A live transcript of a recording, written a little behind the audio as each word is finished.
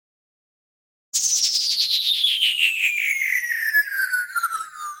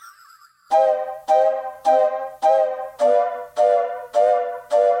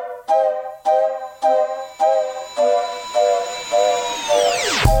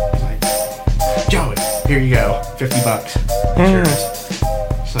here you go, $50. Cheers.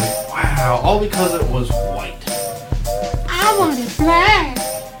 It's like, wow, all because it was white. I want it black.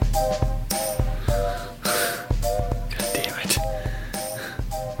 God damn it.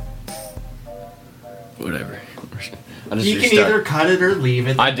 Whatever. You can either cut it or leave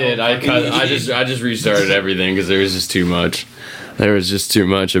it. I did. I just restarted everything because there was just too much. There was just too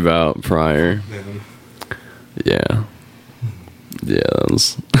much about prior. Yeah. Yeah,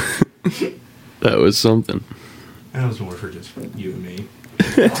 that was something. That was more for just you and me.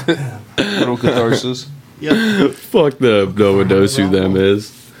 Little catharsis. Yep. Fuck them. No one knows who them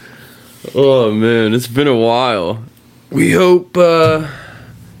is. Oh, man. It's been a while. We hope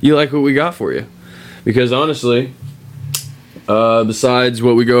you like what we got for you. Because honestly, besides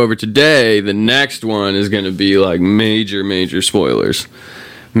what we go over today, the next one is going to be like major spoilers.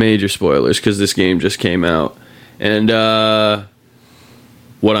 Major spoilers because this game just came out. And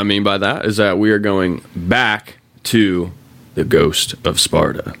what I mean by that is that we are going back to the Ghost of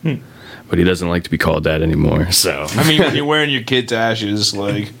Sparta. But he doesn't like to be called that anymore, so... I mean, when you're wearing your kid's ashes,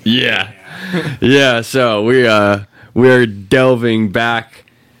 like... Yeah. Yeah, so we're delving back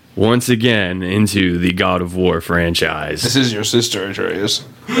once again into the God of War franchise. This is your sister, Atreus.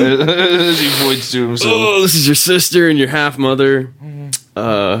 As he points to himself. Oh, this is your sister and your half-mother.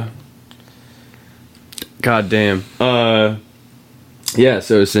 God damn. Yeah,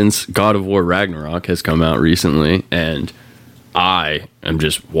 so since God of War Ragnarok has come out recently, and I am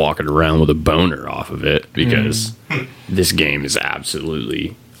just walking around with a boner off of it, because this game is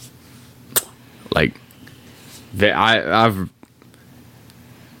absolutely... Like, I've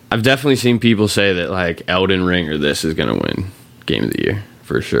definitely seen people say that, like, Elden Ring or this is going to win Game of the Year,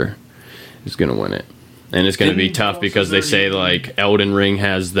 for sure. It's going to win it. And it's going to be tough because they say, like, Elden Ring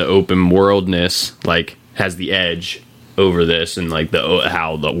has the open worldness, like, has the edge over this, and, like,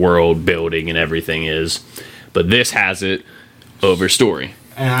 how the world building and everything is. But this has it over story.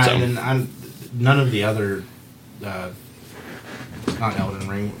 And none of the other, not Elden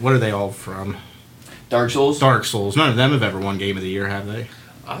Ring, what are they all from? Dark Souls? Dark Souls. None of them have ever won Game of the Year, have they?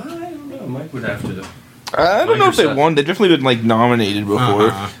 I don't know. Mike would have to... I don't know if they won. They've definitely been, like, nominated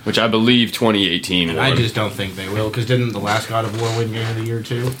before. Which I believe 2018 won. I just don't think they will, because didn't the last God of War win Game of the Year,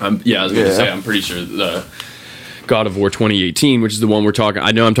 too? Yeah, I was going to say, I'm pretty sure the God of War 2018, which is the one we're talking...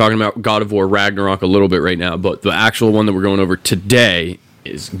 I know I'm talking about God of War Ragnarok a little bit right now, but the actual one that we're going over today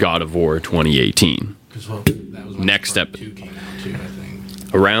is God of War 2018. Because, well, that was when Next step. 2 came out, too, I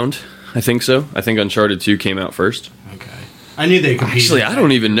think. Around? I think so. I think Uncharted 2 came out first. Okay. I knew they competed. Actually, I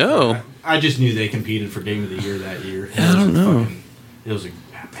don't even know. I just knew they competed for Game of the Year that year. Yeah, I don't know. It was a...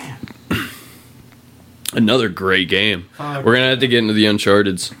 Man. Another great game. We're going to have to get into the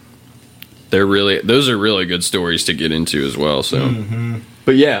Uncharted's. Those are really good stories to get into as well, so. Mm-hmm.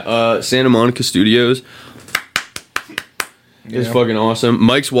 But yeah, Santa Monica Studios is fucking awesome.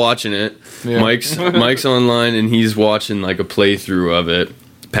 Mike's watching it. Yeah. Mike's online, and he's watching like a playthrough of it.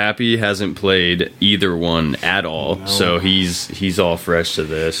 Pappy hasn't played either one at all, so he's all fresh to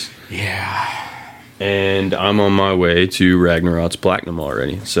this. Yeah. And I'm on my way to Ragnarok's Platinum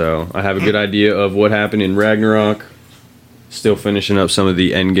already, so I have a good idea of what happened in Ragnarok. Still finishing up some of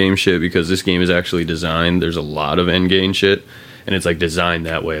the endgame shit, because this game is actually designed. There's a lot of endgame shit, and it's like designed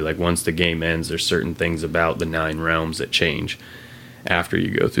that way. Like once the game ends, there's certain things about the 9 realms that change after you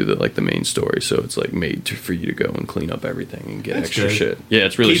go through the main story. So it's like made for you to go and clean up everything and get extra shit. Yeah,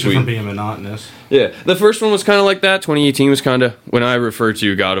 it's really sweet. Keep it from being monotonous. Yeah, the first one was kind of like that. 2018 was kind of, when I refer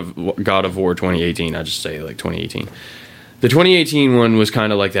to God of War 2018, I just say like 2018. The 2018 one was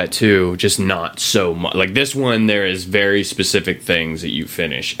kind of like that too, just not so much. Like this one, there is very specific things that you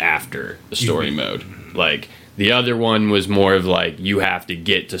finish after the story mode. Like the other one was more of like you have to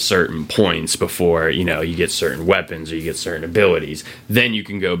get to certain points before, you get certain weapons or you get certain abilities. Then you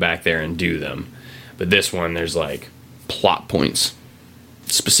can go back there and do them. But this one, there's like plot points,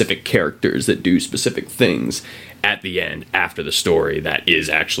 specific characters that do specific things at the end after the story that is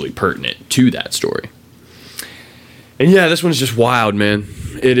actually pertinent to that story. And yeah, this one's just wild, man.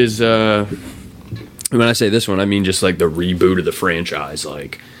 It is, when I say this one, I mean just like the reboot of the franchise.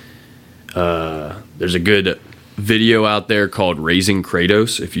 Like, there's a good video out there called Raising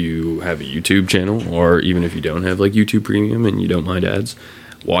Kratos, if you have a YouTube channel, or even if you don't have like YouTube Premium and you don't mind ads,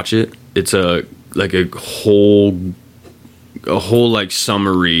 watch it. It's a whole like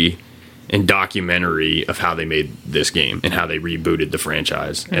summary and documentary of how they made this game and how they rebooted the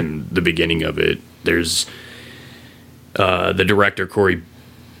franchise. And the beginning of it, there's the director Cory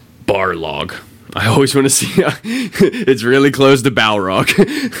Barlog. I always want to see it's really close to Balrog.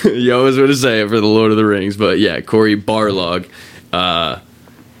 You always want to say it for the Lord of the Rings, but yeah, Cory Barlog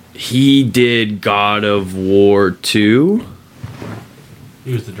He did God of War 2.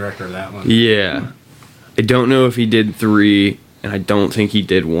 He was the director of that one. Yeah. I don't know if he did 3, and I don't think he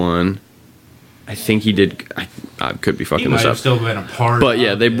did 1. I think he did. I could be fucking He might this have up. still been a part. But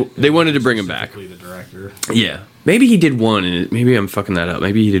yeah, of they wanted to bring him back. specifically the director. Yeah. Maybe he did 1, and maybe I'm fucking that up.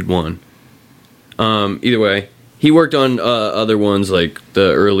 Maybe he did 1. Either way, he worked on other ones like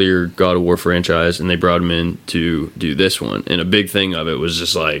the earlier God of War franchise, and they brought him in to do this one. And a big thing of it was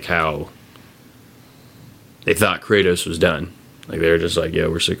just like how they thought Kratos was done. Like they were just like, yeah,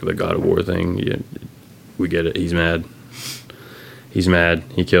 we're sick of the God of War thing. Yeah, we get it. He's mad. He's mad.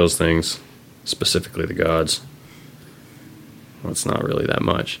 He kills things, specifically the gods. Well, it's not really that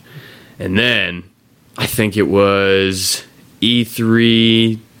much. And then I think it was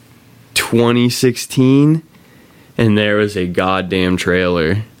E3 2016, and there was a goddamn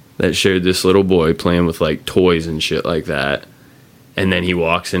trailer that showed this little boy playing with like toys and shit like that. And then he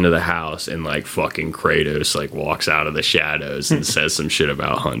walks into the house and like fucking Kratos like walks out of the shadows and says some shit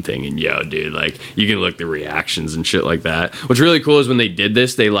about hunting. And yo, dude, like you can look the reactions and shit like that. What's really cool is when they did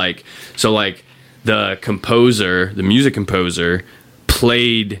this, they like, so like the composer, the music composer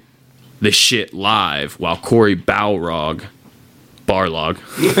played the shit live while Corey Barlog.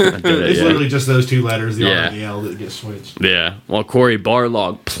 It's literally just those two letters, the R Yeah. and the L, that get switched. Yeah, while Corey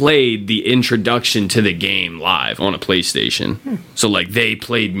Barlog played the introduction to the game live on a PlayStation. So like they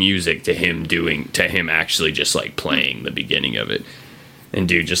played music to him actually just like playing the beginning of it. And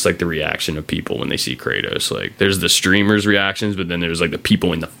dude, just like the reaction of people when they see Kratos, like there's the streamers' reactions, but then there's like the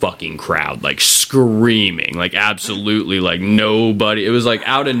people in the fucking crowd like screaming, like absolutely like nobody. It was like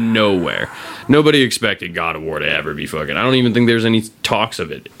out of nowhere. Nobody expected God of War to ever be fucking. I don't even think there's any talks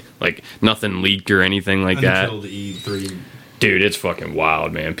of it, like nothing leaked or anything like that. Until the E3. Dude, it's fucking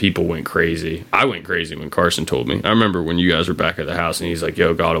wild, man. People went crazy. I went crazy when Carson told me. I remember when you guys were back at the house and he's like,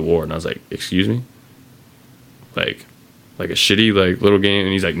 "Yo, God of War," and I was like, "Excuse me?" Like a shitty like little game,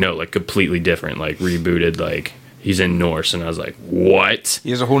 and he's like, no, like completely different, like rebooted, like he's in Norse, and I was like, what?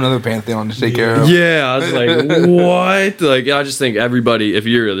 He has a whole nother pantheon to take care of. Yeah, I was like, what? Like I just think everybody, if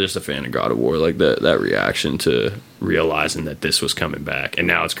you're just a fan of God of War, like that reaction to realizing that this was coming back, and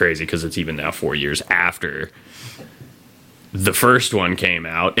now it's crazy because it's even now 4 years after the first one came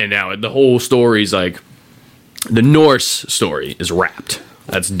out, and now the whole story's like the Norse story is wrapped.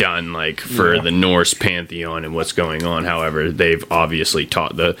 That's done, like, for the Norse pantheon and what's going on. However, they've obviously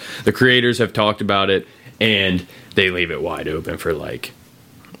taught the creators have talked about it, and they leave it wide open for like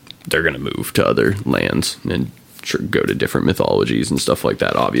they're gonna move to other lands and go to different mythologies and stuff like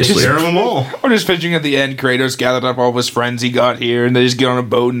that. Obviously, Share them all. Or just fishing at the end, Kratos gathered up all of his friends he got here, and they just get on a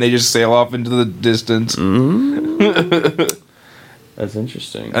boat and they just sail off into the distance. that's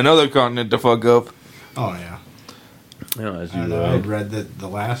interesting. Another continent to fuck up. Oh yeah. Yeah, as I you don't know. I read that the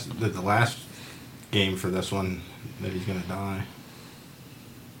last game for this one that he's gonna die.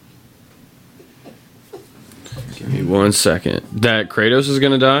 give me 1 second. That Kratos is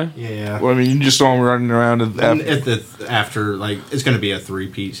gonna die. Yeah. Well, I mean, you just saw him running around. And after like it's gonna be a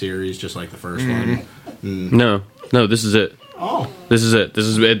 3-peat series, just like the first one. No, this is it. Oh. This is it. This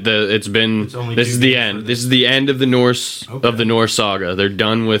is it. It's been. It's only This two is the games end. for This is the end of the Norse Saga. They're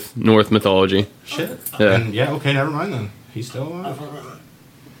done with Norse mythology. Shit. Yeah. And yeah. Okay. Never mind then. He's still alive.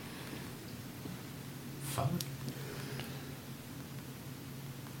 Fuck.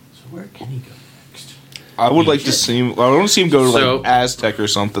 So where can he go next? I would like to see him. I want to see him go to So- like Aztec or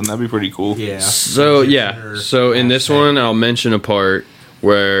something. That'd be pretty cool. Yeah. So Egyptian yeah. or So in this Aztec. one, I'll mention a part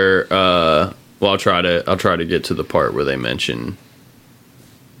where. Well, I'll try to get to the part where they mention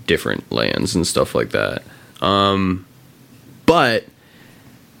different lands and stuff like that. But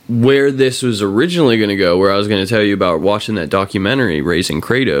where this was originally going to go, where I was going to tell you about watching that documentary, Raising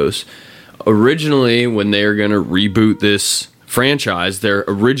Kratos, originally when they were going to reboot this franchise, their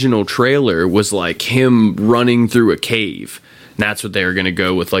original trailer was like him running through a cave. And that's what they were going to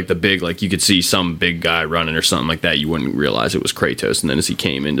go with, like the big, like you could see some big guy running or something like that. You wouldn't realize it was Kratos. And then as he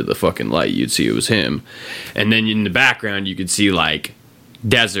came into the fucking light, you'd see it was him. And then in the background, you could see like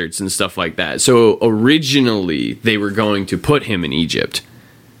deserts and stuff like that. So originally they were going to put him in Egypt.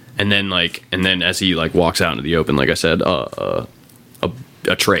 And then as he like walks out into the open, like I said,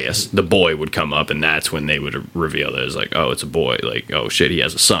 Atreus, the boy, would come up, and that's when they would reveal that it was like, oh, it's a boy. Like, oh shit, he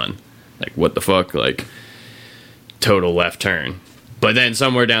has a son. Like, what the fuck? Like, total left turn. But then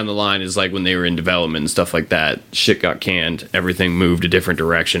somewhere down the line is like when they were in development and stuff like that, shit got canned, everything moved a different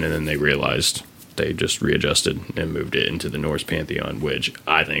direction, and then they realized they just readjusted and moved it into the Norse pantheon, which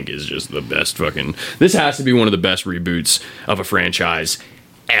I think is just the best fucking. This has to be one of the best reboots of a franchise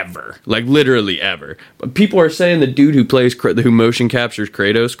ever, like literally ever. But people are saying the dude who motion captures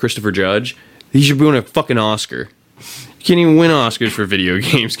Kratos, Christopher Judge, he should win a fucking Oscar. You can't even win Oscars for video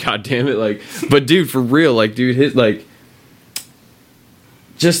games, god damn it. Like, but dude, for real, like, dude,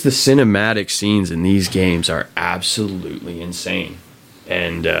 just the cinematic scenes in these games are absolutely insane.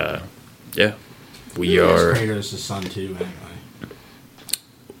 And yeah, we are Kratos' son too, anyway.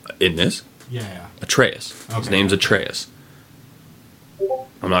 in this. Yeah. Atreus. His Okay. name's Atreus.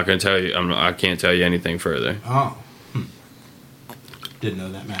 I'm not going to tell you. I can't tell you anything further. Oh. Didn't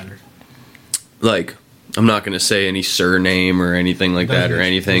know that mattered. Like, I'm not going to say any surname or anything like that or Does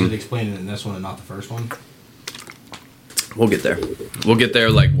anything. it explain it in this one and not the first one? We'll get there. We'll get there,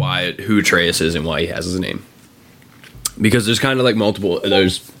 like, who Atreus is and why he has his name. Because there's kind of like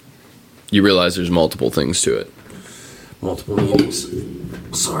you realize there's multiple things to it. Multiple meanings.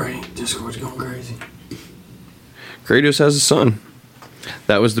 Sorry, Discord's going crazy. Kratos has a son.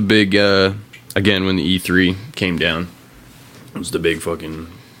 That was the big, again, when the E3 came down. It was the big fucking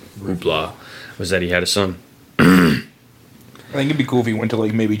hoopla, was that he had a son. I think it'd be cool if he went to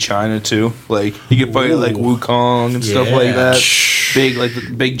like maybe China too. Like he could fight like Wukong and stuff like Yeah. that. Big like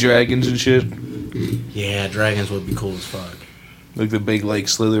the big dragons and shit. Yeah, dragons would be cool as fuck. Like the big like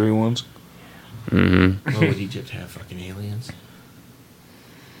slithery ones. Mm-hmm. What would Egypt have? Fucking aliens?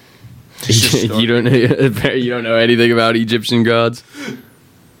 you don't know anything about Egyptian gods?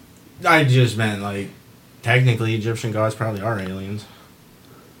 I just meant, like, technically Egyptian gods probably are aliens.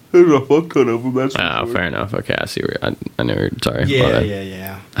 There's a fuck ton of them. That's Oh, fair enough. Okay, I see. I know. Sorry.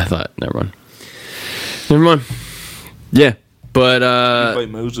 Yeah. I thought. Never mind. Yeah, but Fight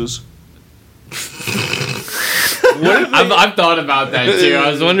Moses. I've thought about that too.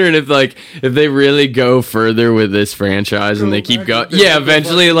 I was wondering if they really go further with this franchise and they keep going. Yeah,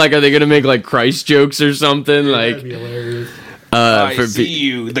 eventually, like, are they gonna make like Christ jokes or something? Like, That'd be hilarious. I see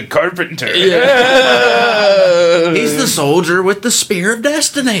you, the carpenter. Yeah. He's the soldier with the spear of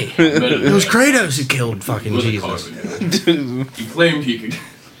destiny. It was Kratos who killed fucking Jesus. He claimed he could.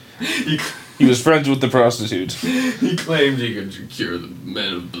 He was friends with the prostitutes. He claimed he could cure the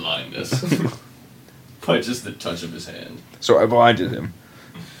men of blindness by just the touch of his hand. So I blinded him.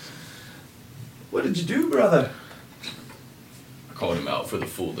 What did you do, brother? I called him out for the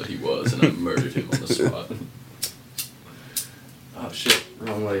fool that he was, and I murdered him on the spot. Oh shit,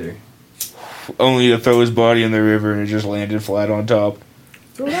 wrong lady. Only to throw his body in the river and it just landed flat on top.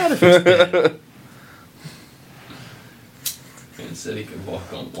 Throw it out if it's dead. Man said he could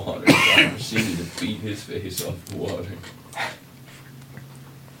walk on water, so I proceeded to beat his face off the water.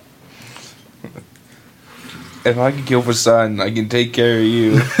 If I can kill Poseidon, I can take care of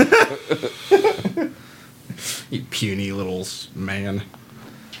you. You puny little man.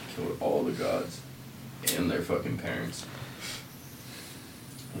 Killed all the gods and their fucking parents,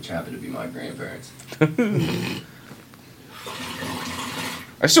 which happened to be my grandparents.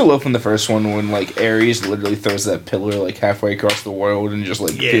 I still love from the first one when like Ares literally throws that pillar like halfway across the world and just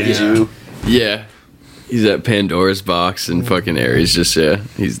like pins you. Yeah. He's at Pandora's box and fucking Ares just,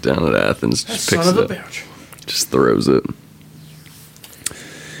 he's down at Athens. Just picks Son of a it up. bitch. Just throws it.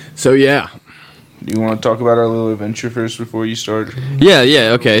 So, yeah. Do you want to talk about our little adventure first before you start? Yeah,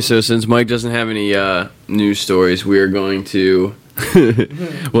 okay. So, since Mike doesn't have any news stories, we are going to...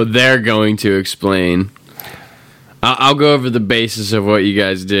 well, they're going to explain. I'll go over the basis of what you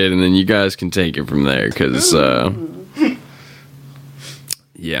guys did, and then you guys can take it from there, because,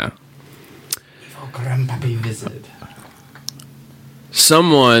 yeah. Oh, Grandpappy visited.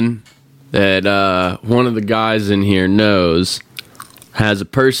 Someone that one of the guys in here knows has a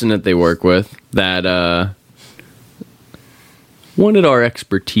person that they work with that wanted our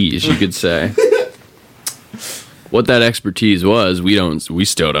expertise, you could say. What that expertise was, we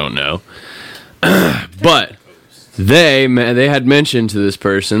still don't know. But they had mentioned to this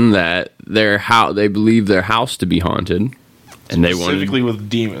person that they believe their house to be haunted, and they wanted Specifically with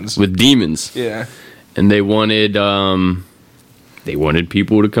demons. with demons, Yeah. and they wanted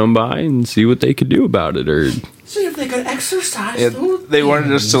people to come by and see what they could do about it, or See if they could exercise Yeah, those they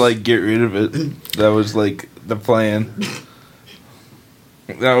wanted us to demons. like get rid of it. That was like the plan.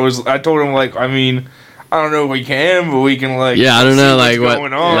 I told him like, I mean, I don't know if we can, but we can like yeah, I don't see know, what's like what,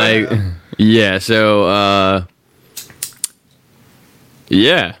 going on. like yeah. So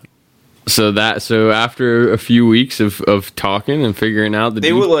yeah. So after a few weeks of talking and figuring out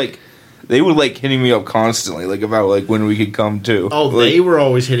they were like hitting me up constantly, like about like when we could come too. Oh, like, they were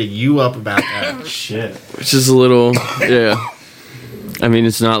always hitting you up about that shit. which is a little yeah. I mean,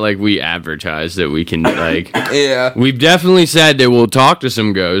 it's not like we advertise that we can, like... Yeah. We've definitely said that we'll talk to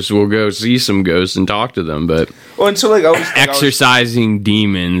some ghosts. We'll go see some ghosts and talk to them, but... Well, and so, like, exorcising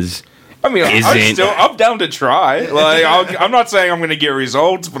demons... I mean, I'm down to try. Like, I'm not saying I'm going to get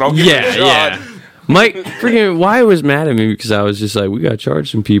results, but I'll give it a shot. Yeah. Mike, freaking Wyatt was mad at me because I was just like, we got to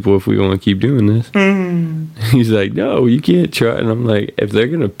charge some people if we want to keep doing this. He's like, no, you can't try. And I'm like, if they're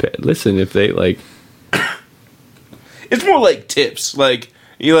going to pay, listen, if they, like... It's more like tips. Like,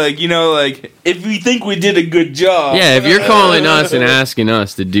 if you think we did a good job. Yeah, if you're calling us and asking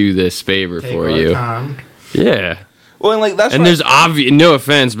us to do this favor for you. Time. Yeah. Well, and, like, that's and there's obvious, no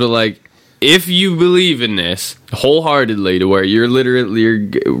offense, but, like, if you believe in this wholeheartedly to where you're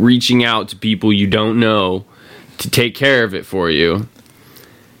reaching out to people you don't know to take care of it for you,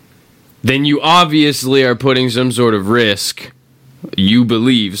 then you obviously are putting some sort of risk, you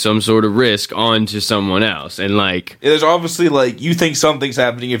believe some sort of risk onto someone else. And, like... There's obviously, like, you think something's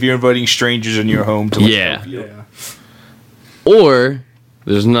happening if you're inviting strangers in your home to help you. Yeah. Or...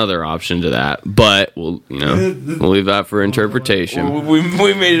 There's another option to that, but we'll leave that for interpretation.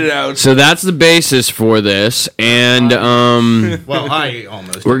 We made it out. So that's the basis for this, and we're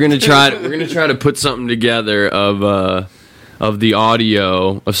gonna try to put something together of the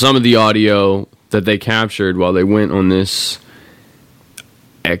audio, of some of the audio that they captured while they went on this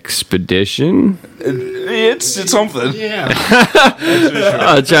expedition. It's something. Yeah.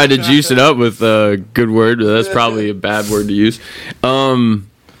 I tried to juice it up with a good word, but that's probably a bad word to use.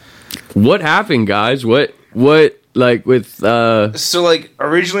 What happened, guys? What like with So, like,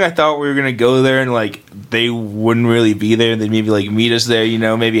 originally I thought we were gonna go there and, like, they wouldn't really be there, and they'd maybe, like, meet us there,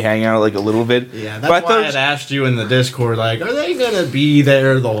 maybe hang out, like, a little bit. Yeah, that's why I had asked you in the Discord, like, are they gonna be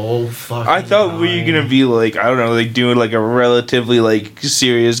there the whole fucking I thought time? we were gonna be, like, I don't know, like, doing, like, a relatively, like,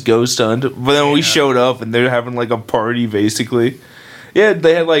 serious ghost hunt, but then we showed up and they're having, like, a party, basically. Yeah,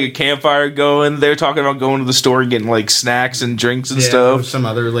 they had, like, a campfire going. They were talking about going to the store and getting, like, snacks and drinks and stuff. Some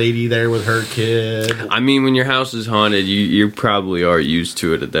other lady there with her kid. I mean, when your house is haunted, you probably are used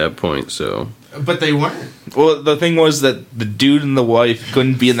to it at that point, so... But they weren't. Well, the thing was that the dude and the wife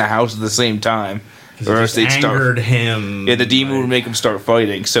couldn't be in the house at the same time. Or else they'd angered him. Yeah, the demon would make him start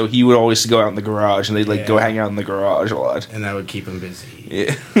fighting, so he would always go out in the garage, and they'd, like, go hang out in the garage a lot. And that would keep him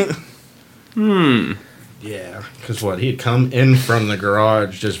busy. Yeah. Yeah, because he'd come in from the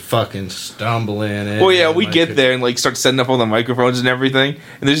garage just fucking stumbling in. Well, yeah, we get there and, like, start setting up all the microphones and everything,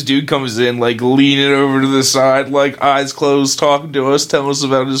 and this dude comes in, like, leaning over to the side, like, eyes closed, talking to us, telling us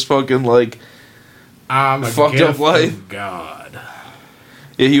about his fucking, like, fucked up life. God.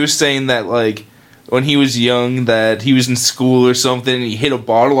 Yeah, he was saying that, like, when he was young, that he was in school or something, and he hit a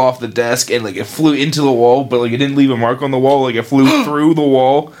bottle off the desk, and, like, it flew into the wall, but, like, it didn't leave a mark on the wall, like, it flew through the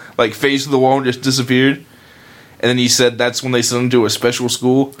wall, like, face of the wall, and just disappeared. And then he said that's when they sent him to a special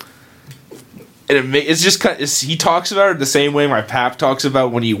school. And it's just kind of, he talks about it the same way my pap talks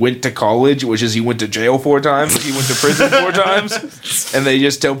about when he went to college, which is he went to jail 4 times, he went to prison 4 times, and they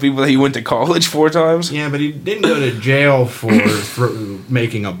just tell people that he went to college 4 times. Yeah, but he didn't go to jail for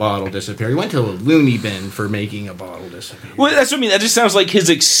making a bottle disappear. He went to a loony bin for making a bottle disappear. Well, that's what I mean. That just sounds like his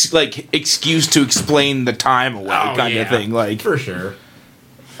excuse to explain the time away kind of thing. Like, for sure.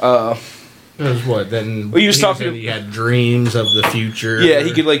 Because he was talking. He had dreams of the future. Yeah,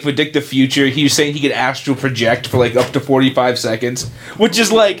 he could, like, predict the future. He was saying he could astral project for, like, up to 45 seconds, which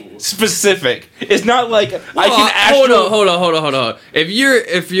is, like, specific. It's not like I can astral. Hold on. If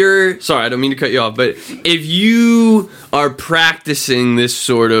you're sorry, I don't mean to cut you off, but if you are practicing this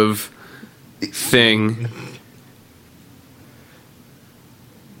sort of thing,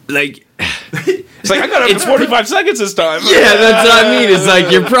 like. It's like, I got up to 45 seconds this time. Yeah, that's what I mean. It's like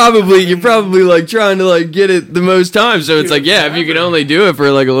you're probably like trying to, like, get it the most time. So it's like, yeah, if you can only do it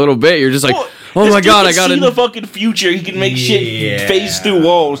for, like, a little bit, you're just like, oh my god, I gotta see the fucking future. He can make shit phase through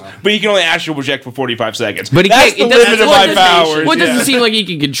walls, but he can only astral project for 45 seconds. But that's the limit of my powers. What doesn't seem like he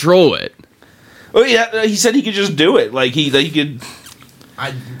can control it? Well, yeah, he said he could just do it. Like, he could.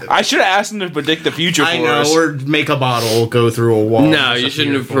 I should have asked him to predict the future for us. Or make a bottle go through a wall. No, you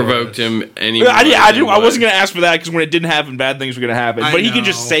shouldn't have provoked him anymore. I wasn't going to ask for that, because when it didn't happen, bad things were going to happen. But he can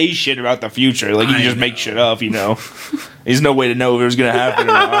just say shit about the future. Like, he can just make shit up, There's no way to know if it was going to happen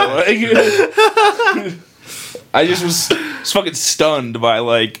or not. Like, I just was fucking stunned by,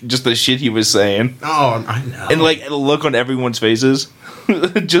 like, just the shit he was saying. Oh, I know. And, like, the look on everyone's faces.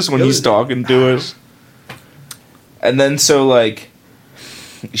 Just when he's talking to us. And then, so, like...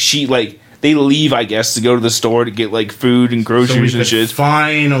 they leave, I guess, to go to the store to get, like, food and groceries and shit.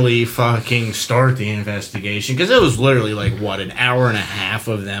 Finally fucking start the investigation, because it was literally, like, an hour and a half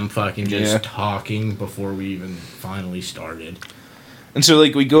of them fucking just talking before we even finally started. And so,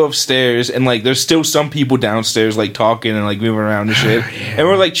 like, we go upstairs, and, like, there's still some people downstairs, like, talking and, like, moving around and shit. And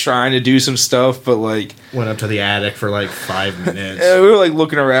we're, like, trying to do some stuff, but, like... Went up to the attic for, like, 5 minutes. We were, like,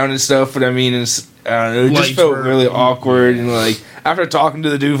 looking around and stuff, but, I mean, it's... I don't know, it just felt really awkward, and, like, after talking to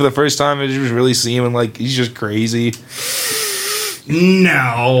the dude for the first time, it just really seemed like he's just crazy.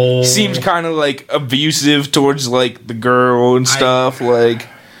 No. He seems kind of, like, abusive towards, like, the girl and stuff, like...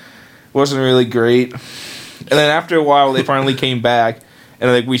 Wasn't really great. And then after a while, they finally came back, and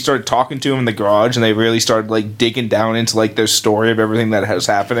like we started talking to him in the garage, and they really started like digging down into like their story of everything that was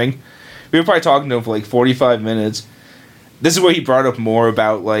happening. We were probably talking to him for like 45 minutes. This is where he brought up more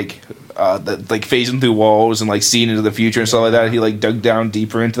about like phasing through walls and like seeing into the future and stuff like that. He like dug down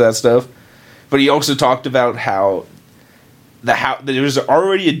deeper into that stuff. But he also talked about how there was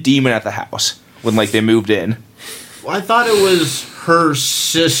already a demon at the house when like they moved in. Well, I thought it was her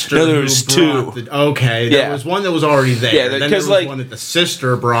sister. No, there was two. Okay, there was one that was already there. Yeah, then there was like, one that the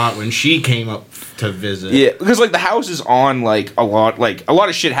sister brought when she came up to visit. Yeah, because like the house is on like a lot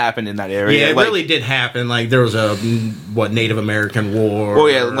of shit happened in that area. Yeah, it like, really did happen. Like there was a Native American war. Oh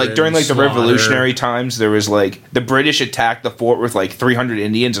yeah, like during like the Revolutionary times, there was like the British attacked the fort with like 300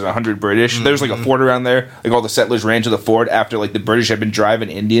 Indians and 100 British. There was like a fort around there. Like all the settlers ran to the fort after like the British had been driving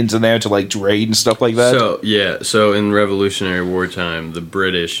Indians in there to like raid and stuff like that. So in Revolutionary War time, the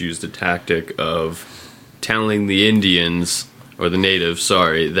British used a tactic of telling the Indians, or the natives,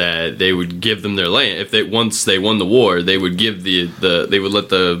 that they would give them their land. Once they won the war, they would give they would let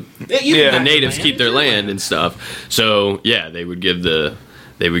the natives keep their land and stuff. So yeah, they would give the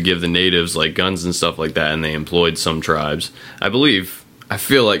natives like guns and stuff like that, and they employed some tribes. I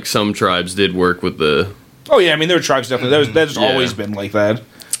feel like some tribes did work with the. Oh yeah, I mean there were tribes definitely. There's always been like that.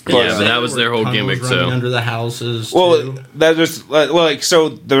 But that was their whole gimmick. So under the houses. Well, there's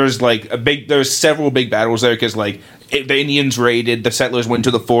several big battles there because like the Indians raided, the settlers went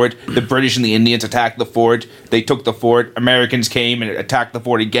to the fort, the British and the Indians attacked the fort. They took the fort. Americans came and attacked the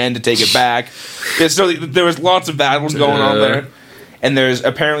fort again to take it back. So there was lots of battles going on there, and there's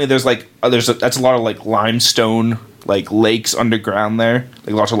that's a lot of like limestone like lakes underground there,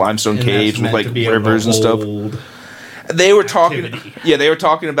 like lots of limestone caves with like rivers and stuff. They were talking. Yeah, they were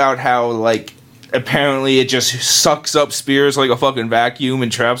talking about how like apparently it just sucks up spirits like a fucking vacuum and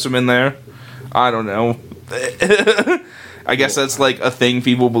traps them in there. I don't know. I guess that's like a thing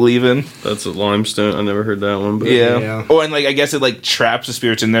people believe in. That's a limestone. I never heard that one. But yeah. Oh, and like I guess it like traps the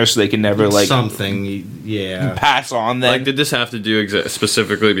spirits in there so they can never like pass on them. Like, did this have to do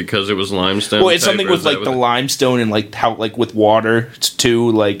specifically because it was limestone? Well, it's something with like the limestone and like how like with water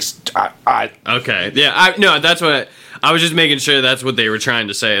too. Like, okay, yeah, that's what. I was just making sure that's what they were trying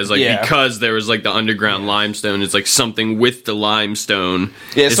to say. Is like because there was like the underground limestone, it's like something with the limestone.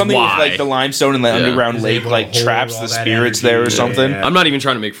 Yeah, something with like the limestone and the underground lake like traps the spirits there or something. I'm not even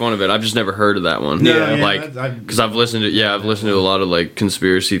trying to make fun of it. I've just never heard of that one. Yeah, like because I've listened to a lot of like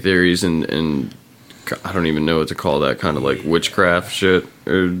conspiracy theories and I don't even know what to call that kind of like witchcraft shit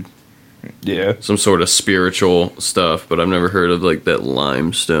or some sort of spiritual stuff. But I've never heard of like that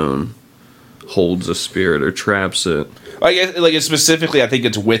limestone holds a spirit or traps it. I guess, like specifically, I think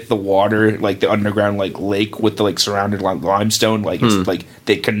it's with the water, like the underground, like lake with the like surrounded limestone, like it's like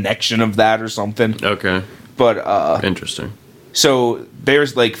the connection of that or something. Okay, but interesting. So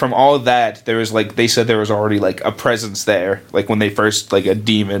there's like from all of that, there was like they said there was already like a presence there, like when they first like a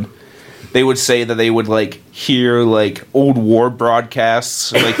demon. They would say that they would like hear like old war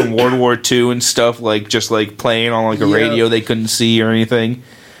broadcasts, like from World War II and stuff, like just like playing on like a radio they couldn't see or anything.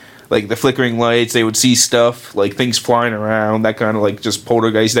 Like the flickering lights, they would see stuff, like things flying around, that kind of like just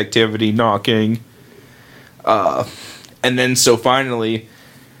poltergeist activity, knocking. And then so finally,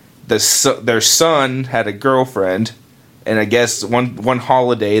 their son had a girlfriend, and I guess one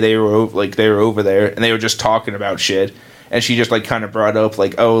holiday they were over there, and they were just talking about shit, and she just like kind of brought up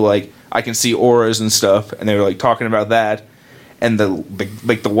like, oh, like I can see auras and stuff, and they were like talking about that, and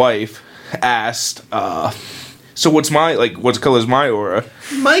the wife asked, so what color is my aura?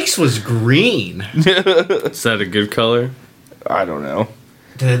 Mike's was green. Is that a good color? I don't know.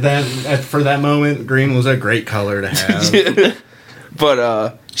 For that moment, green was a great color to have.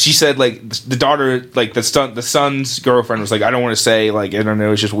 But she said like the daughter, like the son's girlfriend was like, I don't want to say, like I don't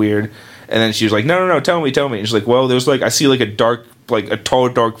know, it's just weird. And then she was like, no, tell me. And she's like, well, there's like I see like a tall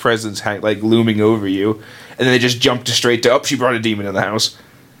dark presence like looming over you. And then they just jumped straight to she brought a demon in the house.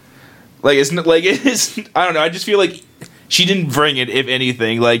 Like it's I don't know. I just feel like she didn't bring it. If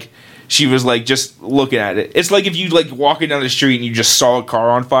anything, like she was like just looking at it. It's like if you like walking down the street and you just saw a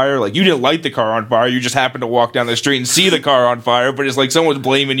car on fire. Like you didn't light the car on fire. You just happened to walk down the street and see the car on fire. But it's like someone's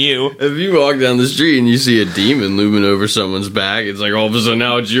blaming you. If you walk down the street and you see a demon looming over someone's back, it's like all of a sudden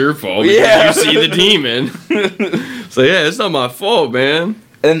now it's your fault because you see the demon. So yeah, it's not my fault, man.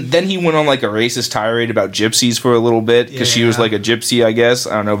 And then he went on like a racist tirade about gypsies for a little bit because she was like a gypsy, I guess.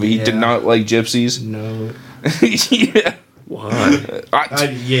 I don't know, but he did not like gypsies. No. Yeah. Why?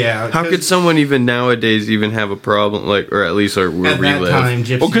 Yeah. How could someone even nowadays even have a problem, like, or at least like where At we that live? time,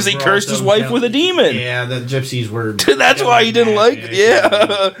 gypsies Well, because he were cursed his also wife devil- with a demon. Yeah, the gypsies were. That's why he didn't like.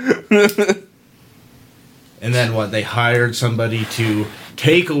 Yeah. And then what? They hired somebody to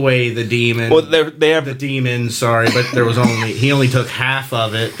take away the demon. Well, they have the demon. Sorry, but he only took half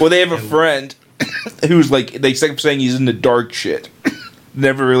of it. Well, they have a friend who's like, they kept saying he's into dark shit.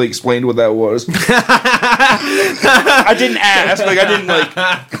 Never really explained what that was. I didn't ask. Like, I didn't like.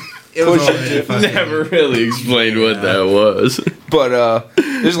 It was push already it. fucking- Never really explained what that was. But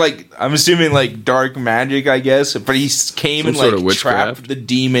there's like, I'm assuming like dark magic, I guess. But he came Some and sort of like witchcraft. trapped the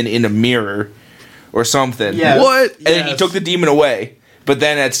demon in a mirror or something. Yeah. What? And then he took the demon away. But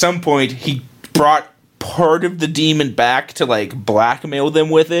then at some point he brought part of the demon back to like blackmail them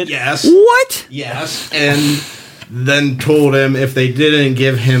with it. Yes. What? Yes. And then told him if they didn't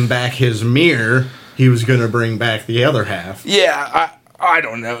give him back his mirror, he was going to bring back the other half. Yeah, I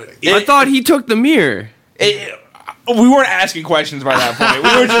don't know. I thought he took the mirror. We weren't asking questions by that point.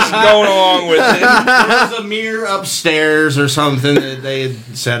 We were just going along with it. There was a mirror upstairs or something that they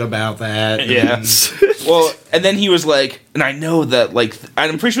had said about that. Yeah. Well, and then he was like, and I know that, like,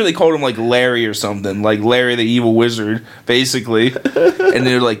 I'm pretty sure they called him, like, Larry or something. Like, Larry the evil wizard, basically. And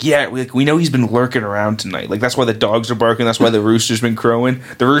they're like, yeah, we know he's been lurking around tonight. Like, that's why the dogs are barking. That's why the rooster's been crowing.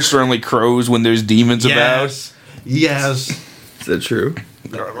 The rooster only crows when there's demons Yes. Yes. Is that true?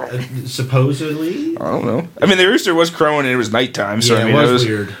 Supposedly. about. I don't know. I mean, the rooster was crowing and it was nighttime, so Yeah, I mean, it was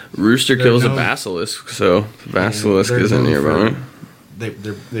weird. Rooster They're kills a known- basilisk, so the basilisk They're is known nearby.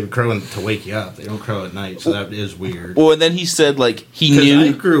 They crow to wake you up. They don't crow at night, so that is weird. Well, and then he said, like, he 'Cause I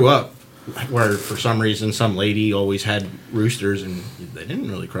knew. grew up where, for some reason, some lady always had roosters, and they didn't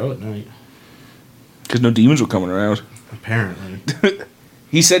really crow at night. Because no demons were coming around. Apparently.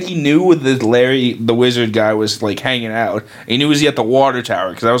 He said he knew when the Larry, the wizard guy, was like hanging out. He knew he was at the water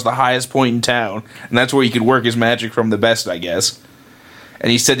tower because that was the highest point in town, and that's where he could work his magic from the best, I guess.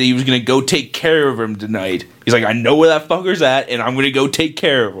 And he said that he was gonna go take care of him tonight. He's like, I know where that fucker's at, and I'm gonna go take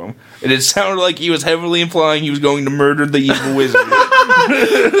care of him. And it sounded like he was heavily implying he was going to murder the evil wizard.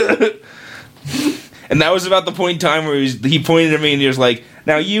 And that was about the point in time where he pointed at me and he was like,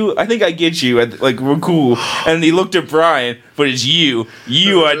 now you, I think I get you, like, we're cool. And he looked at Brian, but it's you.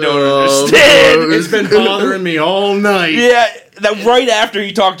 You I don't understand. It's been bothering me all night. Yeah, that right after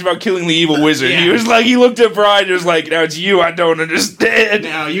he talked about killing the evil wizard, he Yeah. was like, he looked at Brian and was like, now it's you I don't understand.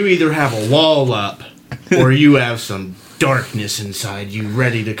 Now, you either have a wall up, or you have some darkness inside you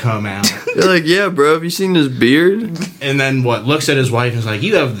ready to come out. You're like, yeah, bro, have you seen his beard? And then what? Looks at his wife and is like,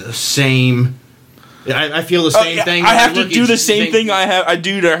 you have the same... I feel the same thing. I have to Look, do it's the same thing I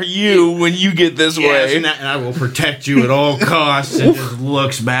do to you when you get this Yes, way. and I will protect you at all costs. And just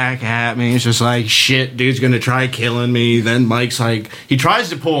looks back at me. It's just like, shit, dude's gonna try killing me. Then Mike's like, he tries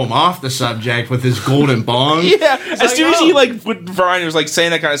to pull him off the subject with his golden bong. Yeah, as like, soon as oh. he like when Brian was like saying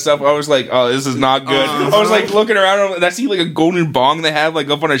that kind of stuff, I was like, oh, this is not good. I was like looking around and I see like a golden bong they have like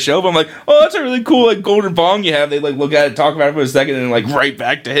up on a shelf. I'm like, oh, that's a really cool like golden bong you have. They like look at it, talk about it for a second, and then like right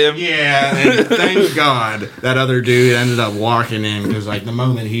back to him. Yeah, and thank God that other dude ended up walking in because like the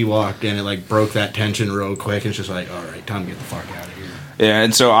moment he walked in, it like broke that tension real quick. And it's just like, all right, time to get the fuck out of here. Yeah,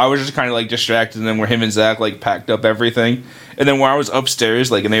 and so I was just kind of like distracted, and then where him and Zach like packed up everything, and then when I was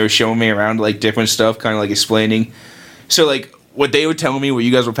upstairs, like, and they were showing me around like different stuff, kind of like explaining. So like what they were telling me, what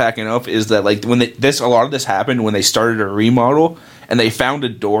you guys were packing up, is that like when a lot of this happened when they started a remodel, and they found a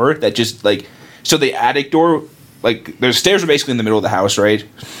door that just like, so the attic door, like the stairs are basically in the middle of the house, right?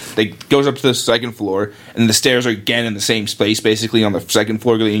 They goes up to the second floor, and the stairs are again in the same space, basically on the second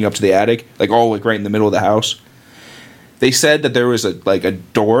floor leading up to the attic, like all like right in the middle of the house. They said that there was a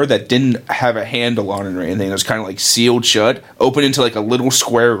door that didn't have a handle on it or anything. It was kind of like sealed shut, open into like a little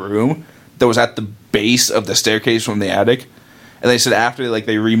square room that was at the base of the staircase from the attic. And they said after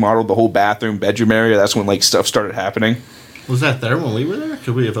they remodeled the whole bathroom, bedroom area, that's when like stuff started happening. Was that there when we were there?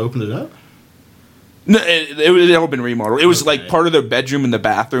 Could we have opened it up? No, it would have been remodeled. It was Okay. like part of their bedroom and the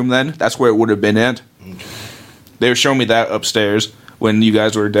bathroom then. That's where it would have been at. They were showing me that upstairs when you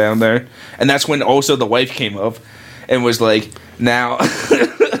guys were down there. And that's when also the wife came up and was like, now,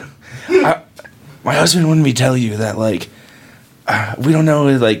 my husband wanted me to tell you that, like, we don't know,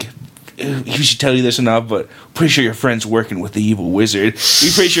 like, he should tell you this or not, but pretty sure your friend's working with the evil wizard.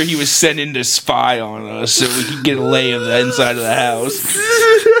 We're pretty sure he was sent in to spy on us so we could get a lay of the inside of the house.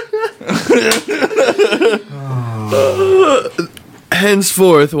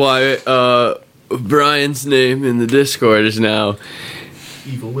 Henceforth, why Brian's name in the Discord is now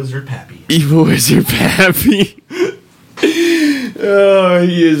Evil Wizard Pappy. Evil Wizard Pappy. Oh,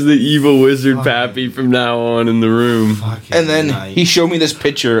 he is the evil wizard Pappy from now on in the room. And then he showed me this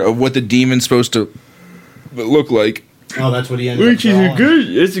picture of what the demon's supposed to look like. Oh, that's what he ended Which up drawing.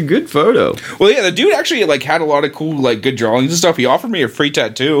 it's a good photo. Well, yeah, the dude actually like had a lot of cool, like, good drawings and stuff. He offered me a free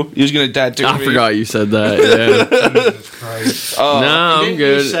tattoo. He was gonna tattoo me. I forgot you said that. Yeah. Jesus Christ. No, I'm Didn't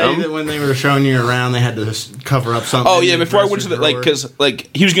good. you say that when they were showing you around, they had to cover up something? Oh yeah, in the before I went to the dresser like, drawer? because like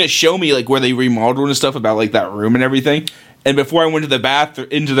he was gonna show me like where they remodeled and stuff about like that room and everything. And before I went to the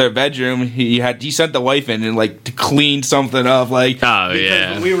into their bedroom, he sent the wife in and like to clean something up. Like, Oh Because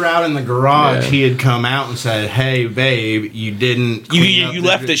yeah. when we were out in the garage, Yeah. he had come out and said, "Hey, babe, you didn't. clean up you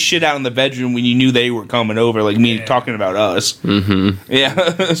left the shit out in the bedroom when you knew they were coming over. Like me talking about us. Mm-hmm.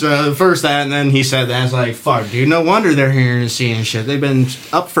 Yeah. So first that, and then he said that. I was like, "Fuck, dude, no wonder they're hearing and seeing shit. They've been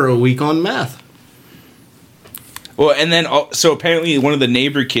up for a week on meth." Well, and then so apparently one of the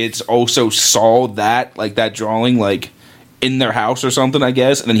neighbor kids also saw that drawing like in their house or something, I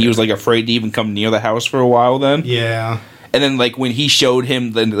guess. And then he was like afraid to even come near the house for a while. Then Yeah. And then like when he showed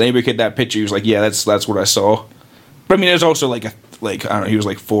him the neighbor kid that picture, he was like, "Yeah, that's what I saw." But I mean, there's also like I don't know, he was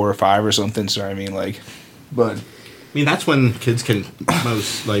like 4 or 5 or something. So I mean, like, but I mean, that's when kids can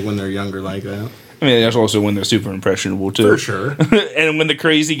most, like, when they're younger like that. I mean, that's also when they're super impressionable too. For sure. And when the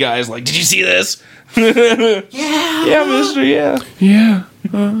crazy guy is like, "Did you see this?" Yeah, mister. Yeah. Yeah.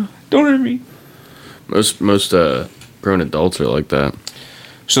 Don't hurt me. Most grown adults are like that.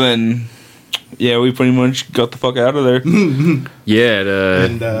 So then, yeah, we pretty much got the fuck out of there. Yeah,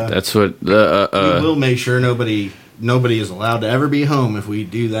 that's what We will make sure nobody is allowed to ever be home if we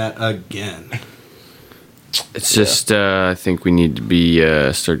do that again. it's just I think we need to be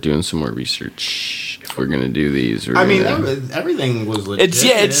start doing some more research if we're gonna do these. I mean, everything was legit.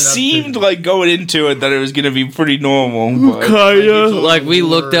 It seemed like going into it that it was gonna be pretty normal. But Kinda. Like, Like we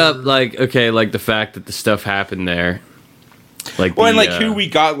looked up like the fact that the stuff happened there. Like well, and like who we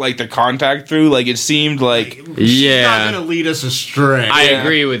got like the contact through, like it seemed like She's Yeah. not going to lead us astray. I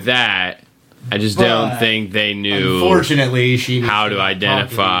agree with that. I just don't But, think they knew Unfortunately, she needs how to talk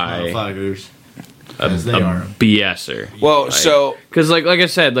identify these motherfuckers, a as they are. BSer. well, so Because, like I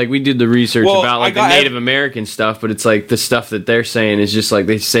said, like we did the research Well, about like I got the Native American stuff, but it's like the stuff that they're saying is just like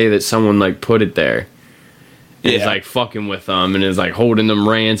they say that someone like put it there. And it's Yeah. like fucking with them and is like holding them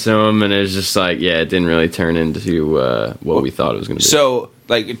ransom, and it's just like, yeah, it didn't really turn into what we thought it was going to be. so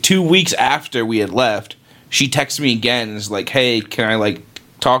like 2 weeks after we had left, she texted me again and is like, "Hey, can I like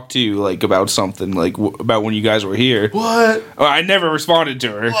talk to you like about something like about when you guys were here?" What? Well, I never responded to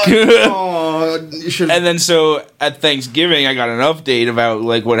her. Oh, you should. And then so at Thanksgiving, I got an update about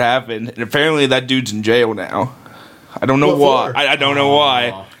like what happened, and apparently that dude's in jail now. I don't know What why. for? I don't know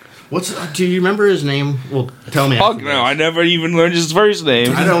why. Do you remember his name? Well, tell me. Fuck after no, I this. never even learned his first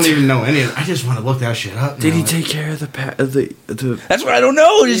name. I don't even know any of it. I just want to look that shit up. Did he now. take care of the That's what I don't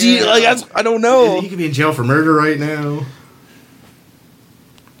know. Is he Yeah. like? I don't know. He could be in jail for murder right now.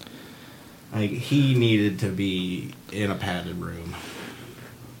 Like, he needed to be in a padded room.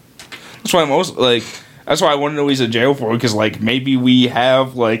 That's why that's why I want to know he's in jail for, because like maybe we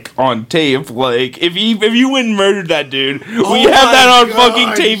have like on tape, like if you went and murdered that dude, we have my that on God,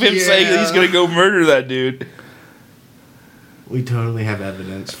 fucking tape. Him saying that he's yeah. gonna go murder that dude. We totally have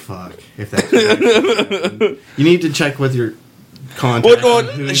evidence. Fuck. If that's what actually happened. You need to check with your contact. Well,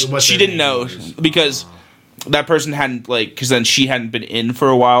 what she their didn't name know is. because that person hadn't because then she hadn't been in for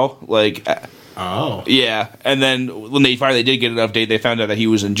a while. Oh. Yeah, and then when they finally did get an update, they found out that he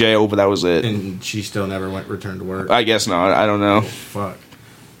was in jail, but that was it. And she still never returned to work. I guess not. I don't know. Fuck.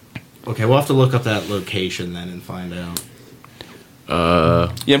 Okay, we'll have to look up that location then and find out.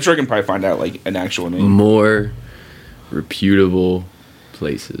 Yeah, I'm sure I can probably find out like an actual name. more reputable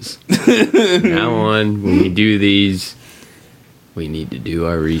places. Now on, when we do these, we need to do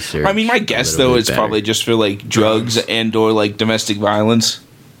our research. I mean, my a guess little though bit is better. probably just for like drugs and or like domestic violence.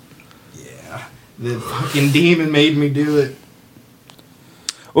 Yeah. The fucking demon made me do it.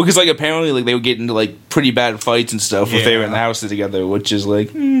 Well, because like apparently like they would get into like pretty bad fights and stuff if they were in the Yeah. house together, which is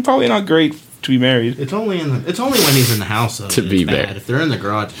like probably not great to be married. It's only when he's in the house though. To that be it's bad. bad. If they're in the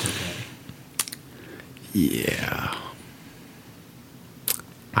garage, it's okay. Yeah.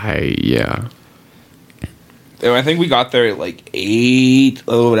 And I think we got there at like 8,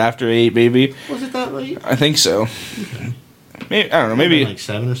 a little bit after 8, maybe. Was it that late? I think so. Maybe, I don't know, maybe like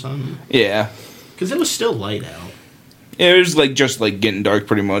 7 or something. yeah. Because it was still light out. Yeah, it was like just like getting dark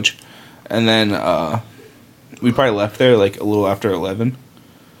pretty much. And then we probably left there like a little after 11.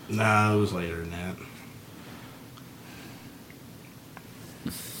 Nah, it was later than that.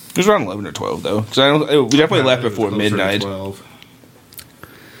 It was around 11 or 12 though, because we definitely left before Closer to midnight. 12.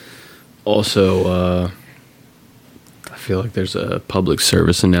 Also, I feel like there's a public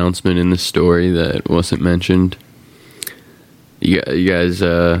service announcement in the story that wasn't mentioned. You guys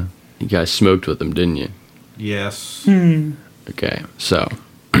smoked with them, didn't you? Yes. Okay, so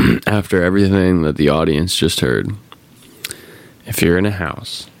after everything that the audience just heard, if you're in a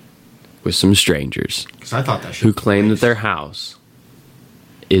house with some strangers 'Cause I thought that shit who was claim that laced. their house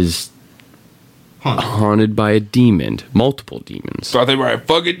is Haunted. haunted by a demon, multiple demons. Thought they were a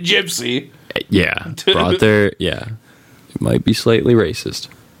fucking gypsy. Yeah, it might be slightly racist.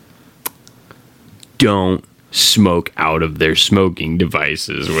 Don't smoke out of their smoking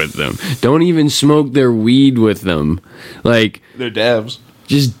devices with them. Don't even smoke their weed with them. Like, They're dabs.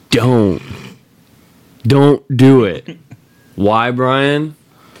 just don't do it. Why, Brian?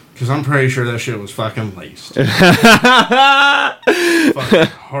 Because I'm pretty sure that shit was fucking laced. Fucking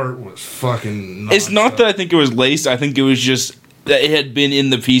heart was fucking. It's not that I think it was laced. I think it was just that it had been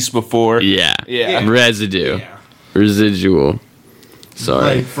in the piece before. Yeah. Yeah. Residue. Yeah. Residual.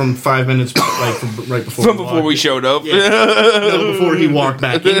 Sorry. Like from 5 minutes, like from right before. From before we showed up. Yeah. No, before he walked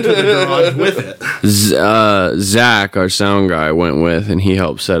back into the garage with it. Zach, our sound guy, went with, and he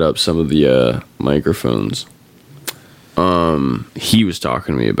helped set up some of the microphones. He was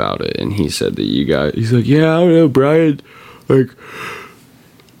talking to me about it, and he said that he's like, yeah, I don't know, Brian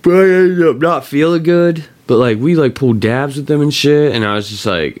ended up not feeling good, but like we like pulled dabs with them and shit, and I was just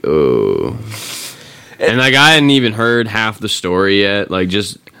like, oh. And like I hadn't even heard half the story yet. Like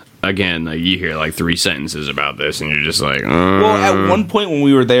just again, like you hear like 3 sentences about this, and you're just like, Well, at one point when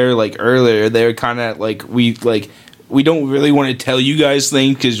we were there, like earlier, they were kind of like we don't really want to tell you guys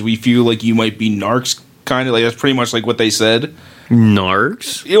things because we feel like you might be narcs. Kind of like that's pretty much like what they said.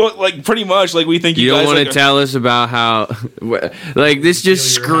 narcs. You know, like pretty much like we think You you don't guys want to like, tell us about how, like this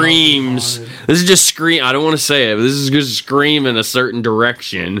just Feel your house screams. is haunted. This is just scream. I don't want to say it, but this is just scream in a certain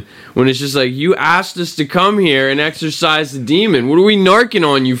direction. When it's just like you asked us to come here and exorcise the demon. What are we narking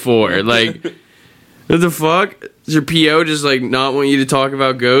on you for? Like, what the fuck? Is your PO just like not want you to talk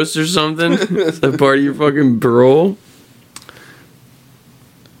about ghosts or something? Is that part of your fucking parole?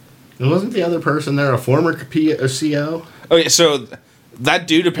 And wasn't the other person there a former CO? Okay, so that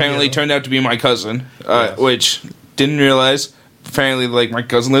dude apparently Yeah. turned out to be my cousin, Yes. which didn't realize. Apparently, like my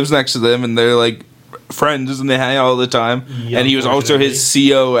cousin lives next to them, and they're like friends, and they hang out all the time. Yeah, and he was also his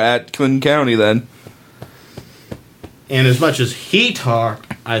CO at Clinton County then. And as much as he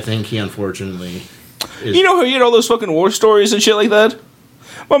talked, I think he unfortunately is. You know how he had all those fucking war stories and shit like that?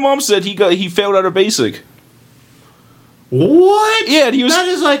 My mom said he failed out of basic. What? Yeah, and he was. That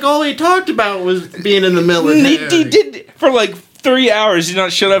is like all he talked about was being in the military. He did for like 3 hours. He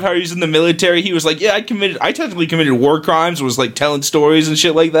not shut up how he was in the military. He was like, "Yeah, I technically committed war crimes." Was like telling stories and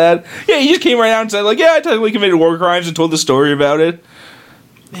shit like that. Yeah, he just came right out and said like, "Yeah, I technically committed war crimes," and told the story about it.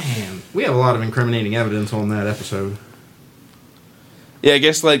 Man, we have a lot of incriminating evidence on that episode. Yeah, I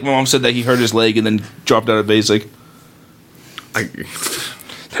guess like my mom said that he hurt his leg and then dropped out of basic.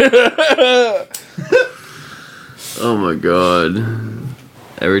 Oh my god!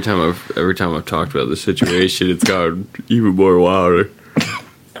 Every time I've talked about the situation, it's gotten even more wilder.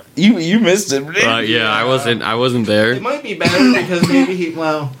 You missed it. Yeah, I wasn't there. It might be better because maybe he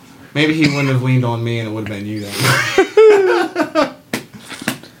wouldn't have leaned on me and it would have been you then.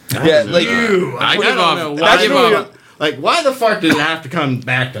 Yeah, like I give up. Why I give up. Like, why the fuck did it have to come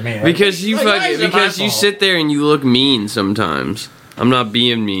back to me? Like, Because you like, why is it my because you fault? sit there and you look mean sometimes. I'm not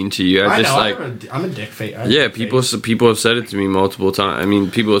being mean to you. I just know, like I'm a dick face. yeah, people have said it to me multiple times. I mean,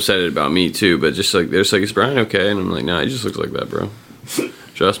 people have said it about me too. But just like they're just like, is Brian okay? And I'm like, nah, he just looks like that, bro.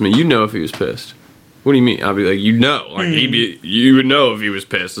 Trust me, you know if he was pissed. What do you mean? I'll be like, you would know if he was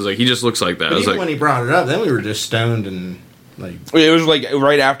pissed. I was like, he just looks like that. But I was even like, when he brought it up, then we were just stoned and like, it was like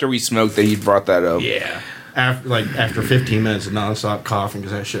right after we smoked that he brought that up. yeah. After 15 minutes of nonstop coughing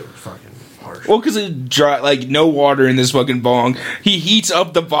because that shit was fucking harsh. Well, because it dry, like no water in this fucking bong. He heats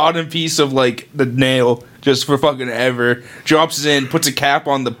up the bottom piece of like the nail just for fucking ever. Drops it in, puts a cap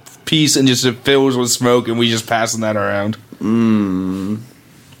on the piece, and just it fills with smoke, and we just passing that around.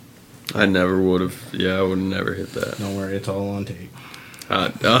 I never would have. Yeah, I would have never hit that. Don't worry, it's all on tape.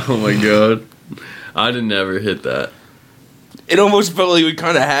 Oh my god, I'd have never hit that. It almost felt like we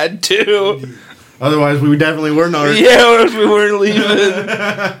kind of had to. Otherwise, we definitely were not. Yeah, or else we weren't leaving.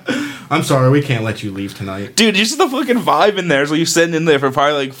 I'm sorry, we can't let you leave tonight. Dude, just the fucking vibe in there. So you're sitting in there for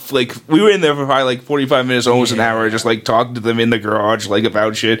probably like we were in there for probably like 45 minutes, almost an hour, just like talking to them in the garage, like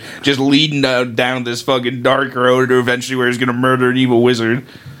about shit, just leading down this fucking dark road to eventually where he's gonna murder an evil wizard.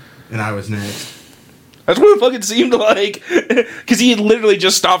 And I was next. That's what it fucking seemed like. Because he had literally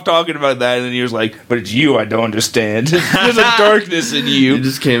just stopped talking about that, and then he was like, but it's you I don't understand. There's a darkness in you. He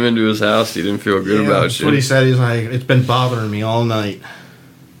just came into his house. He didn't feel good about That's shit. what he said. He's like, it's been bothering me all night.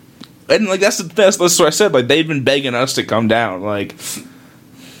 And like that's what I said. Like they'd been begging us to come down. Like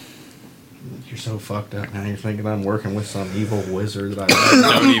You're so fucked up now. You're thinking I'm working with some evil wizard that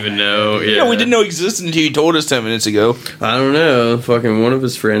I don't even know. Yeah, we didn't know existed until you told us 10 minutes ago. I don't know. Fucking one of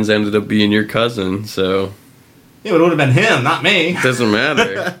his friends ended up being your cousin, so Yeah, but it would have been him, not me. it doesn't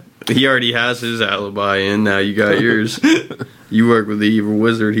matter. He already has his alibi in. Now you got yours. You work with the evil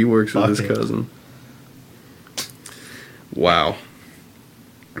wizard. He works with his cousin. Wow.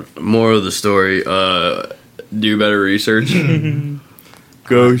 Moral of the story: do better research.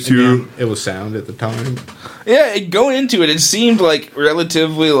 Go to. Again, it was sound at the time. Yeah, going into it, it seemed like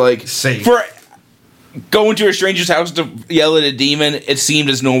relatively like Safe. for going to a stranger's house to yell at a demon. It seemed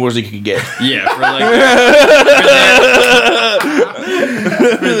as normal as it could get. Yeah,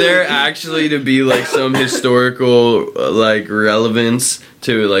 for there actually to be like some historical like relevance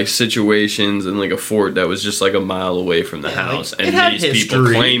to like situations and like a fort that was just like a mile away from the house, it had and these people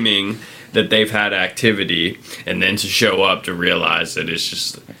history. claiming that they've had activity, and then to show up to realize that it's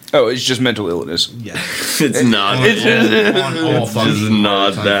just It's just mental illness. Yeah. it's not It's just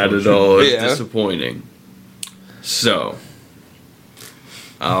not that at all. It's Yeah. disappointing. So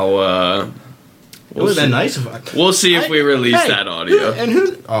I'll It would have been nice if I... we'll see if we release that audio.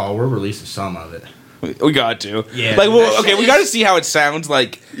 Oh, we're releasing some of it. We got to. Yeah. Like, well, okay, we got to see how it sounds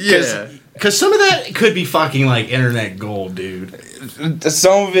like. Yeah. Because some of that could be fucking, like, internet gold, dude.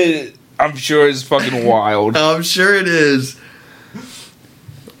 Some of it, I'm sure, is fucking wild. I'm sure it is.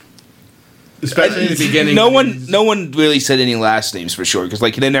 Especially in the beginning. No one really said any last names for sure, because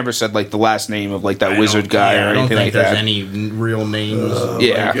like they never said like the last name of like that wizard guy or anything like that. I don't think there's any real names.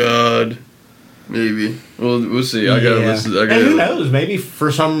 Yeah. My God. Maybe. We'll see. I gotta listen. And who knows? Maybe for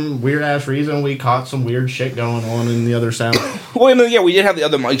some weird ass reason we caught some weird shit going on in the other sound. Well, I mean, yeah, we did have the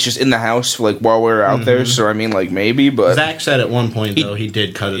other mics just in the house like while we were out there, so I mean, like maybe, but Zach said at one point though he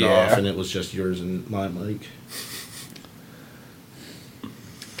did cut it Yeah. off, and it was just yours and my mic.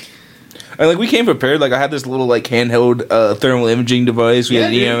 and, like we came prepared. Like I had this little like handheld thermal imaging device. We had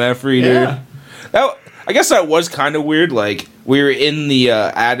an dude. EMF reader. Yeah. I guess that was kind of weird. Like we were in the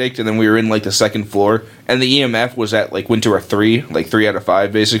attic, and then we were in like the second floor, and the EMF was at like went to a 3, like 3 out of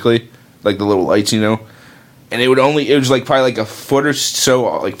 5, basically, like the little lights, you know. And it was like probably like a foot or so,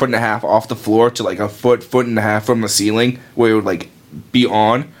 like foot and a half off the floor to like a foot and a half from the ceiling, where it would like be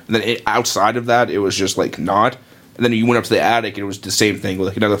on. And then outside of that, it was just like not. And then you went up to the attic, and it was the same thing with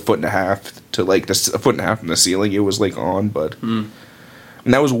like another foot and a half to like a foot and a half from the ceiling. It was like on, but and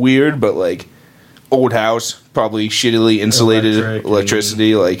that was weird. But like old house, probably shittily insulated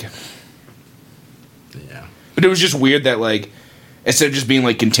electricity, like. Yeah. But it was just weird that like instead of just being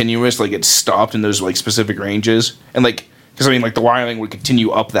like continuous, like it stopped in those like specific ranges, and like because I mean like the wiring would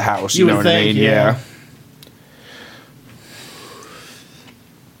continue up the house. You know what I mean? Yeah.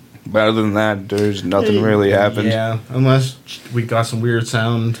 But other than that, there's nothing really happened. Yeah, unless we got some weird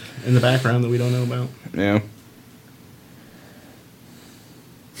sound in the background that we don't know about. Yeah.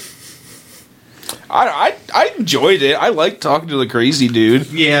 I enjoyed it. I liked talking to the crazy dude.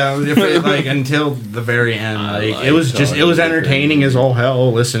 Yeah, like until the very end. Like like it was just talking it was to entertaining as all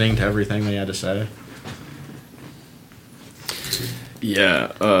hell listening to everything they had to say.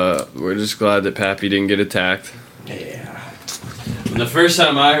 Yeah, we're just glad that Pappy didn't get attacked. Yeah. When the first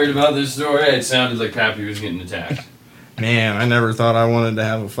time I heard about this story, it sounded like Pappy was getting attacked. Man, I never thought I wanted to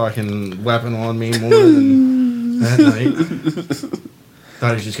have a fucking weapon on me more than that night. Thought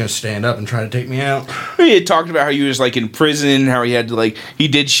he was just gonna stand up and try to take me out. He had talked about how he was like in prison, how he had to like he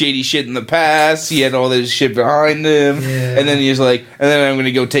did shady shit in the past. He had all this shit behind him, Yeah. and then he was like, and then I'm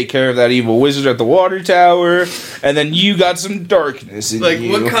gonna go take care of that evil wizard at the water tower, and then you got some darkness in Like,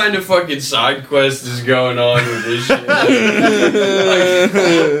 you. what kind of fucking side quest is going on with this shit?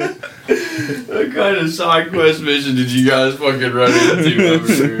 What kind of side quest mission did you guys fucking run into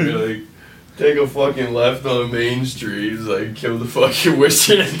over here? Like, take a fucking left on Main Street, like, kill the fucking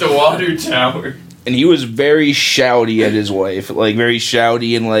wizard at the water tower. And he was very shouty at his wife, like very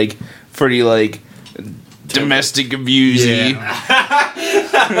shouty and like pretty like domestic abusey.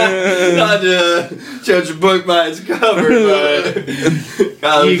 Yeah. Not to judge a book by its cover, but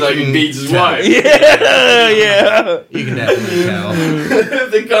God looks like he beats his wife. Yeah. You can definitely tell.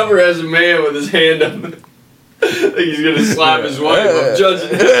 If the cover has a man with his hand up, I think he's gonna slap his wife. I'm judging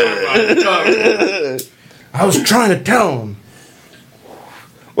this book by the cover. I was trying to tell him.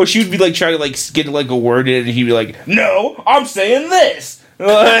 Or she would be like trying to like get like a word in, and he'd be like, "No, I'm saying this."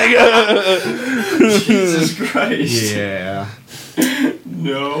 Like, Jesus Christ. Yeah.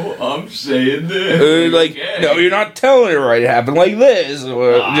 No, I'm saying this. like, no, you're not telling it right. It happened like this,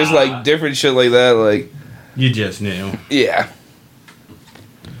 or just like different shit like that. Like, You just knew. yeah.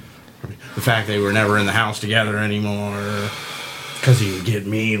 The fact they were never in the house together anymore. Because he would get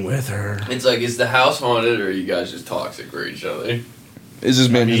mean with her. It's like, is the house haunted, or are you guys just toxic for each other? Is this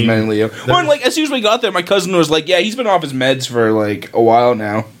man just mentally ill? Well, and, like, as soon as we got there, my cousin was like, yeah, he's been off his meds for, like, a while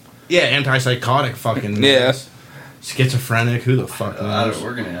now. Yeah, antipsychotic fucking. Yeah. Schizophrenic, who the fuck knows?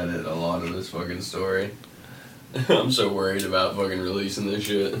 We're gonna edit a lot of this fucking story. I'm so worried about fucking releasing this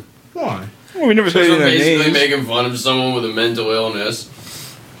shit. Why? Well, we never said Because any we're of their basically names. making fun of someone with a mental illness.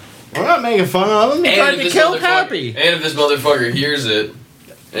 We're not making fun of him. He tried to kill Pappy. And if this motherfucker hears it,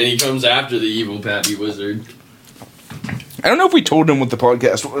 and he comes after the evil Pappy Wizard. I don't know if we told him what the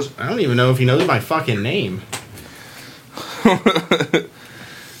podcast was. I don't even know if he knows my fucking name.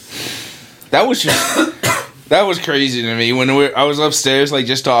 That was just... That was crazy to me when I was upstairs, like,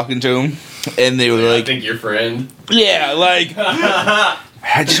 just talking to him, and they were like... I think your friend. Yeah, like...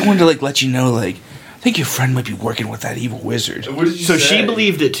 I just wanted to, like, let you know, like, I think your friend might be working with that evil wizard. What did you So say? she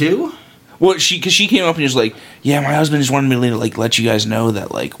believed it too? Well, because she came up and was like, yeah, my husband just wanted me to, like, let you guys know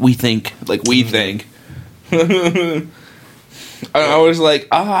that, like, we think. I was like,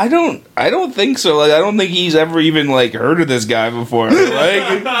 I don't think so. Like, I don't think he's ever even, like, heard of this guy before.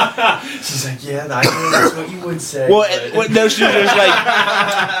 Like, She's like, yeah, I think that's what you would say. well, no, she was just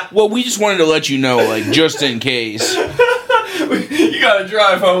like, well, we just wanted to let you know, like, just in case. You gotta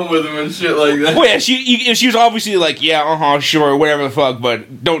drive home with him and shit like that. Well, yeah, she was obviously like, yeah, sure, whatever the fuck,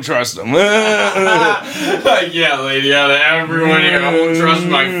 but don't trust him. Like, yeah, lady, out of everyone here, I won't trust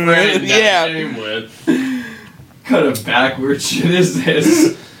my friend. Yeah. That with. What kind of backward shit is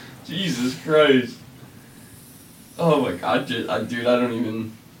this? Jesus Christ. Oh my god, dude, I don't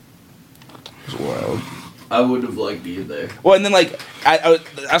even... It's wild. I would have liked being there. Well, and then, like,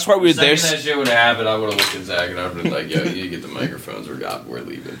 that's why we were there. Second that shit would have happened, I would have looked at Zach and I would have been like, yo, you need to get the microphones or we're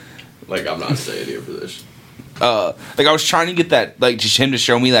leaving. Like, I'm not staying here for this. Like, I was trying to get that, like, just him to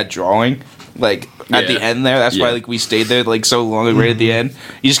show me that drawing, like, at the end there. That's why, like, we stayed there, like, so long, like, right at the end.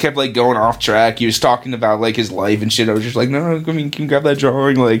 He just kept, like, going off track. He was talking about, like, his life and shit. I was just like, no, I mean, can you grab that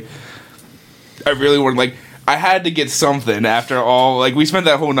drawing? Like, I really wanted, like, I had to get something after all. Like, we spent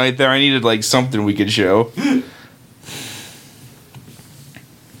that whole night there. I needed, like, something we could show. It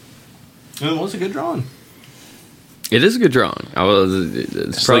was a good drawing. It is a good drawing.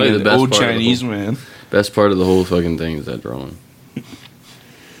 It's probably like the best old part Chinese of the whole, man. best part of the whole fucking thing is that drawing.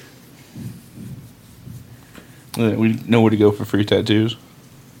 We know where to go for free tattoos.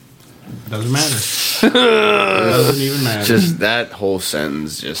 Doesn't matter. Doesn't even matter. Just that whole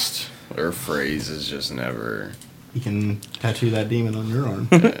sentence, or phrase is just never, You can tattoo that demon on your arm.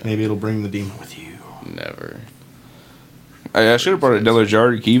 Maybe it'll bring the demon with you. never. I should have brought another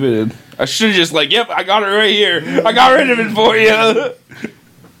jar to keep it in. I should have just like, yep, I got it right here. I got rid of it for you.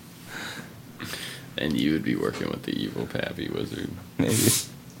 And you would be working with the evil Pappy Wizard.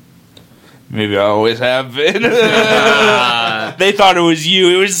 Maybe I always have been. They thought it was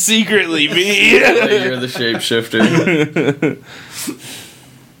you. It was secretly me. You're the shapeshifter.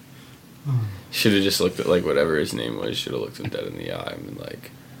 Should have just looked at, like, whatever his name was. Should have looked him dead in the eye and been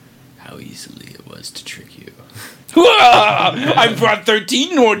like, how easily it was to trick you. I brought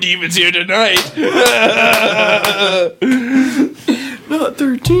 13 more demons here tonight. Not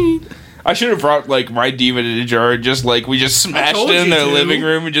 13. I should have brought, like, my demon in a jar and just, like, we just smashed told it in you their to. living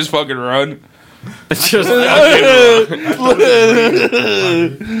room and just fucking run. It's just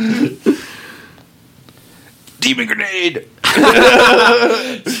Demon grenade!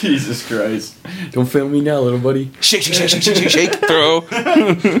 Jesus Christ. Don't fail me now, little buddy. Shake, shake, shake, shake, shake, shake, shake, throw.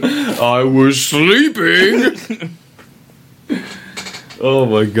 I was sleeping. Oh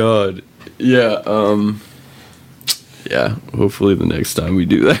my god. Yeah, yeah, hopefully the next time we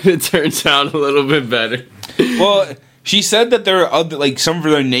do that it turns out a little bit better. Well, she said that there are other, like, some of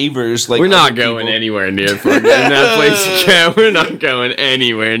their neighbors, like, We're not other going people- anywhere near fucking that place again. We're not going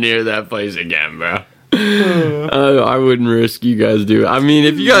anywhere near that place again, bro. I wouldn't risk you guys do it. I mean,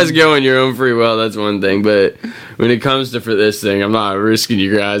 if you guys go on your own free will, that's one thing. But when it comes to for this thing, I'm not risking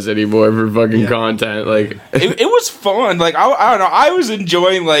you guys anymore for fucking content. Like, it was fun. Like I don't know. I was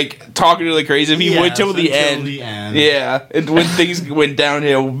enjoying like talking to the crazy. If he went till the end. Yeah, and when things went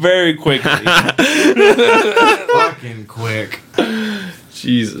downhill very quickly. Fucking quick.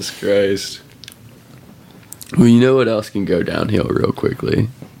 Jesus Christ. Well, you know what else can go downhill real quickly?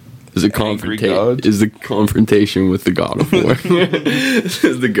 Is the confrontation with the God of War. This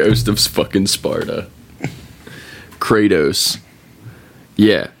is the Ghost of fucking Sparta. Kratos.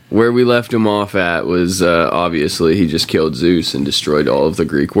 Yeah, where we left him off at was obviously he just killed Zeus and destroyed all of the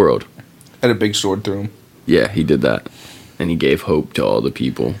Greek world. Had a big sword through him. Yeah, he did that. And he gave hope to all the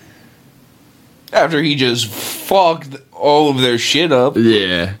people. After he just fucked all of their shit up.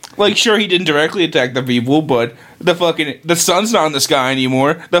 Yeah. Like, sure, he didn't directly attack the people, but the sun's not in the sky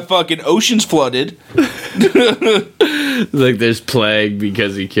anymore. The fucking ocean's flooded. Like, there's plague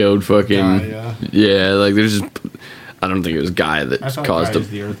because he killed fucking... Yeah, like, there's just... I don't think it was Gaia that caused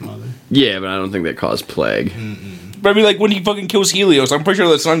the Earth Mother. Yeah, but I don't think that caused plague. But I mean, like, when he fucking kills Helios, I'm pretty sure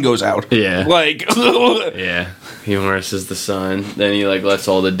the sun goes out. Yeah. Like... Yeah. He harnesses the sun. Then he, like, lets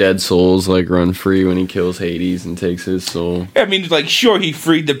all the dead souls, like, run free when he kills Hades and takes his soul. I mean, like, sure, he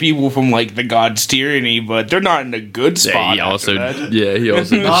freed the people from, like, the god's tyranny, but they're not in a good spot. Yeah, he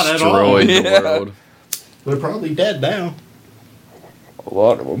also destroyed the world. They're probably dead now. A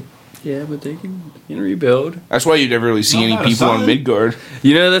lot of them. Yeah, but they can rebuild. That's why you never really see any people on Midgard.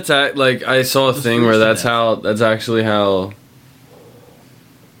 You know, that's like I saw a thing where that's actually how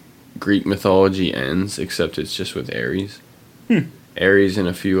Greek mythology ends, except it's just with Ares. Ares and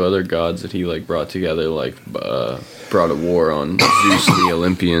a few other gods that he like brought together, like brought a war on Zeus and the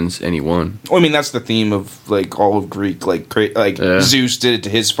Olympians, and he won. Well, I mean, that's the theme of like all of Greek. Like Zeus did it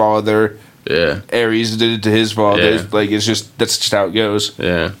to his father. Yeah. Ares did it to his father. Yeah. Like that's just how it goes.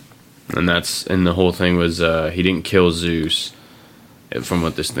 Yeah. And the whole thing was he didn't kill Zeus, from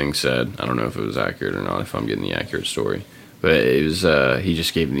what this thing said. I don't know if it was accurate or not, if I'm getting the accurate story. But it was he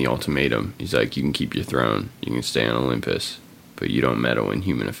just gave him the ultimatum. He's like, you can keep your throne, you can stay on Olympus, but you don't meddle in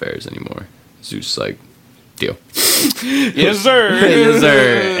human affairs anymore. Zeus is like, deal. Yes, sir. Yes,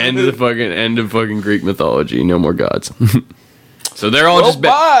 sir. End of fucking Greek mythology. No more gods. So they're all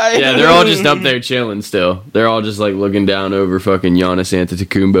they're all just up there chilling still. They're all just like looking down over fucking Giannis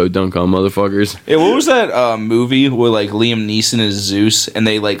Antetokounmpo dunk on motherfuckers. Yeah, what was that movie where like Liam Neeson is Zeus and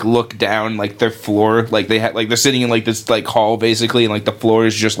they like look down like their floor, like they're sitting in like this like hall basically, and like the floor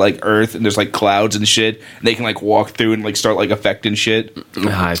is just like earth and there's like clouds and shit, and they can like walk through and like start like affecting shit.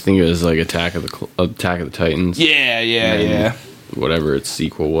 I think it was like Attack of the Titans. Yeah. Whatever its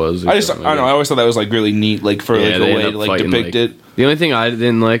sequel was. I don't know. I always thought that was like really neat, like for like a way to like depict it. The only thing I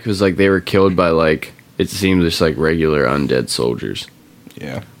didn't like was like they were killed by like it seemed just like regular undead soldiers.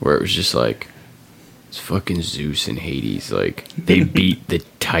 Yeah, where it was just like it's fucking Zeus and Hades. Like they beat the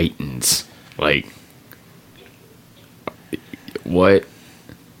Titans. Like what?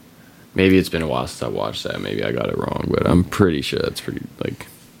 Maybe it's been a while since I watched that. Maybe I got it wrong, but I'm pretty sure that's pretty like.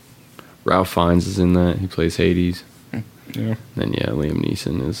 Ralph Fiennes is in that. He plays Hades. Yeah. Then Liam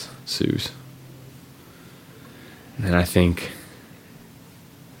Neeson is Zeus. And then I think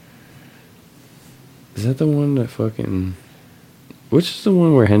is that the one that fucking which is the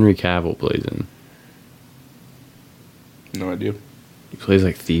one where Henry Cavill plays in? No idea. He plays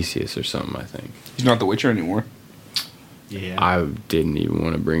like Theseus or something, I think. He's not the Witcher anymore. Yeah. I didn't even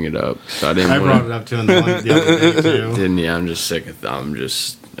want to bring it up. So I brought it up to him the other day too. Didn't you? I'm sick of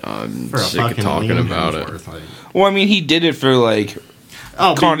talking about it. Well, I mean, he did it for like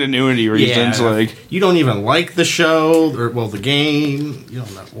continuity reasons. Yeah, like you don't even like the show or the game. You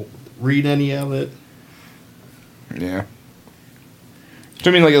don't read any of it. Yeah.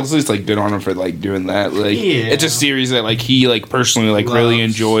 So, I mean, like, at least like good on him for like doing that. Like, it's a series that like he like personally like really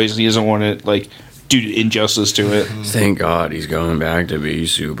enjoys. He doesn't want to like do injustice to it. Thank God he's going back to be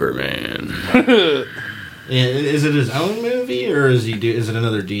Superman. Yeah, is it his own movie or is it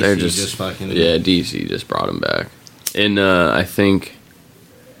another DC? They're just fucking. Yeah, DC just brought him back. And I think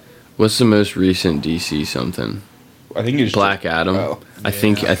what's the most recent DC something? I think it's Black Adam. Oh. I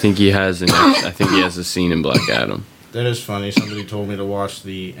think he has a scene in Black Adam. That is funny. Somebody told me to watch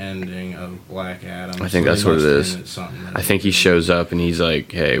the ending of Black Adam. I think that's what it is. I think he shows up and he's like,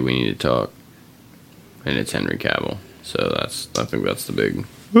 "Hey, we need to talk," and it's Henry Cavill. So I think that's the big.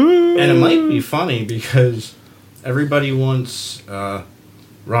 And it might be funny because everybody wants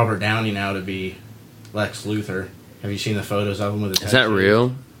Robert Downey now to be Lex Luthor. Have you seen the photos of him with the tattoos? Is that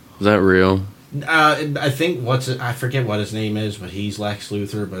real? Is that real? I think I forget what his name is, but he's Lex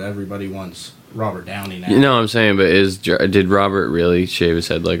Luthor. But everybody wants Robert Downey now. You know what I'm saying? But did Robert really shave his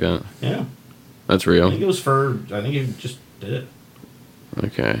head like that? Yeah, that's real. I think it was for. I think he just did it.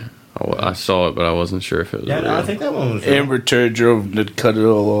 Okay. I saw it, but I wasn't sure if it was real. No, I think that one was real. Amber Turd drove him to cut it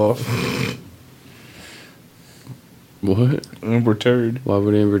all off. What? Amber Turd. Why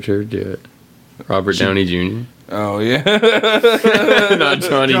would Amber Turd do it? Robert Downey Jr.? Oh, yeah. Not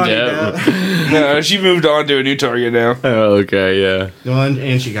Johnny Depp. No, she moved on to a new target now. Oh, okay, yeah. Well,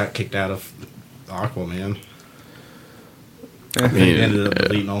 and she got kicked out of Aquaman. I mean, They ended up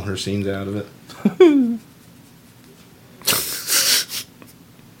deleting all her scenes out of it.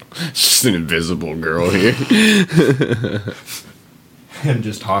 Just an invisible girl here. And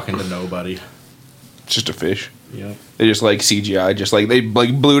just talking to nobody. It's just a fish. Yep. They just like CGI, just like they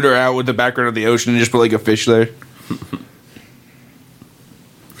like blued her out with the background of the ocean and just put like a fish there.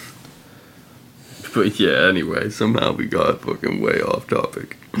 But yeah, anyway, somehow we got fucking way off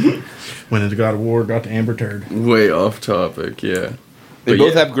topic. Went into God of War, got to Amber Turd. Way off topic, yeah. They But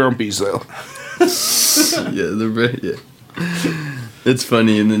both yeah. have grumpies though. Yeah, yeah. It's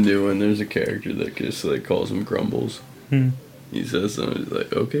funny in the new one. There's a character that just like calls him Grumbles. He says something he's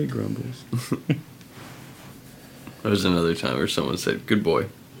like, "Okay, Grumbles." There was another time where someone said, "Good boy."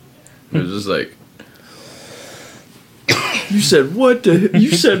 It was just like, "You said what to?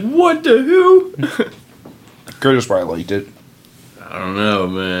 You said what to who?" Kratos probably liked it. I don't know,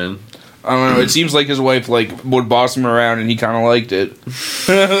 man. I don't know. It seems like his wife like would boss him around, and he kind of liked it.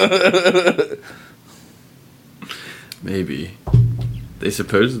 Maybe. They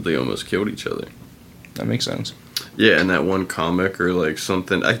supposedly almost killed each other. That makes sense. Yeah, and that one comic or like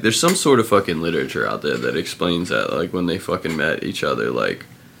something. There's some sort of fucking literature out there that explains that. Like when they fucking met each other, like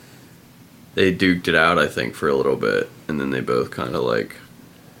they duked it out, I think, for a little bit, and then they both kind of like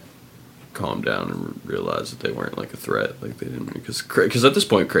calmed down and realized that they weren't like a threat. Like they didn't, because at this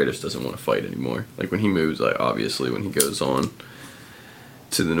point Kratos doesn't want to fight anymore. Like when he moves, like obviously when he goes on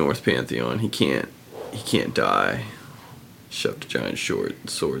to the North Pantheon, he can't die. Shoved a giant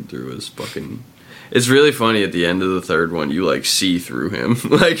sword through his fucking. It's really funny at the end of the third one. You like see through him,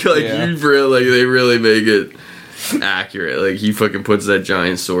 like Yeah. you really like they really make it accurate. Like he fucking puts that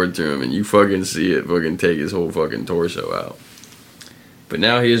giant sword through him, and you fucking see it fucking take his whole fucking torso out. But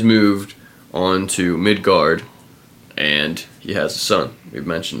now he has moved on to Midgard, and he has a son. We've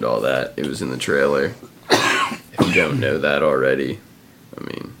mentioned all that. It was in the trailer. If you don't know that already, I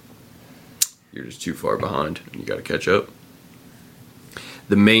mean, you're just too far behind, and you got to catch up.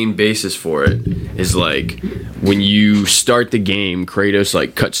 The main basis for it is like when you start the game, Kratos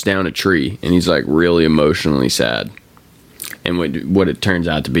like cuts down a tree and he's like really emotionally sad. And what it turns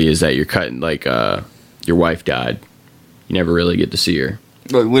out to be is that you're cutting like your wife died. You never really get to see her.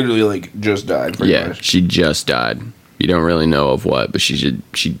 Like literally, like just died. Pretty much. She just died. You don't really know of what, but she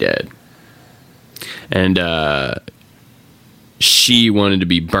dead. And she wanted to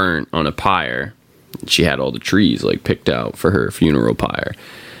be burnt on a pyre. She had all the trees like picked out for her funeral pyre,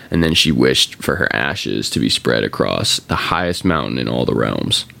 and then she wished for her ashes to be spread across the highest mountain in all the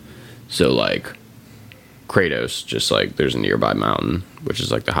realms. So like Kratos, just like there's a nearby mountain which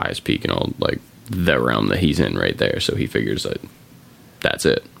is like the highest peak in all like the realm that he's in right there. So he figures that that's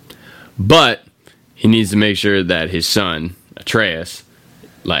it. But he needs to make sure that his son Atreus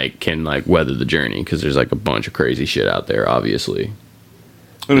like can like weather the journey, because there's like a bunch of crazy shit out there, obviously.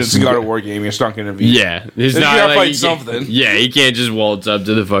 And it's a God of War game. It's not going to be. Yeah, it's You not gotta like fight he something. Yeah, he can't just waltz up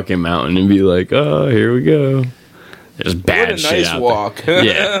to the fucking mountain and be like, "Oh, here we go." There's bad What a shit nice out walk. there.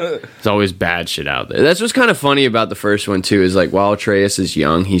 Yeah, there's always bad shit out there. That's what's kind of funny about the first one too. Is like while Atreus is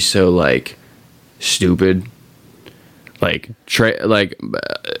young, he's so like stupid. Like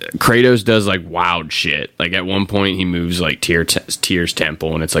Kratos does like wild shit. Like at one point he moves like Tyr's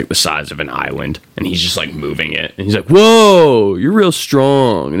temple, and it's like the size of an island, and he's just like moving it, and he's like, "Whoa, you're real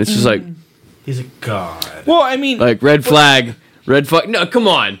strong," and it's just like. He's a god. Well, I mean, Like, red flag. No, come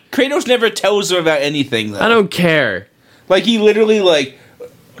on. Kratos never tells her about anything, though. I don't care. Like, he literally, like...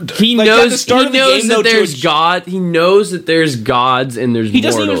 He like, at the knows, start of the game, that though, there's to- God. He knows that there's gods and there's He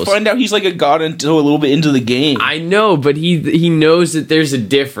doesn't mortals. even find out he's, like, a god until a little bit into the game. I know, but he knows that there's a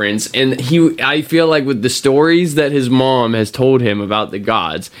difference, and I feel like with the stories that his mom has told him about the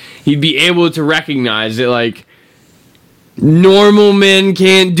gods, he'd be able to recognize that, like, normal men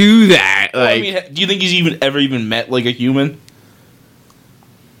can't do that. Well, Like, I mean, do you think he's ever met, like, a human?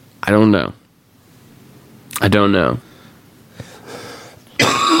 I don't know.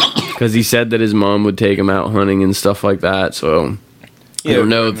 Because he said that his mom would take him out hunting and stuff like that, so I don't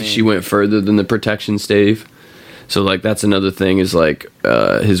know if she went further than the protection stave. So like that's another thing is like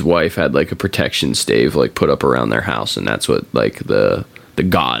his wife had like a protection stave like put up around their house, and that's what like the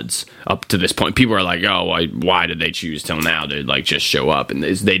gods up to this point, people are like, oh, why did they choose till now to like just show up? And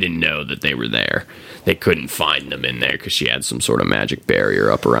they didn't know that they were there. They couldn't find them in there because she had some sort of magic barrier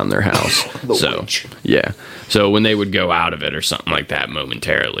up around their house. Witch. Yeah, so when they would go out of it or something like that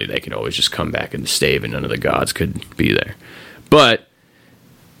momentarily, they could always just come back in the stave, and none of the gods could be there. But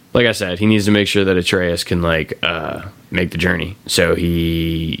like I said, he needs to make sure that Atreus can like make the journey. So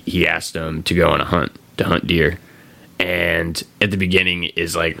he asked him to go on a hunt to hunt deer. And at the beginning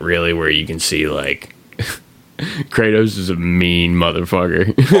is like really where you can see like Kratos is a mean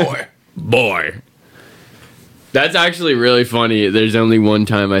motherfucker. Boy. That's actually really funny. There's only one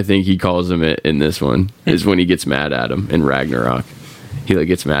time I think he calls him it in this one, is when he gets mad at him in Ragnarok. He like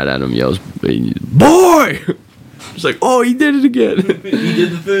gets mad at him, yells, "Boy!" It's like, oh, he did it again. He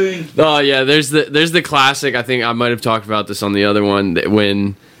did the thing. Oh yeah, there's the classic. I think I might have talked about this on the other one, that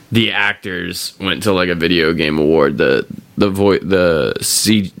when the actors went to like a video game award, the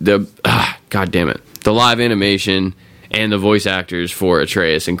live animation and the voice actors for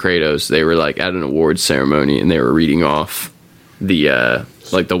Atreus and Kratos, they were like at an awards ceremony, and they were reading off the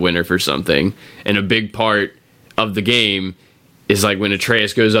like the winner for something. And a big part of the game is like when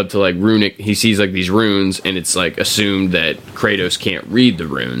Atreus goes up to like runic, he sees like these runes, and it's like assumed that Kratos can't read the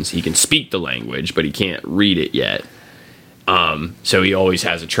runes. He can speak the language, but he can't read it yet. So he always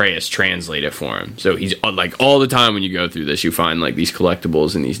has Atreus translate it for him. So he's like all the time when you go through this, you find like these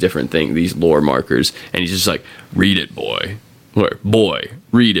collectibles and these different things, these lore markers, and he's just like, read it, boy. Or, boy,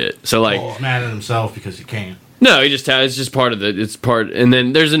 read it. So like, he's mad at himself because he can't. No, he just has, it's just part of the, it's part, and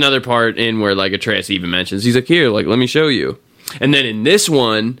then there's another part in where like Atreus even mentions, he's like, here, like, let me show you. And then in this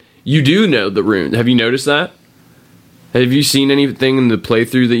one, you do know the rune. Have you noticed that? Have you seen anything in the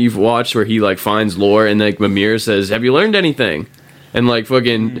playthrough that you've watched where he like finds lore and like Mimir says, have you learned anything? And like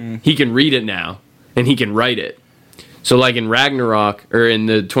fucking, he can read it now and he can write it. So like in Ragnarok or in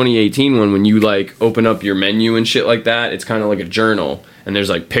the 2018 one, when you like open up your menu and shit like that, it's kind of like a journal, and there's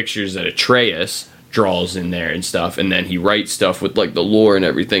like pictures that Atreus draws in there and stuff, and then he writes stuff with like the lore and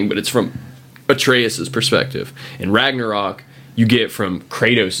everything, but it's from Atreus's perspective. In Ragnarok, you get from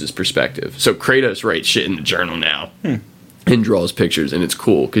Kratos' perspective. So Kratos writes shit in the journal now and draws pictures, and it's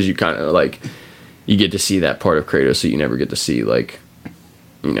cool because you kind of like, you get to see that part of Kratos that you never get to see, like,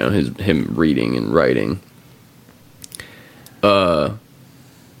 you know, him reading and writing. Yeah.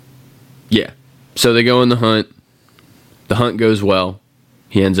 So they go on the hunt. The hunt goes well.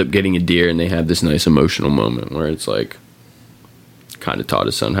 He ends up getting a deer, and they have this nice emotional moment where it's like, kind of taught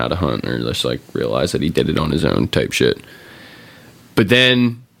his son how to hunt, or just like realized that he did it on his own type shit. But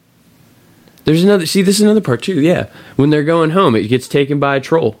then there's another, see, this is another part too, yeah. When they're going home, it gets taken by a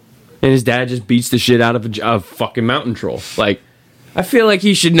troll, and his dad just beats the shit out of a fucking mountain troll. Like, I feel like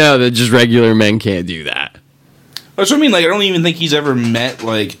he should know that just regular men can't do that. That's what I mean. Like, I don't even think he's ever met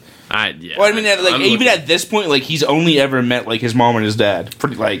like. Well, I mean, even at this point, like, he's only ever met like his mom and his dad.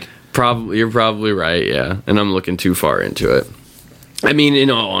 Pretty like. Probably, you're probably right. Yeah, and I'm looking too far into it. I mean, in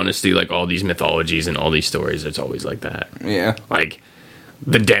all honesty, like all these mythologies and all these stories, it's always like that. Yeah. Like,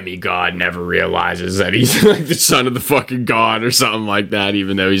 the demigod never realizes that he's like the son of the fucking god or something like that,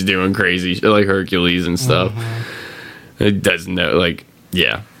 even though he's doing crazy shit like Hercules and stuff. It doesn't know, like,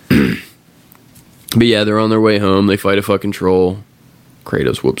 yeah. But yeah, they're on their way home. They fight a fucking troll.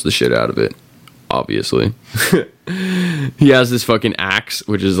 Kratos whoops the shit out of it, obviously. He has this fucking axe,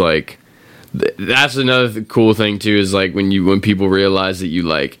 which is like, that's another cool thing too, is like when people realize that you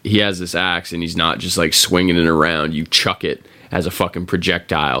like, he has this axe and he's not just like swinging it around, you chuck it as a fucking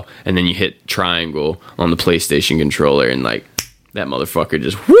projectile, and then you hit triangle on the PlayStation controller, and like that motherfucker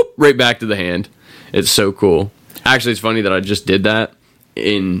just whoop right back to the hand. It's so cool. Actually, it's funny that I just did that.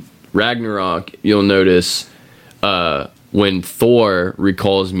 In Ragnarok, you'll notice when Thor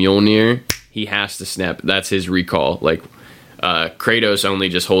recalls Mjolnir, he has to snap. That's his recall. Like, Kratos only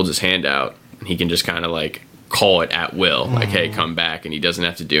just holds his hand out, and he can just kind of like call it at will, like, hey, come back, and he doesn't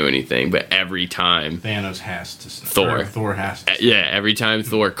have to do anything. But every time Thanos has to snap. Thor has to snap. Yeah, every time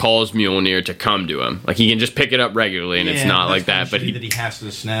Thor calls Mjolnir to come to him, like, he can just pick it up regularly, and it's not like that. But he has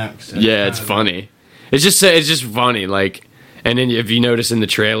to snap. Yeah, it's funny. It's just funny, like. And then if you notice in the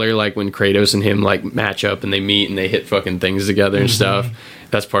trailer, like when Kratos and him like match up and they meet and they hit fucking things together and stuff,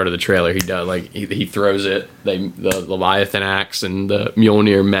 that's part of the trailer. He does, like, he throws it, the Leviathan axe and the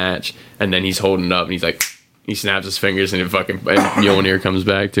Mjolnir match, and then he's holding it up and he's like, he snaps his fingers and Mjolnir comes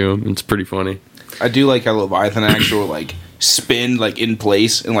back to him. It's pretty funny. I do like how Leviathan axe will like spin like in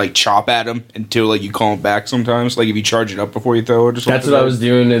place and like chop at him until like you call him back sometimes. Like if you charge it up before you throw it or something. That's what I was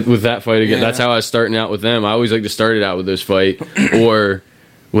doing with that fight again. Yeah. That's how I was starting out with them. I always like to start it out with this fight or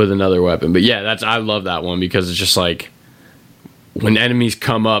with another weapon. But yeah, I love that one because it's just like when enemies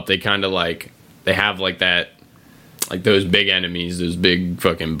come up, they kind of like they have like that. Like those big enemies, those big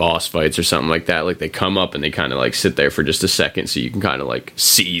fucking boss fights or something like that. Like they come up and they kind of like sit there for just a second, so you can kind of like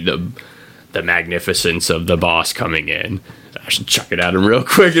see the magnificence of the boss coming in. I should chuck it at him real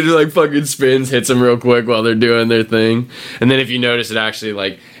quick, and it like fucking spins, hits them real quick while they're doing their thing. And then if you notice, it actually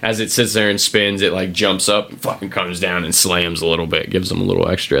like as it sits there and spins, it like jumps up, and fucking comes down and slams a little bit, gives them a little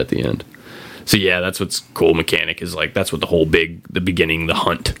extra at the end. So yeah, that's what's cool mechanic is like. That's what the beginning, the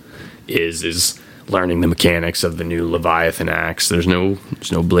hunt is. Learning the mechanics of the new Leviathan axe. There's no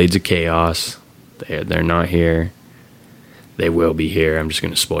blades of chaos. They're not here. They will be here. I'm just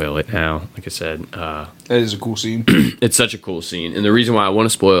going to spoil it now. Like I said, That is a cool scene. it's such a cool scene, and the reason why I want to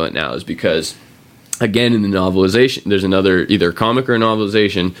spoil it now is because, again, in the novelization, there's another either comic or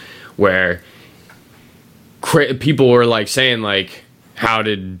novelization where people were like saying like, how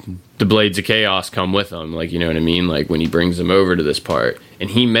did the Blades of Chaos come with him? Like, you know what I mean? Like when he brings them over to this part, and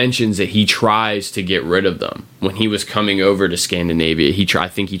he mentions that he tries to get rid of them when he was coming over to Scandinavia. I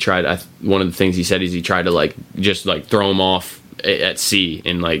think he tried. One of the things he said is he tried to like just like throw them off at sea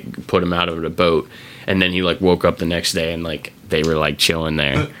and like put them out of the boat, and then he like woke up the next day and like they were like chilling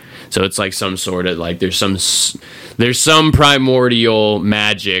there. So it's like some sort of like there's some primordial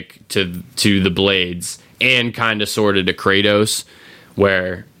magic to the blades and kind of sort of to Kratos,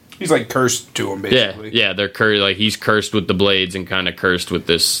 where he's like cursed to him basically. Yeah, they're like he's cursed with the blades and kind of cursed with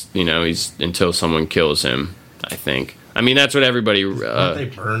this. You know, he's until someone kills him. I think. I mean, that's what everybody. Aren't they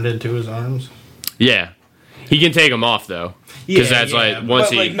burned into his arms? Yeah, he can take them off though, because that's like once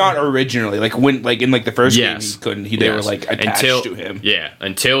but, like not originally, like when like in like the first game he couldn't. They were like attached to him. Yeah,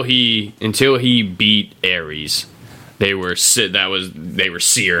 until he beat Ares, they were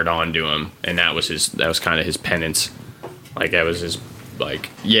seared onto him, and that was kind of his penance. Like that was his. Like,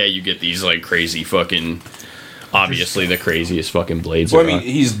 yeah, you get these, like, crazy fucking... Obviously, the craziest fucking blades. Well, I mean,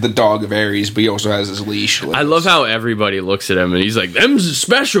 he's the dog of Ares, but he also has his leash. I love how everybody looks at him, and he's like, them's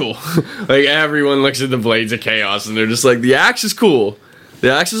special. Like, everyone looks at the Blades of Chaos, and they're just like, the axe is cool.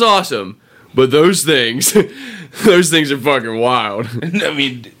 The axe is awesome. But those things... those things are fucking wild. I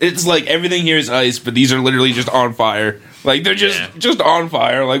mean, it's like everything here is ice, but these are literally just on fire. Like, they're just on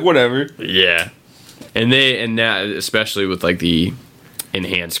fire. Like, whatever. Yeah. And now, especially with, like, the...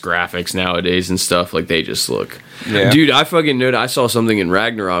 enhanced graphics nowadays and stuff, like they just look dude. I fucking know that I saw something in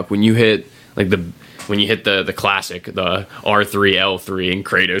Ragnarok when you hit like the classic, the R3 L3, and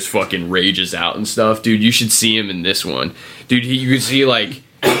Kratos fucking rages out and stuff, dude. You should see him in this one, dude. You can see like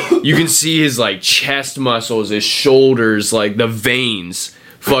you can see his like chest muscles, his shoulders, like the veins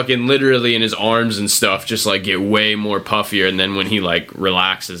fucking literally in his arms and stuff just like get way more puffier, and then when he like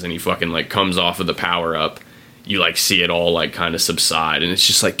relaxes and he fucking like comes off of the power up, you like see it all like kind of subside, and it's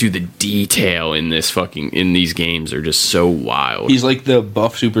just like, dude, the detail in these games are just so wild. He's like the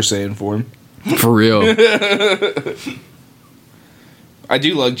buff Super Saiyan form. For real. I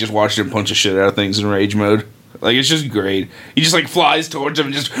do like just watching him punch the shit out of things in rage mode. Like, it's just great. He just like flies towards him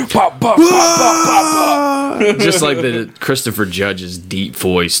and just pop, pop, pop, pop, pop, pop. Just like the Christopher Judge's deep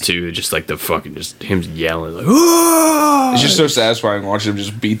voice too, just like the fucking just him yelling like, Aah! It's just so satisfying watching him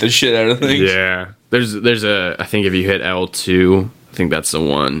just beat the shit out of things. Yeah. There's a I think if you hit L2, I think that's the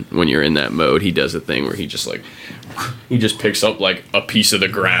one when you're in that mode, he does a thing where he just picks up like a piece of the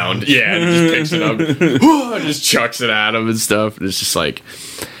ground. Yeah, and he just picks it up and just chucks it at him and stuff. And it's just like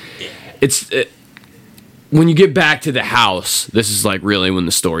when you get back to the house, this is like really when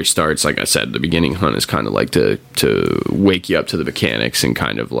the story starts. Like I said, the beginning hunt is kind of like to wake you up to the mechanics and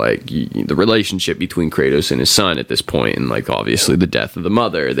kind of like the relationship between Kratos and his son at this point, and like obviously the death of the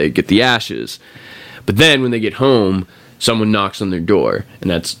mother. They get the ashes, but then when they get home, someone knocks on their door, and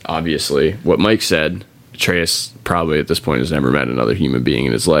that's obviously what Mike said. Atreus probably at this point has never met another human being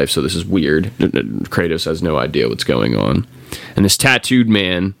in his life, so this is weird. Kratos has no idea what's going on, and this tattooed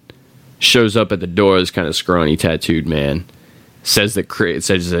man shows up at the door. This kind of scrawny tattooed man says that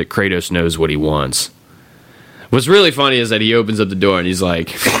Kratos knows what he wants. What's really funny is that he opens up the door and he's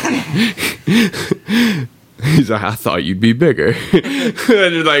like, I thought you'd be bigger.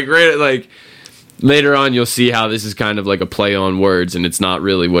 And like later on, you'll see how this is kind of like a play on words, and it's not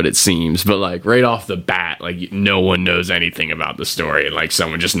really what it seems. But like right off the bat, like no one knows anything about the story, and like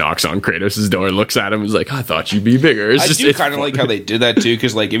someone just knocks on Kratos' door, looks at him, and is like, "I thought you'd be bigger." I do kind of like how they did that too,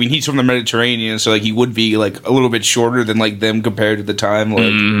 because like I mean he's from the Mediterranean, so like he would be like a little bit shorter than like them compared to the time.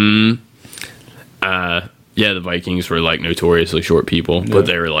 Like, Yeah, the Vikings were like notoriously short people, but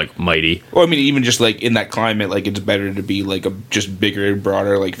they were like mighty. Well, I mean, even just like in that climate, like it's better to be like just bigger and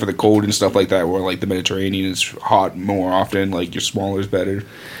broader, like for the cold and stuff like that. Where like the Mediterranean is hot more often, like you're smaller is better.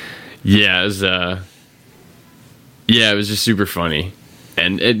 Yeah, it was just super funny.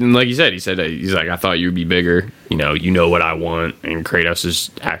 And like he said, he's like, I thought you'd be bigger. You know what I want. And Kratos is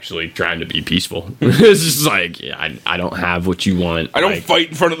actually trying to be peaceful. It's just like, yeah, I don't have what you want. I don't fight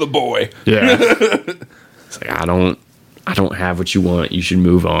in front of the boy. Yeah. It's like, I don't have what you want. You should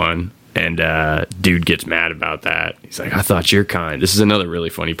move on. And dude gets mad about that. He's like, I thought you're kind. This is another really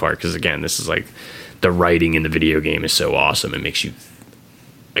funny part because, again, this is like the writing in the video game is so awesome. It makes you,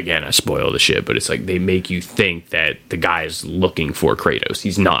 again, I spoil the shit, but it's like they make you think that the guy is looking for Kratos.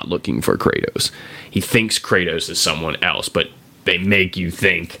 He's not looking for Kratos. He thinks Kratos is someone else, but they make you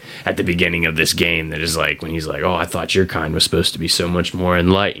think at the beginning of this game that is like when he's like, oh, I thought your kind was supposed to be so much more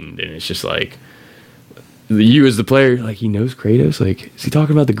enlightened. And it's just like, you as the player, like, he knows Kratos. Like, is he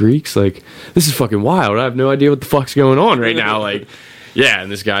talking about the Greeks? Like, this is fucking wild. I have no idea what the fuck's going on right now. Like, yeah,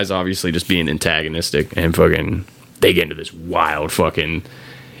 and this guy's obviously just being antagonistic and fucking, they get into this wild fucking,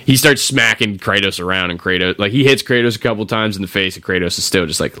 he starts smacking Kratos around, and Kratos, like, he hits Kratos a couple times in the face, and Kratos is still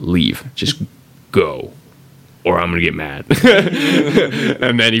just like, leave, just go, or I'm gonna get mad.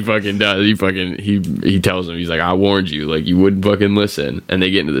 And then he fucking does. He tells him, he's like, I warned you, like, you wouldn't fucking listen. And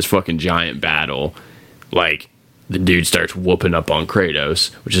they get into this fucking giant battle. Like, the dude starts whooping up on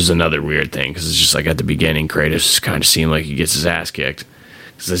Kratos, which is another weird thing, because it's just like at the beginning, Kratos kind of seemed like he gets his ass kicked.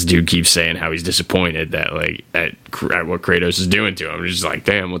 Because this dude keeps saying how he's disappointed that, like, at what Kratos is doing to him. It's just like,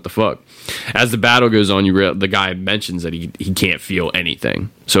 damn, what the fuck? As the battle goes on, the guy mentions that he can't feel anything.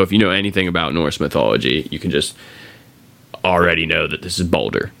 So if you know anything about Norse mythology, you can just already know that this is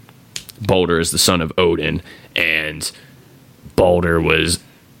Baldur. Baldur is the son of Odin, and Baldur was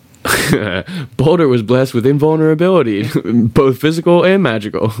blessed with invulnerability, both physical and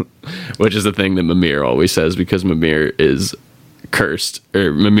magical, which is the thing that Mimir always says, because Mimir is cursed,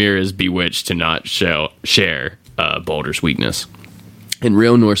 or Mimir is bewitched to not share Baldur's weakness. In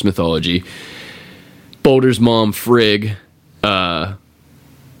real Norse mythology, Baldur's mom, Frigg, how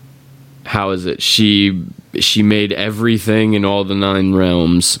is it? She made everything in all the 9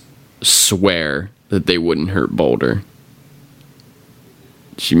 realms swear that they wouldn't hurt Baldur.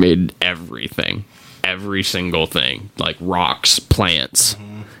 She made everything, every single thing, like rocks, plants,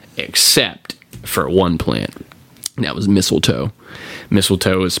 except for one plant. And that was mistletoe.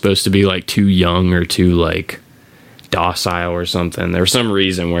 Mistletoe was supposed to be like too young or too like docile or something. There was some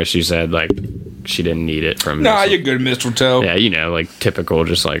reason where she said like she didn't need it from. Nah, you're good, mistletoe. Yeah, like typical,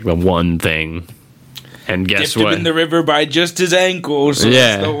 just like the one thing. And guess Dipped what? him in the river by just his ankles. So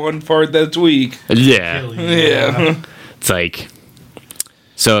that's the one part that's weak. Yeah. It's like,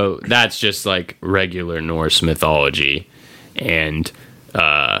 so that's just like regular Norse mythology. And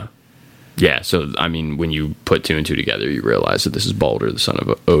yeah, so I mean, when you put 2 and 2 together, you realize that this is Baldur, the son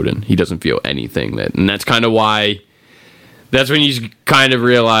of Odin. He doesn't feel anything and that's kind of why. That's when you kind of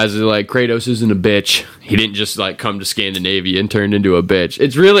realize that, like, Kratos isn't a bitch. He didn't just, like, come to Scandinavia and turn into a bitch.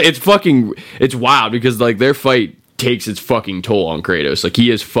 It's wild because, like, their fight takes its fucking toll on Kratos. Like,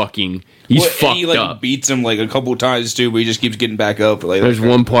 he's fucked He, like, up. beats him, like, a couple times, too, but he just keeps getting back up. Like, there's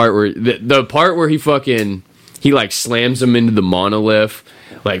one part where, the part where he slams him into the monolith,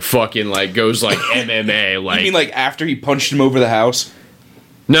 like, fucking, like, goes, like, MMA, like... You mean, like, after he punched him over the house?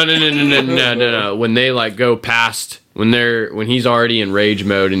 No. When they, like, go past... When he's already in rage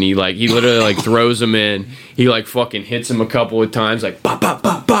mode and he literally like throws him in, he like fucking hits him a couple of times, like pop, pop,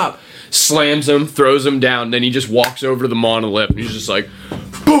 pop, pop, slams him, throws him down, then he just walks over to the monolith and he's just like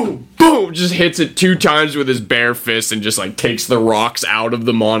boom, boom, just hits it 2 times with his bare fist and just like takes the rocks out of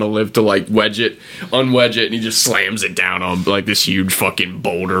the monolith to like unwedge it, and he just slams it down on like this huge fucking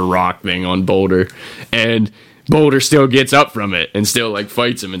boulder rock thing on Boulder, and Boulder still gets up from it and still like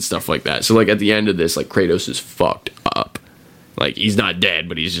fights him and stuff like that. So like at the end of this, like Kratos is fucked up. Like he's not dead,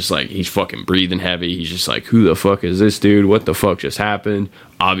 but he's just like, he's fucking breathing heavy. He's just like, who the fuck is this dude? What the fuck just happened?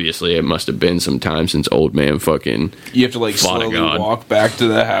 Obviously it must have been some time since old man fucking you have to like slowly walk back to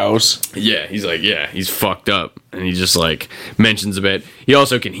the house. Yeah, he's like, yeah, he's fucked up. And he just like mentions a bit. He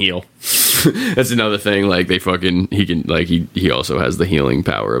also can heal. That's another thing. Like he can like he also has the healing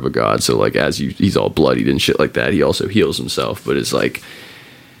power of a god. So like he's all bloodied and shit like that, he also heals himself. But it's like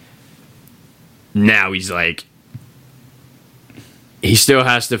now he's like, he still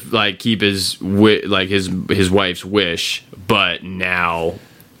has to like keep his wife's wish, but now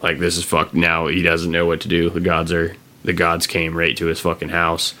like this is fucked. Now he doesn't know what to do. The gods came right to his fucking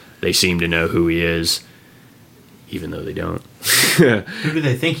house. They seem to know who he is, even though they don't. Who do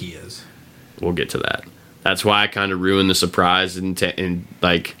they think he is? We'll get to that. That's why I kind of ruined the surprise and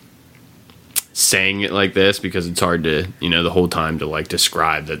like saying it like this, because it's hard to, the whole time to like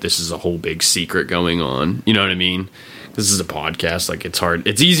describe that this is a whole big secret going on. You know what I mean? This is a podcast. Like, it's hard.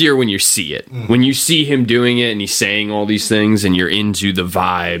 It's easier when you see it. When you see him doing it and he's saying all these things and you're into the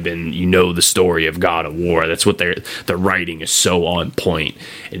vibe and the story of God of War. That's what the writing is so on point,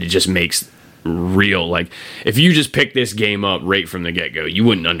 and it just makes real. Like, if you just pick this game up right from the get-go, you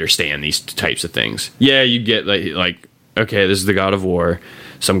wouldn't understand these types of things. Yeah, you get like okay, this is the God of War.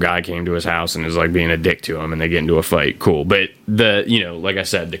 Some guy came to his house and is like being a dick to him, and they get into a fight. Cool. But like I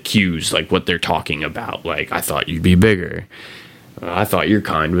said, the cues, like what they're talking about, like, I thought you'd be bigger. I thought your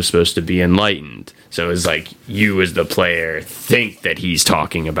kind was supposed to be enlightened. So it's like you as the player think that he's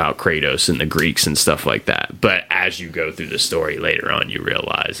talking about Kratos and the Greeks and stuff like that. But as you go through the story later on, you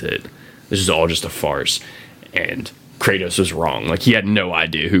realize that this is all just a farce, and Kratos was wrong. Like, he had no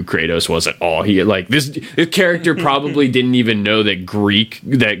idea who Kratos was at all. He like this character probably didn't even know that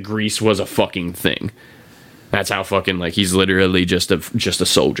Greece was a fucking thing. That's how fucking, like, he's literally just a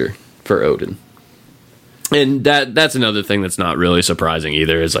soldier for Odin. And that's another thing that's not really surprising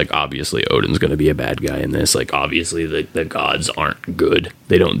either, is like, obviously Odin's going to be a bad guy in this. Like, obviously the gods aren't good.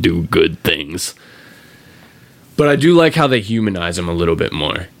 They don't do good things. But I do like how they humanize him a little bit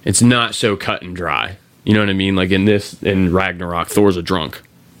more. It's not so cut and dry. You know what I mean? Like, in Ragnarok, Thor's a drunk.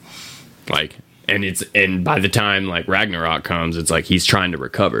 Like, and by the time like Ragnarok comes, it's like he's trying to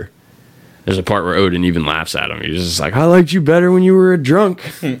recover. There's a part where Odin even laughs at him. He's just like, I liked you better when you were a drunk.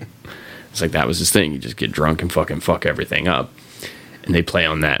 It's like, that was his thing. You just get drunk and fucking fuck everything up. And they play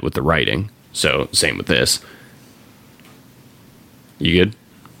on that with the writing. So, same with this. You good?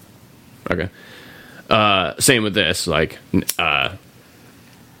 Okay. Same with this. Like,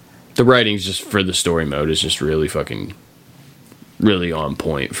 the writing's just for the story mode is just really on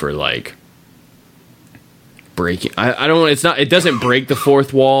point for like breaking. It doesn't break the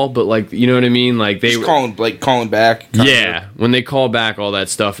fourth wall, but like, you know what I mean? Like, they calling back. Yeah, when they call back all that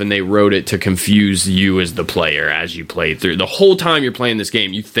stuff, and they wrote it to confuse you as the player as you play through. The whole time you're playing this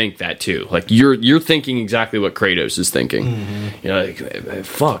game, you think that too. Like, you're thinking exactly what Kratos is thinking. Mm-hmm. You're like,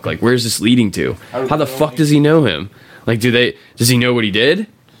 fuck, like, where's this leading to? How the fuck does he know him? Like, does he know what he did?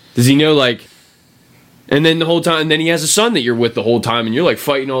 Does he know, like... And then the whole time... And then he has a son that you're with the whole time, and you're, like,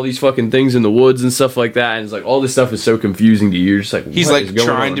 fighting all these fucking things in the woods and stuff like that, and it's like, all this stuff is so confusing to you. You're just like, he's, like,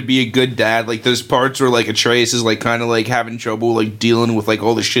 trying to be a good dad. Like, there's parts where, like, Atreus is, like, kind of, like, having trouble, like, dealing with, like,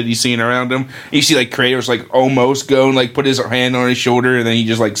 all the shit he's seeing around him. You see, like, Kratos, like, almost go and, like, put his hand on his shoulder, and then he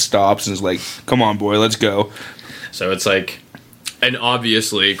just, like, stops and is like, come on, boy, let's go. So it's like... And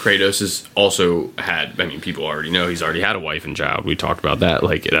obviously, Kratos has also had... I mean, people already know he's already had a wife and child. We talked about that.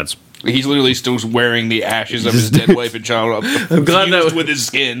 Like, that's... He's literally still wearing the ashes of his dead wife and child up. I'm glad that was, with his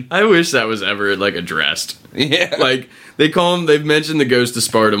skin. I wish that was ever, like, addressed. Yeah. Like, they've mentioned the Ghost of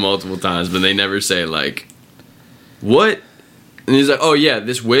Sparta multiple times, but they never say, like, what? And he's like, oh, yeah,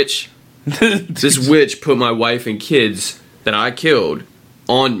 this witch put my wife and kids that I killed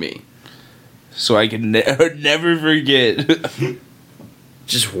on me. So I can never forget.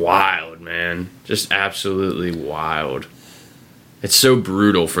 Just wild, man. Just absolutely wild. It's so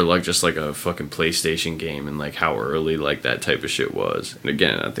brutal for like just like a fucking PlayStation game, and like how early like that type of shit was. And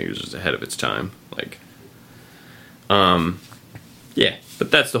again, I think it was just ahead of its time. Like, yeah.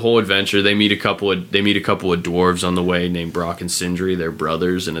 But that's the whole adventure. They meet a couple of dwarves on the way named Brock and Sindri. They're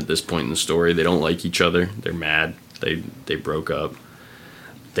brothers, and at this point in the story, they don't like each other. They're mad. They broke up.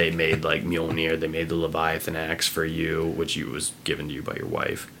 They made like Mjolnir. They made the Leviathan axe for you, which was given to you by your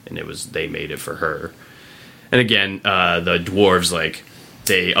wife, and they made it for her. And again, the dwarves, like,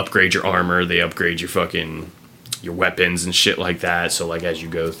 they upgrade your armor, they upgrade your weapons and shit like that. So like as you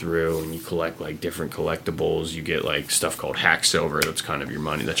go through and you collect like different collectibles, you get like stuff called hack silver. That's kind of your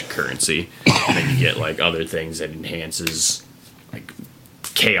money. That's your currency. And then you get like other things that enhances like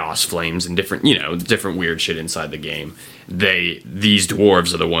chaos flames and different weird shit inside the game. These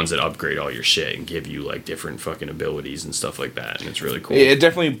dwarves are the ones that upgrade all your shit and give you like different fucking abilities and stuff like that, and it's really cool. It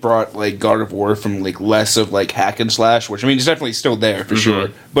definitely brought like God of War from like less of like hack and slash, which I mean it's definitely still there for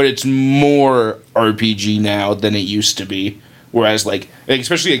sure, but it's more RPG now than it used to be. Whereas like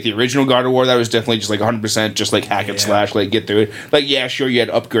especially like the original God of War, that was definitely just like 100% just like hack and slash, like get through it. Like yeah, sure you had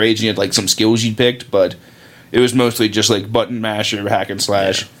upgrades and you had like some skills you picked, but it was mostly just like button mash or hack and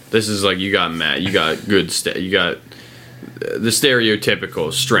slash. Yeah. This is like you got good you got the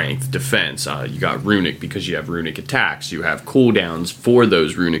stereotypical strength, defense. You got runic because you have runic attacks. You have cooldowns for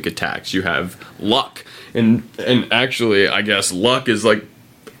those runic attacks. You have luck, and actually, I guess luck is like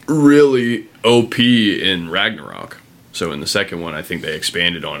really OP in Ragnarok. So in the second one, I think they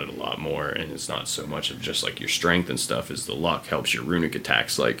expanded on it a lot more, and it's not so much of just like your strength and stuff, as the luck helps your runic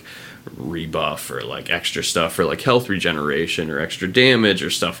attacks like rebuff or like extra stuff for like health regeneration or extra damage or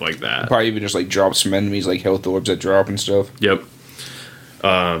stuff like that. Probably even just like drop some enemies like health orbs that drop and stuff. Yep.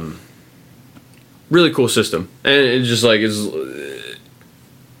 Really cool system, and it's just like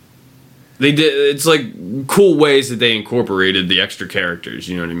it's like cool ways that they incorporated the extra characters.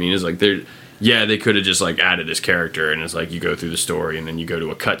 You know what I mean? It's like they could have just like added this character, and it's like you go through the story, and then you go to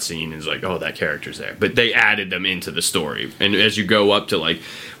a cutscene, and it's like, oh, that character's there. But they added them into the story, and as you go up to like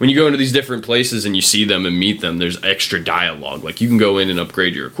when you go into these different places and you see them and meet them, there's extra dialogue. Like you can go in and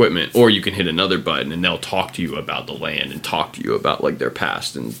upgrade your equipment, or you can hit another button, and they'll talk to you about the land and talk to you about like their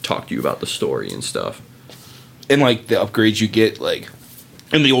past and talk to you about the story and stuff. And like the upgrades you get, like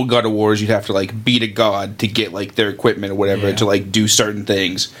in the old God of Wars, you'd have to like beat a god to get like their equipment or whatever to like do certain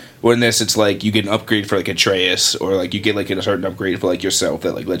things. Well, in this, it's like you get an upgrade for like Atreus, or like you get like a certain upgrade for like yourself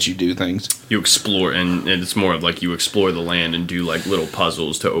that like lets you do things. You explore, and it's more of like you explore the land and do like little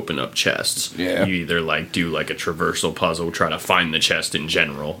puzzles to open up chests. Yeah. You either like do like a traversal puzzle, try to find the chest in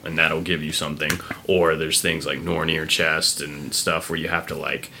general, and that'll give you something, or there's things like Nornir chest and stuff where you have to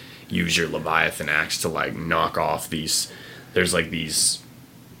like use your Leviathan axe to like knock off these. There's like these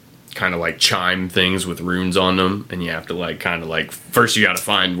kind of like chime things with runes on them, and you have to like kind of like first you got to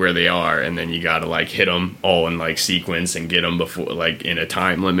find where they are, and then you got to like hit them all in like sequence and get them before like in a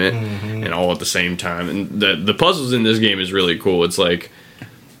time limit and all at the same time. And the puzzles in this game is really cool. It's like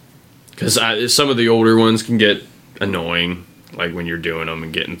because some of the older ones can get annoying like when you're doing them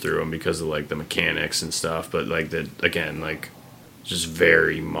and getting through them because of like the mechanics and stuff, but like that again, like just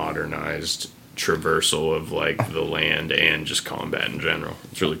very modernized traversal of like the land and just combat in general.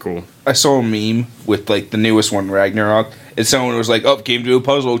 It's really cool. I saw a meme with like the newest one, Ragnarok, and someone was like, "Oh, came to a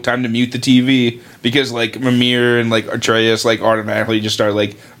puzzle, time to mute the TV," because like Mimir and like Atreus like automatically just start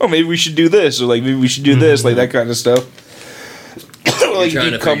like, "Oh, maybe we should do this," or like, "Maybe we should do this," like that kind of stuff. Like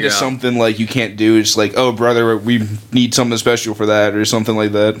you come to something like you can't do, it's like, "Oh, brother, we need something special for that," or something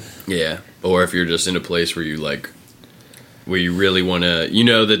like that. Yeah, or if you're just in a place where you like. Where you really want to, you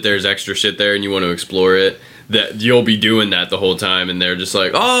know that there's extra shit there and you want to explore it, that you'll be doing that the whole time, and they're just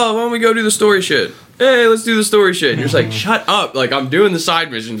like, oh, why don't we go do the story shit? Hey, let's do the story shit. And you're just like, shut up. Like, I'm doing the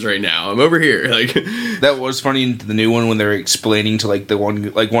side missions right now. I'm over here. Like, that was funny in the new one when they're explaining to like one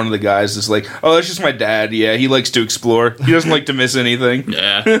of the guys is like, oh, that's just my dad. Yeah, he likes to explore. He doesn't like to miss anything.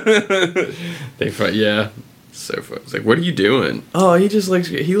 Yeah. Yeah. So fun. It's like, what are you doing? Oh, he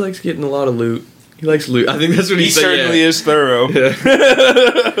likes getting a lot of loot. He likes loot. I think that's what he said. He certainly is thorough. Yeah.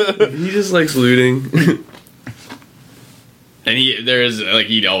 He just likes looting. And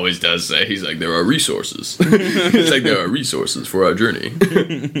he always does say, he's like, there are resources. It's like, there are resources for our journey.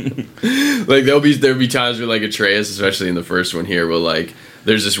 Like, there'll be times where, like, Atreus, especially in the first one here, where, like,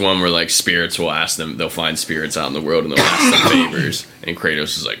 there's this one where, like, spirits will ask them, they'll find spirits out in the world, and they'll ask them favors. And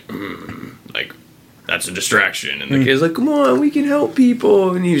Kratos is like, like, that's a distraction. And the kid's like, come on, we can help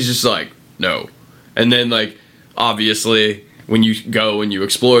people. And he's just like, no. And then, like, obviously, when you go and you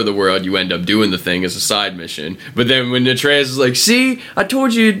explore the world, you end up doing the thing as a side mission. But then when Atreus is like, see, I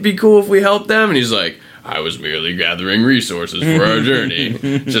told you it'd be cool if we helped them. And he's like, I was merely gathering resources for our journey.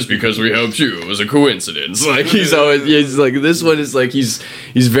 Just because we helped you, it was a coincidence. Like, he's like, this one is like, he's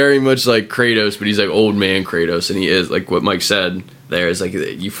very much like Kratos, but he's like old man Kratos. And he is, like what Mike said there, is like,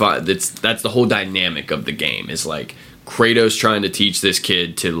 you find that's the whole dynamic of the game, is like Kratos trying to teach this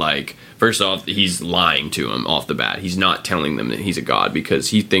kid to like, first off, he's lying to him off the bat. He's not telling them that he's a god because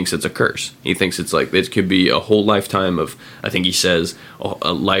he thinks it's a curse. He thinks it's like, it could be a whole lifetime of, I think he says,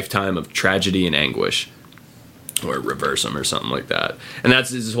 a lifetime of tragedy and anguish. Or reverse him or something like that. And that's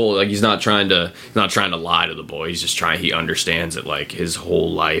his whole, like, he's not trying to lie to the boy. He's just he understands that, like, his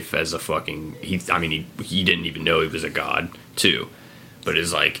whole life as a fucking, he didn't even know he was a god, too. But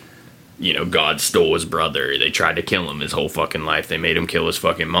it's like, you know, God stole his brother. They tried to kill him his whole fucking life. They made him kill his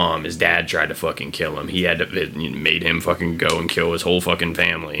fucking mom. His dad tried to fucking kill him. It made him fucking go and kill his whole fucking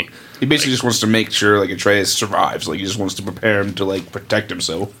family. He basically just wants to make sure, like, Atreus survives. Like, he just wants to prepare him to, like, protect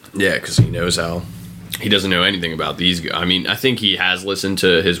himself. Yeah, because he knows how. He doesn't know anything about these. I mean, I think he has listened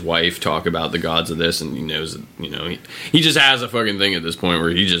to his wife talk about the gods of this, and he knows that, you know, he just has a fucking thing at this point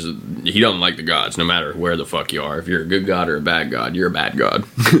where he doesn't like the gods, no matter where the fuck you are. If you're a good god or a bad god, you're a bad god.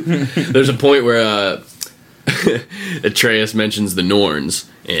 There's a point where Atreus mentions the Norns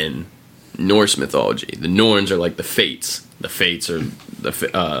in Norse mythology. The Norns are like the Fates. The Fates are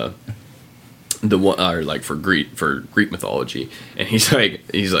the one are like for Greek mythology, and he's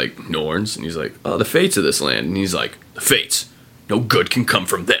like Norns, and he's like, oh, the fates of this land, and he's like, the fates, no good can come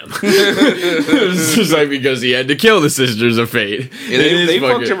from them. It's just like because he had to kill the Sisters of Fate. Yeah, they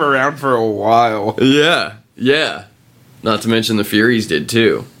fucked him around for a while. Yeah. Not to mention the Furies did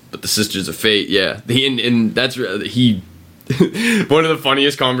too. But the Sisters of Fate, yeah. And that's he. One of the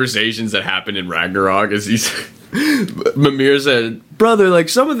funniest conversations that happened in Ragnarok is Mimir said, "Brother, like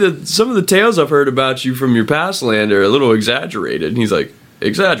some of the tales I've heard about you from your past land are a little exaggerated." And he's like,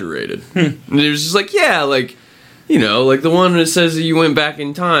 "Exaggerated?" And he was just like, "Yeah, like, you know, like the one that says that you went back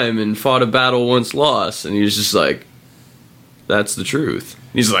in time and fought a battle once lost." And he was just like, "That's the truth."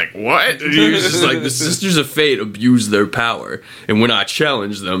 He's like, "What?" And he was just like, "The Sisters of Fate abused their power, and when I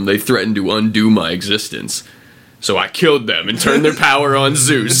challenged them, they threatened to undo my existence. So I killed them and turned their power on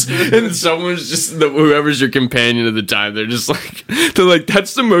Zeus." And someone's just, whoever's your companion at the time, they're like,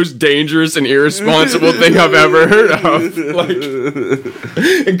 "That's the most dangerous and irresponsible thing I've ever heard of." Like,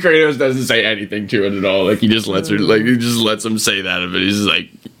 and Kratos doesn't say anything to it at all. Like, he just lets him say that of it. He's just like,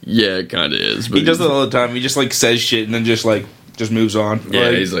 "Yeah, it kind of is." But he does it all the time. He just like says shit and then just moves on. Yeah,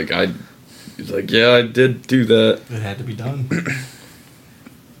 like, he's like, "Yeah, I did do that. It had to be done."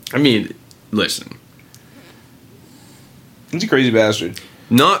 I mean, listen. He's a crazy bastard.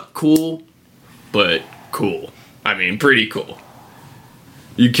 Not cool, but cool. I mean, pretty cool.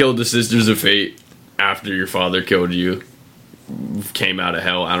 You killed the Sisters of Fate after your father killed you. Came out of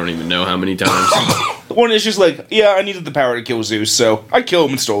hell, I don't even know how many times. One is just like, yeah, I needed the power to kill Zeus, so I killed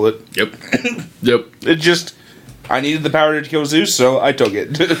him and stole it. Yep. It just, I needed the power to kill Zeus, so I took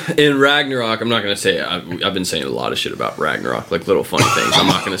it. In Ragnarok, I'm not going to say, I've been saying a lot of shit about Ragnarok, like little funny things. I'm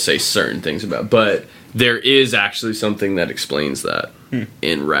not going to say certain things about, but there is actually something that explains that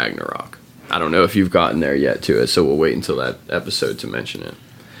in Ragnarok. I don't know if you've gotten there yet to it, so we'll wait until that episode to mention it.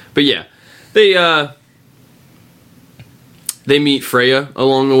 But yeah, they meet Freya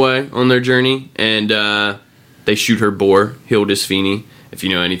along the way on their journey, and they shoot her boar, Hildisvíni. If you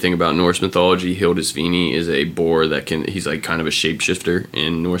know anything about Norse mythology, Hildisvíni is a boar he's like kind of a shapeshifter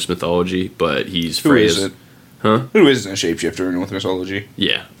in Norse mythology, but he's Freya's... Who is it? Huh? Who isn't a shapeshifter in Norse mythology?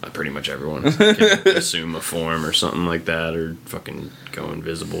 Yeah, pretty much everyone can assume a form or something like that, or fucking go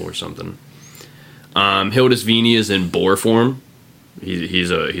invisible or something. Hildisvíni is in boar form.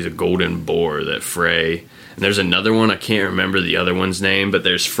 He's a golden boar that Frey... And there's another one, I can't remember the other one's name, but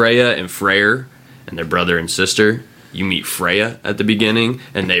there's Freya and Freyr, and they're brother and sister. You meet Freya at the beginning,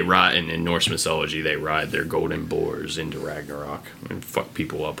 and they ride, and in Norse mythology, they ride their golden boars into Ragnarok and fuck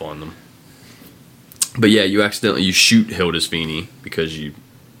people up on them. But yeah, you shoot Hildisvíni because you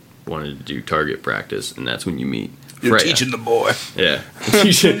wanted to do target practice, and that's when you meet Freya. You're teaching the boy. Yeah.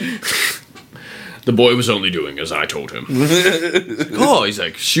 The boy was only doing as I told him. He's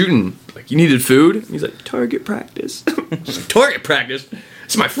like, shooting. Like, you needed food? He's like, target practice. Like, target practice?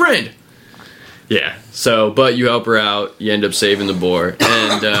 It's my friend. Yeah. So, but you help her out. You end up saving the boar.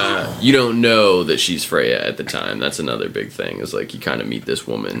 And you don't know that she's Freya at the time. That's another big thing. Is like, you kind of meet this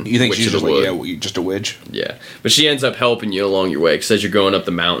woman. You think she's just like, just a witch? Yeah. But she ends up helping you along your way. Because as you're going up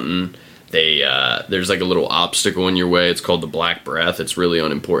the mountain... there's like a little obstacle in your way. It's called the Black Breath. It's really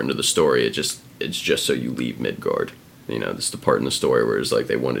unimportant to the story. It's just so you leave Midgard. You know, this is the part in the story where it's like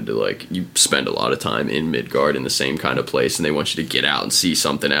they wanted to, like, you spend a lot of time in Midgard in the same kind of place, and they want you to get out and see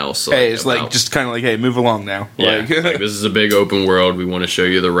something else. Like, hey, it's like just kind of like, hey, move along now. Yeah, like this is a big open world. We want to show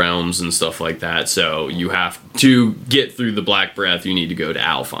you the realms and stuff like that. So you have to get through the Black Breath. You need to go to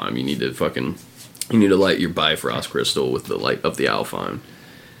Alfheim. You need to light your Bifrost crystal with the light of the Alfheim.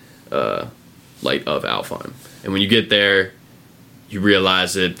 Light of Alfheim. And when you get there, you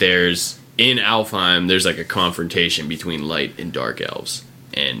realize that in Alfheim, there's like a confrontation between light and dark elves.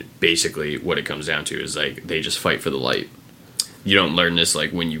 And basically what it comes down to is like they just fight for the light. You don't learn this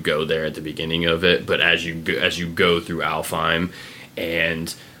like when you go there at the beginning of it, but as you go through Alfheim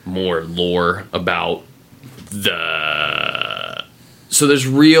and more lore about so there's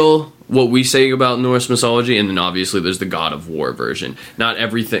real what we say about Norse mythology, and then obviously there's the God of War version. Not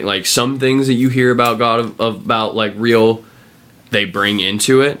everything, like some things that you hear about about like real, they bring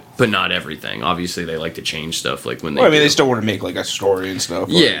into it, but not everything. Obviously, they like to change stuff, like when they. Well, I mean, they still want to make like a story and stuff.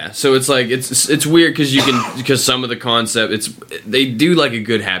 Like. Yeah, so it's like it's weird because some of the concept they do like a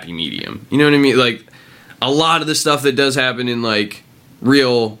good happy medium. You know what I mean? Like a lot of the stuff that does happen in like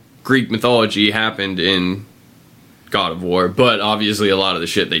real Greek mythology happened in God of War, but obviously a lot of the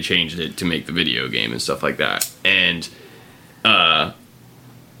shit they changed it to make the video game and stuff like that. And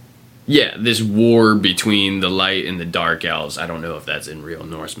this war between the light and the dark elves, I don't know if that's in real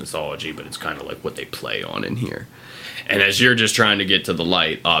Norse mythology, but it's kind of like what they play on in here. And as you're just trying to get to the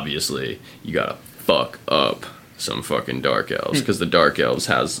light, obviously you gotta fuck up some fucking dark elves, because the dark elves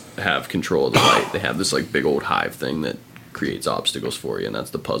have control of the light. They have this like big old hive thing that creates obstacles for you, and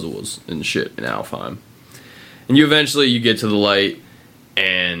that's the puzzles and shit in Alfheim. And you eventually get to the light,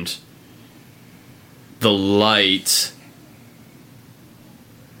 and the light.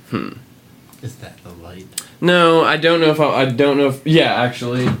 Is that the light? No, I don't know if I don't know if. Yeah,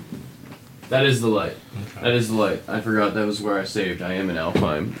 actually, that is the light. Okay. That is the light. I forgot that was where I saved. I am in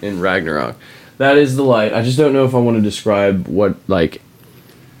Alfheim in Ragnarok. That is the light. I just don't know if I want to describe what, like,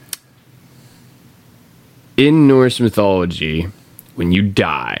 in Norse mythology, when you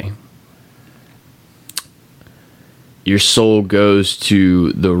die, your soul goes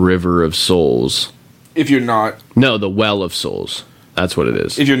to the river of souls. If you're not... No, the well of souls. That's what it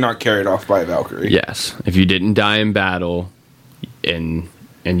is. If you're not carried off by a Valkyrie. Yes. If you didn't die in battle and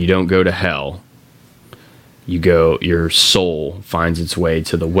you don't go to hell, your soul finds its way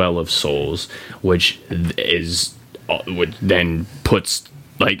to the well of souls, which then puts,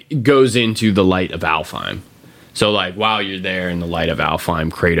 like, goes into the light of Alfheim. So, like, while you're there in the light of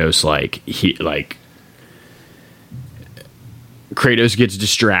Alfheim, Kratos gets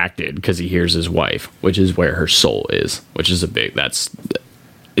distracted because he hears his wife, which is where her soul is, which is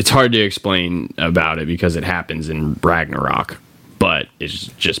it's hard to explain about it because it happens in Ragnarok, but it's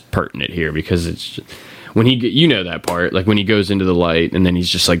just pertinent here because it's just, when you know that part, like when he goes into the light and then he's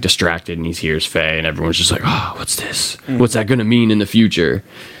just like distracted and he hears Faye and everyone's just like, oh, what's this? What's that going to mean in the future?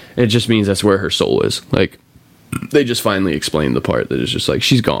 And it just means that's where her soul is. Like, they just finally explained the part that is just like,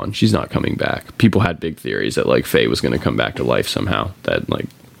 she's gone, she's not coming back. People had big theories that like Faye was going to come back to life somehow, that like,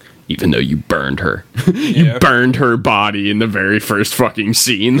 even though you burned her. You burned her body in the very first fucking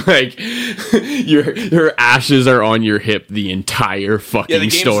scene. Like, her ashes are on your hip the entire fucking the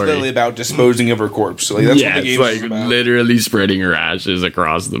game's story. literally about disposing of her corpse. So, like, that's what the game is about. Literally spreading her ashes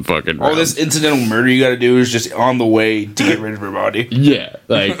across the fucking realm. All this incidental murder you gotta do is just on the way to get rid of her body. Yeah,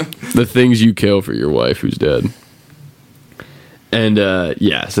 like, the things you kill for your wife who's dead. And,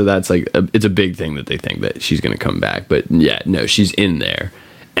 so that's, like, it's a big thing that they think that she's gonna come back. But, yeah, no, she's in there.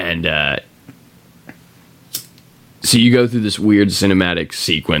 And so you go through this weird cinematic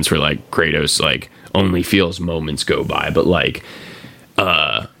sequence where like Kratos like only feels moments go by, but like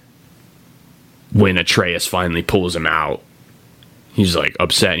when Atreus finally pulls him out, he's like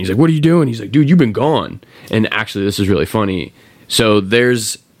upset and he's like, what are you doing? He's like, dude, you've been gone. And actually this is really funny. So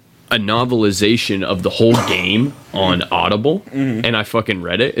there's a novelization of the whole game on Audible, and I fucking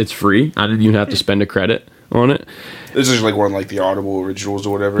read it. It's free. I didn't even have to spend a credit on it. This is like one like the Audible originals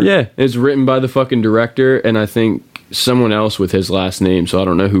or whatever. Yeah, it's written by the fucking director, and I think someone else with his last name. So I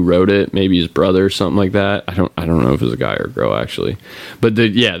don't know who wrote it. Maybe his brother or something like that. I don't know if it was a guy or a girl actually. But the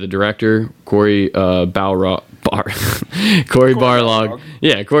director Cory Balrog. Cory Barlog.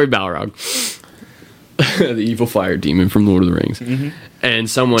 Yeah, Cory Balrog. The evil fire demon from Lord of the Rings. And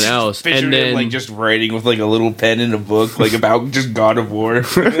someone else. And then him, like, just writing with like a little pen in a book, like about just God of War.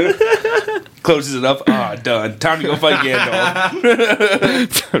 Closes it up. Done. Time to go fight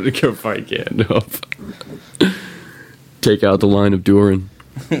Gandalf. Time to go fight Gandalf. Take out the line of Durin.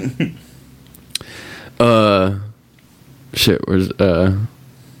 Shit, where's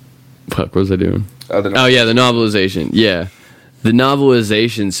fuck, what was I doing? The novelization. Yeah. The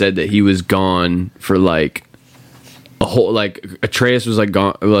novelization said that he was gone for like a whole, like Atreus was like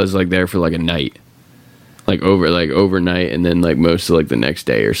gone, was like there for like a night. Like overnight, and then like most of like the next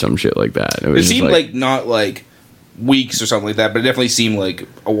day or some shit like that. It seemed like not like weeks or something like that, but it definitely seemed like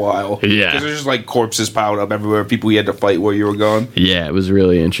a while. Yeah, because there's just like corpses piled up everywhere, people you had to fight while you were gone. Yeah, it was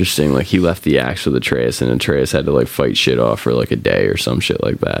really interesting. Like he left the axe with Atreus, and Atreus had to like fight shit off for like a day or some shit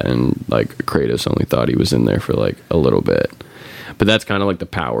like that, and like Kratos only thought he was in there for like a little bit. But that's kind of like the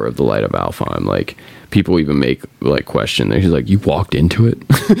power of the light of Alfheim. Like people even make like question. He's like, you walked into it.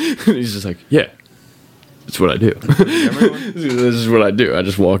 He's just like, yeah. That's what I do. This is what I do. I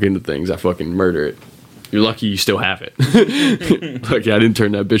just walk into things. I fucking murder it. You're lucky you still have it. Lucky I didn't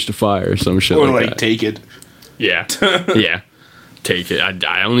turn that bitch to fire or some shit or like that. Take it. Yeah. Yeah. Take it.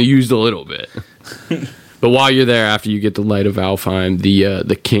 I only used a little bit. But while you're there, after you get the light of Alfheim,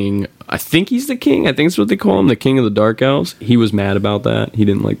 the king, I think he's the king. I think that's what they call him, the king of the Dark Elves. He was mad about that. He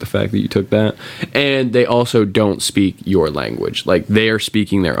didn't like the fact that you took that. And they also don't speak your language. Like, they are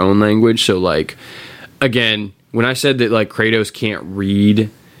speaking their own language. So, like, again, when I said that, like, Kratos can't read,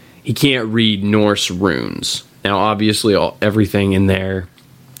 he can't read Norse runes. Now, obviously, everything in there,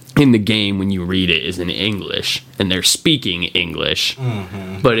 in the game, when you read it, is in English. And they're speaking English.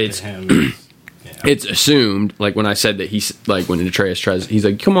 But it's... it's assumed, like when I said that he's like when Atreus tries, he's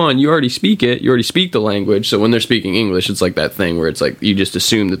like, come on, you already speak it, you already speak the language. So when they're speaking English, it's like that thing where it's like you just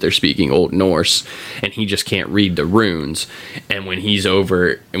assume that they're speaking Old Norse, and he just can't read the runes. And when he's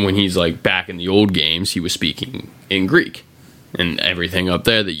like back in the old games, he was speaking in Greek, and everything up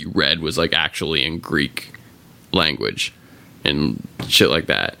there that you read was like actually in Greek language and shit like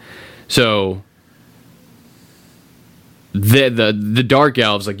that. So the dark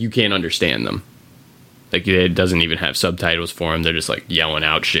elves, like, you can't understand them. Like, it doesn't even have subtitles for them. They're just like yelling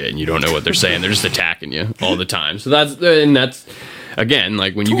out shit, and you don't know what they're saying. They're just attacking you all the time. So that's again,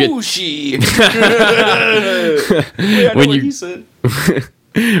 like when you get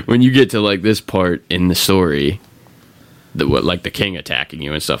when you get to like this part in the story, like the king attacking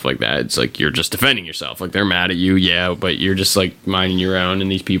you and stuff like that, it's like you're just defending yourself. Like, they're mad at you, yeah, but you're just like minding your own,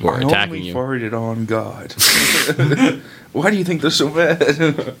 and these people are attacking you. I only farted on God. Why do you think they're so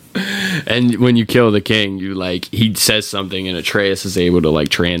bad? And when you kill the king, you like, he says something, and Atreus is able to like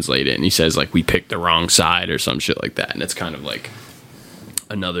translate it, and he says like, we picked the wrong side or some shit like that. And it's kind of like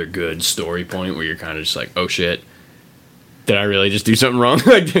another good story point where you're kind of just like, oh shit, did I really just do something wrong?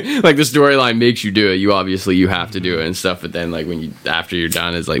 like the storyline makes you do it. You have to do it and stuff. But then like when you, after you're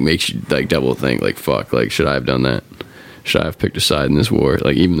done, it's like makes you like double think, like, fuck, like, should I have done that? Should I have picked a side in this war?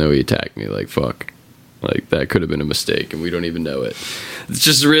 Like, even though he attacked me, like, fuck. Like, that could have been a mistake, and we don't even know it. It's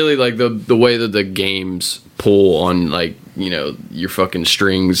just really, like, the way that the games pull on, like, you know, your fucking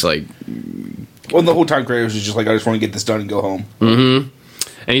strings, like... Well, the whole time Kratos is just like, I just want to get this done and go home. Mm-hmm.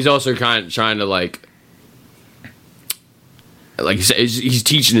 And he's also kind of trying to, like he's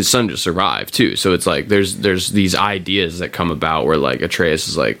teaching his son to survive, too. So it's like, there's these ideas that come about where, like, Atreus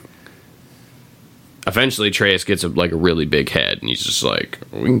is like... Eventually, Atreus gets a really big head, and he's just like,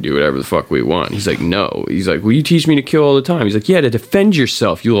 we can do whatever the fuck we want. He's like, no. He's like, will you teach me to kill all the time? He's like, yeah, to defend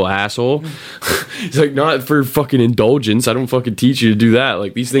yourself, you little asshole. He's like, not for fucking indulgence. I don't fucking teach you to do that.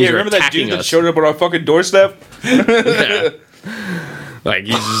 Like, these things are attacking us. Remember that dude that showed up on our fucking doorstep? Yeah. Like,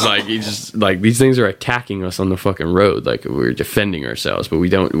 he's just like, these things are attacking us on the fucking road. Like, we're defending ourselves, but we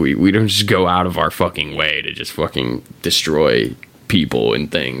don't just go out of our fucking way to just fucking destroy people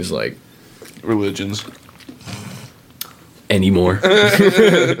and things, like... religions anymore.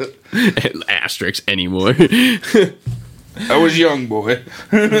 Asterisks anymore. I was young, boy.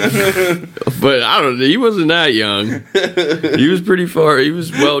 But I don't know, he wasn't that young. He was pretty far, he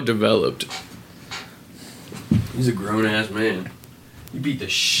was well developed. He's a grown ass man. He beat the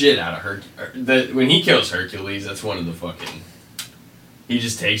shit out of Hercules. When he kills Hercules, that's one of the fucking... He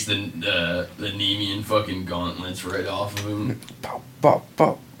just takes the Nemean fucking gauntlets right off of him. Pop, pop,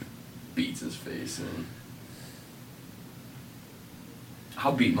 pop. Beats his face in.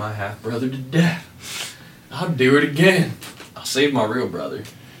 I'll beat my half brother to death. I'll do it again. I'll save my real brother.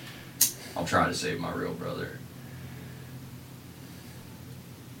 I'll try to save my real brother.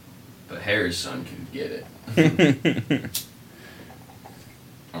 But Hera's son can get it.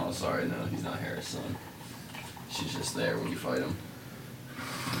 Oh, sorry, no, he's not Hera's son. She's just there when you fight him.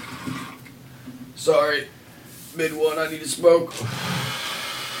 Sorry. Mid-one, I need to smoke.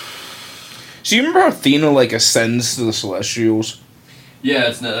 So you remember how Athena, like, ascends to the Celestials? Yeah,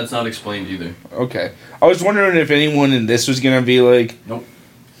 that's not explained either. Okay. I was wondering if anyone in this was going to be like... Nope.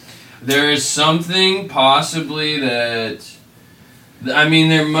 There is something possibly that... I mean,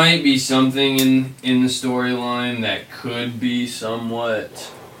 there might be something in the storyline that could be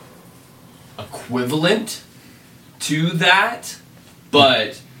somewhat equivalent to that,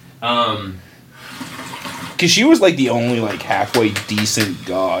 but... Because she was, like, the only, like, halfway decent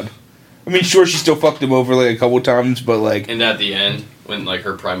god. I mean, sure, she still fucked him over, like, a couple times, but, like... And at the end, when, like,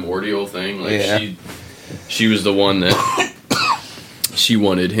 her primordial thing, like, yeah. she was the one that... she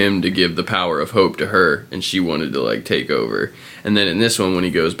wanted him to give the power of hope to her, and she wanted to, like, take over. And then in this one, when he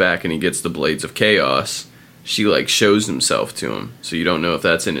goes back and he gets the Blades of Chaos, she, like, shows himself to him. So you don't know if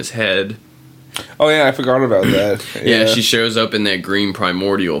that's in his head. Oh, yeah, I forgot about that. Yeah, she shows up in that green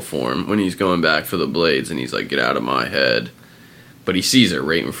primordial form when he's going back for the blades, and he's like, get out of my head. But he sees her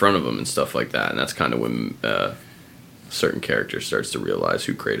right in front of him and stuff like that, and that's kind of when certain character starts to realize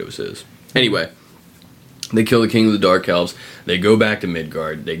who Kratos is. Anyway, they kill the king of the Dark Elves. They go back to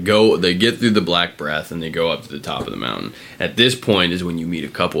Midgard. They get through the Black Breath, and they go up to the top of the mountain. At this point is when you meet a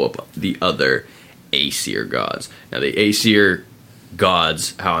couple of the other Aesir gods. Now, the Aesir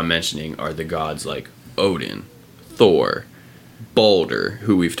gods, how I'm mentioning, are the gods like Odin, Thor, Balder,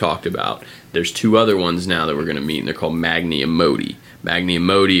 who we've talked about. There's two other ones now that we're going to meet, and they're called Magni and Modi. Magni and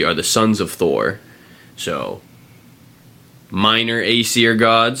Modi are the sons of Thor. So, minor Aesir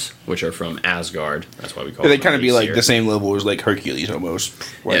gods, which are from Asgard. That's why we call They them kind of be like Aesir. the same level as like Hercules almost.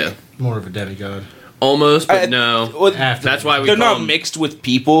 Like, Yeah, More of a demigod. almost, but no. well, After That's why we they're call not them, mixed with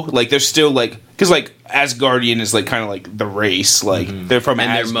people. Like they're still like because like Asgardian is like kind of like the race. Like they're from and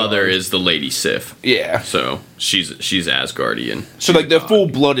Asgard. their mother is the Lady Sif. yeah. So she's Asgardian. So like they're full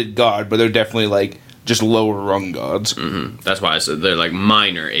blooded god, but they're definitely like just lower rung gods. That's why I said they're like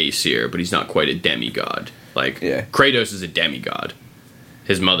minor Aesir, but he's not quite a demigod. Like Yeah. Kratos is a demigod.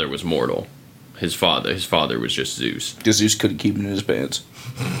 His mother was mortal. His father was just Zeus. Because Zeus couldn't keep him in his pants.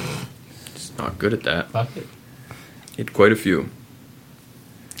 He's not good at that. Fuck it. He had quite a few.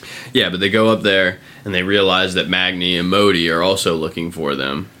 Yeah, but they go up there and they realize that Magni and Modi are also looking for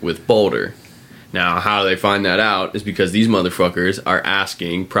them with Baldur. Now, how they find that out is because these motherfuckers are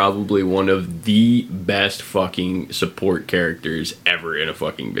asking probably one of the best fucking support characters ever in a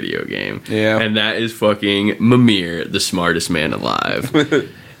fucking video game. Yeah. And that is fucking Mimir, the smartest man alive.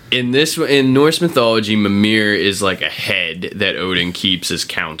 In Norse mythology, Mimir is like a head that Odin keeps as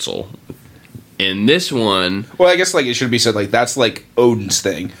counsel. In this one, Well, I guess like it should be said like that's like Odin's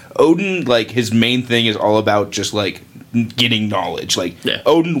thing. Odin like his main thing is all about just like getting knowledge. Like Yeah.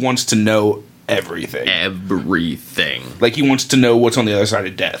 Odin wants to know everything. everything. Like he wants to know what's on the other side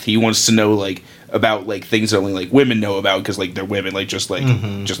of death. He wants to know like about like things that only like women know about because like they're women. Like just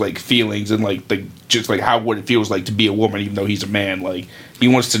like feelings and like the just like how what it feels like to be a woman even though he's a man. Like he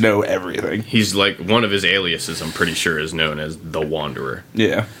wants to know everything. He's like one of his aliases. I'm pretty sure is known as the Wanderer.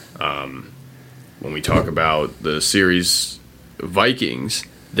 Yeah. When we talk about the series Vikings,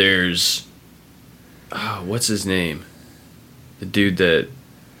 there's what's his name? The dude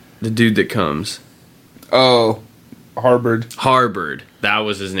that comes. Oh, Harbord. Harbord. That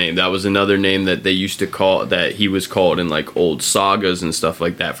was his name. That was another name that they used to call that he was called in like old sagas and stuff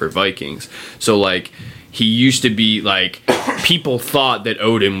like that for Vikings. So like he used to be like people thought that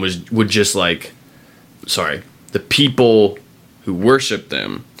Odin would just like the people who worshiped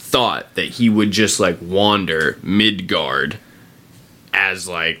them thought that he would just like wander Midgard as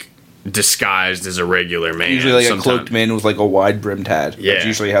like disguised as a regular man. Usually like a Sometime- cloaked man with like a wide brimmed hat. Yeah, That's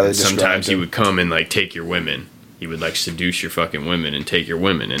usually how they describe sometimes he him. would come and like take your women. He would like seduce your fucking women and take your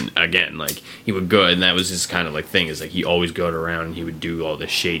women. And again, like he would go, and that was his kind of like thing. Is like he always go around and he would do all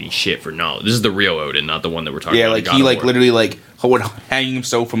this shady shit for knowledge. This is the real Odin, not the one that we're talking Yeah, about. like in God he of like War. literally like would hang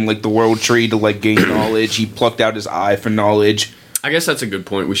himself from like the world tree to like gain knowledge. He plucked out his eye for knowledge. I guess that's a good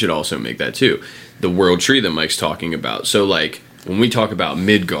point. We should also make that too. The world tree that Mike's talking about. So like when we talk about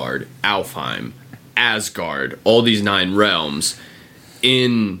Midgard, Alfheim, Asgard, all these 9 realms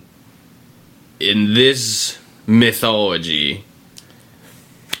in this mythology,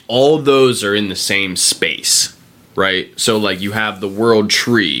 all those are in the same space, right? So like you have the world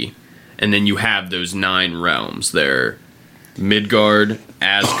tree and then you have those 9 realms there. Midgard,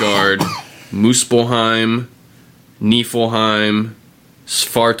 Asgard, Muspelheim, Niflheim,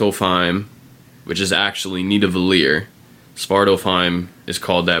 Svartalfheim, which is actually Nidavellir. Svartalfheim is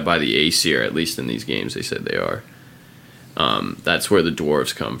called that by the Aesir, at least in these games they said they are. That's where the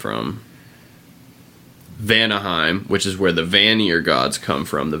dwarves come from. Vanaheim, which is where the Vanir gods come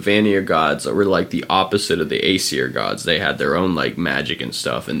from. The Vanir gods were like the opposite of the Aesir gods. They had their own like magic and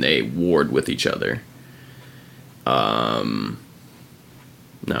stuff, and they warred with each other.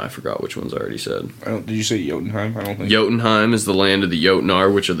 No, I forgot which ones I already said. Did you say Jotunheim? I don't think. Jotunheim is the land of the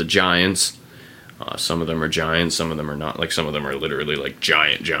Jotnar, which are the giants. Some of them are giants, some of them are not. Like some of them are literally like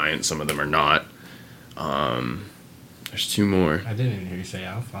giant. Some of them are not. There's 2 more. I didn't even hear you say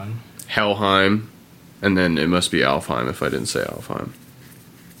Alfheim. Helheim, and then it must be Alfheim if I didn't say Alfheim.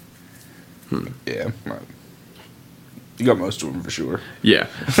 Yeah. You got most of them for sure. Yeah,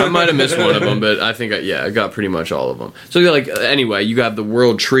 I might have missed one of them, but I think I got pretty much all of them. So like anyway, you have the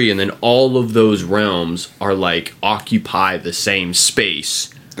world tree, and then all of those realms are like occupy the same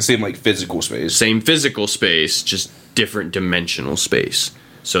space, The same like physical space. same physical space, just different dimensional space.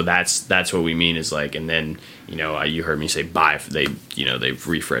 So that's what we mean is like, and then you heard me say they've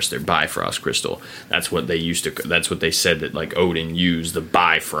refreshed their Bifrost crystal. That's what they said that like Odin used the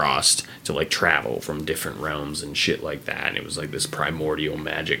Bifrost to like travel from different realms and shit like that. And it was like this primordial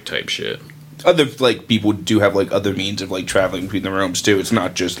magic type shit. Other like people do have like other means of like traveling between the realms too. It's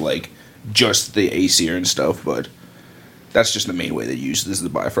not just the Aesir and stuff, but that's just the main way they use this is the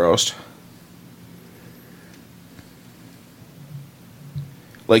Bifrost.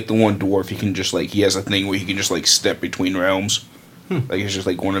 Like the one dwarf, he has a thing where he can just like step between realms. Like it's just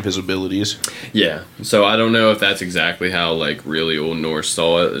like one of his abilities. Yeah. So I don't know if that's exactly how like really old Norse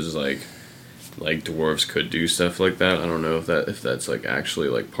saw it. It's like like dwarves could do stuff like that. I don't know if that's like actually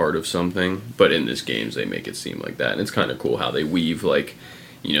like part of something, but in this games they make it seem like that, and it's kind of cool how they weave like,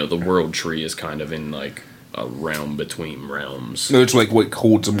 you know, the world tree is kind of in like a realm between realms. No, it's like what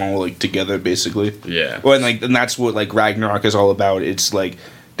holds them all like together, basically. Yeah. Well, and that's what like Ragnarok is all about. It's like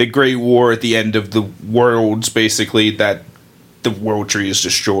the Great War at the end of the worlds, basically, that the world tree is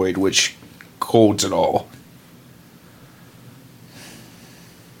destroyed, which holds it all.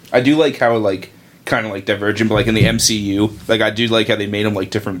 I do like how like kind of like Divergent, but like in the MCU, like I do like how they made them like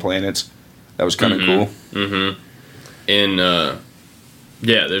different planets. That was kind of cool. Mm-hmm. And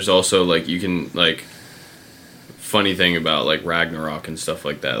yeah, there's also like you can like. Funny thing about like Ragnarok and stuff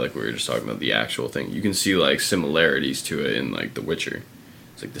like that, like we were just talking about the actual thing, you can see like similarities to it in like The Witcher.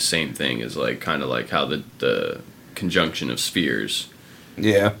 It's like the same thing as like kind of like how the conjunction of spheres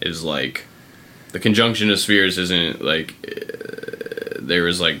is like the conjunction of spheres isn't like there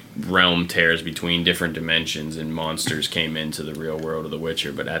was like realm tears between different dimensions and monsters came into the real world of The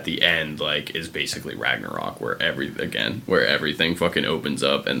Witcher, but at the end like is basically Ragnarok where everything fucking opens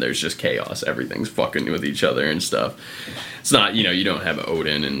up and there's just chaos, everything's fucking with each other and stuff. It's not, you know, you don't have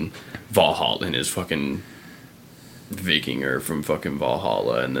Odin and Valhalla and his fucking Vikinger from fucking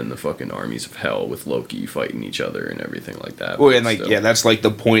Valhalla and then the fucking armies of hell with Loki fighting each other and everything like that. Well, and like still, yeah, that's like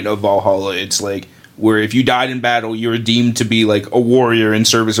the point of Valhalla. It's like where if you died in battle, you were deemed to be like a warrior in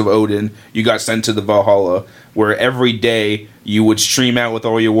service of Odin. You got sent to the Valhalla, where every day you would stream out with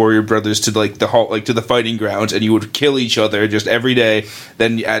all your warrior brothers to like to the fighting grounds, and you would kill each other just every day.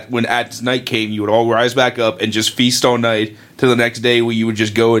 Then when night came, you would all rise back up and just feast all night till the next day, where you would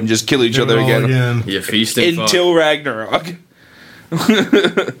just go and just kill each other again. You feast and until Ragnarok.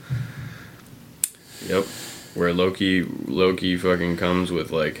 Yep, where Loki fucking comes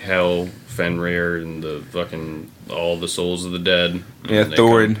with like hell, Fenrir, and the fucking all the souls of the dead. Yeah,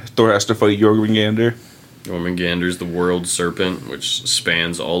 Thor has to fight Jormungandr. Jormungandr's the world serpent, which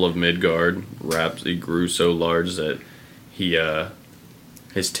spans all of Midgard. He grew so large that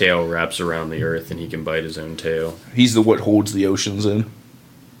his tail wraps around the earth, and he can bite his own tail. He's what holds the oceans in.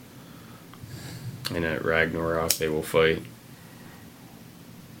 And at Ragnarok, they will fight.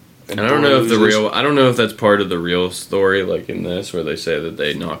 And I don't know if that's part of the real story, like in this, where they say that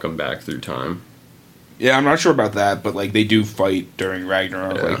they knock him back through time. Yeah, I'm not sure about that, but like they do fight during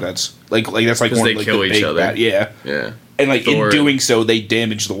Ragnarok. Yeah. Like that's like one they of like, kill the each big other. Yeah, and like Thor, in doing so, they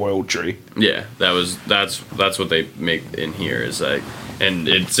damage the world tree. Yeah, that's what they make in here is like, and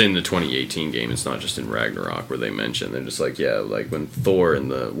it's in the 2018 game. It's not just in Ragnarok where they mention. They're just like, yeah, like when Thor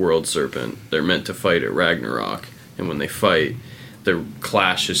and the world serpent, they're meant to fight at Ragnarok, and when they fight, the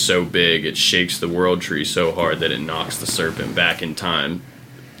clash is so big it shakes the world tree so hard that it knocks the serpent back in time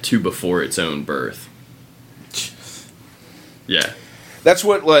to before its own birth. Yeah, that's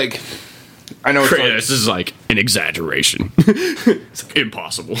what like I know. This is like an exaggeration. It's like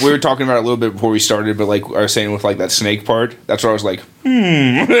impossible. We were talking about it a little bit before we started, but like I was saying with like that snake part, that's where I was like,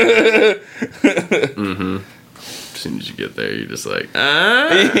 mm-hmm. As soon as you get there, you're just like,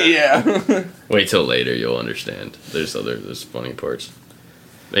 yeah. Wait till later, you'll understand. There's funny parts.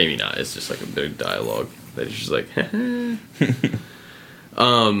 Maybe not. It's just like a big dialogue that is just like,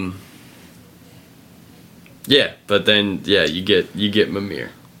 yeah. But then you get Mimir.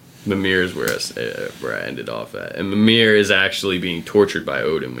 Mimir is where I ended off at, and Mimir is actually being tortured by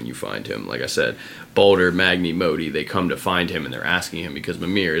Odin when you find him. Like I said, Baldur, Magni, Modi, they come to find him and they're asking him because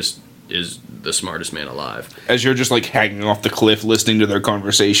Mimir is the smartest man alive. As you're just like hanging off the cliff listening to their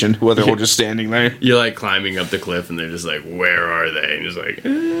conversation while they're all just standing there. You're like climbing up the cliff and they're just like, where are they? And he's like,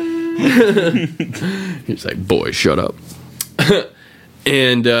 he's like, boy, shut up.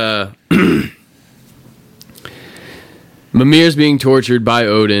 And Mimir's being tortured by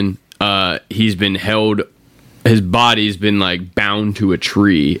Odin. He's been held, his body's been like bound to a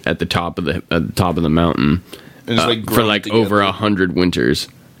tree at the top of the mountain for like over 100 winters.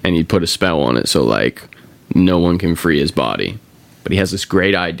 And he put a spell on it so like no one can free his body. But he has this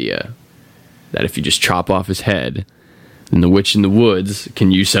great idea that if you just chop off his head, then the witch in the woods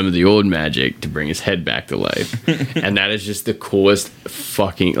can use some of the old magic to bring his head back to life. And that is just the coolest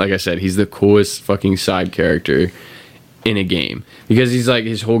fucking, like I said, he's the coolest fucking side character in a game. Because he's like,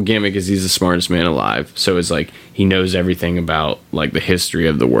 his whole gimmick is he's the smartest man alive. So it's like he knows everything about like the history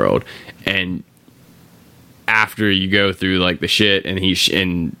of the world. And after you go through like the shit and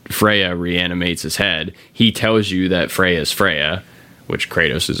and Freya reanimates his head, he tells you that Freya's Freya, which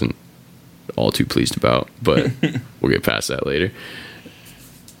Kratos isn't all too pleased about, but we'll get past that later.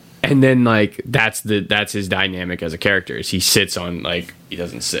 And then like that's his dynamic as a character is he sits on like he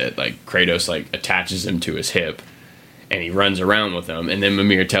doesn't sit like Kratos like attaches him to his hip and he runs around with them, and then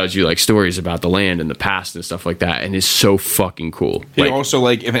Mimir tells you like stories about the land and the past and stuff like that, and it's so fucking cool. He also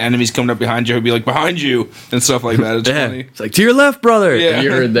like if an enemy's coming up behind you, he'll be like behind you and stuff like that. It's funny. It's like to your left, brother. Yeah.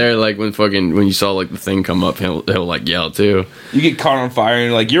 You heard there like when you saw like the thing come up, he'll like yell too. You get caught on fire and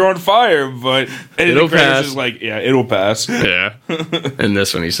you're like you're on fire, but It'll pass. Is like it'll pass. Yeah. And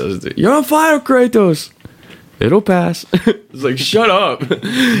this one he says, "You're on fire, Kratos. It'll pass." It's like, shut up,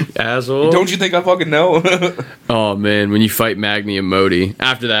 asshole. Don't you think I fucking know? Oh man, when you fight Magni and Modi,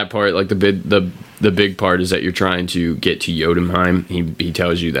 after that part, like the big part is that you're trying to get to Jotunheim. He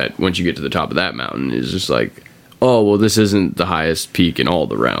tells you that once you get to the top of that mountain, it's just like, oh well, this isn't the highest peak in all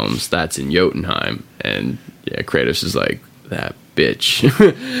the realms. That's in Jotunheim. And yeah, Kratos is like, that bitch.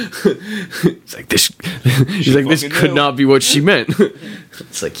 It's like this. He's like, this could not be what she meant.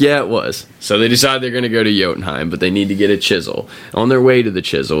 It's like, yeah, it was. So they decide they're going to go to Jotunheim, but they need to get a chisel. On their way to the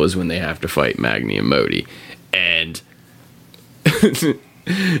chisel is when they have to fight Magni and Modi. And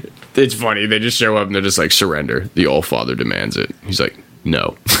it's funny. They just show up and they're just like, surrender. The All-Father demands it. He's like,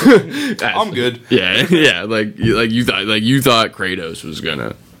 no. I'm good. Yeah, yeah. Like you thought Kratos was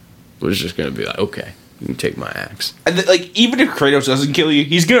just gonna be like, okay, you can take my axe. And like even if Kratos doesn't kill you,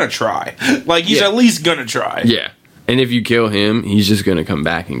 he's gonna try. Like he's at least gonna try. Yeah. And if you kill him, he's just gonna come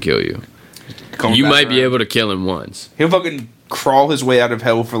back and kill you. You might be able to kill him once. He'll fucking crawl his way out of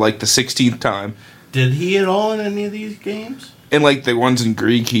hell for like the 16th time. Did he at all in any of these games? And like the ones in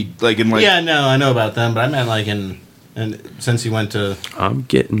Greek, he like in like Yeah, no, I know about them, but I meant like and since he went to I'm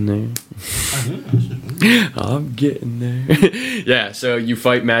getting there. I'm getting there. Yeah, so you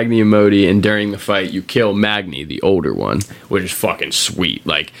fight Magni and Modi, and during the fight, you kill Magni, the older one, which is fucking sweet.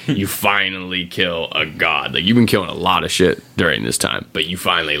 Like, you finally kill a god. Like, you've been killing a lot of shit during this time, but you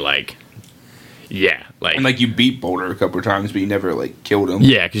finally, like, yeah. Like, and like you beat Boulder a couple of times, but you never like killed him.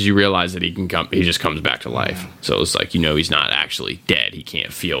 Yeah, because you realize that he just comes back to life. So it's like, he's not actually dead. He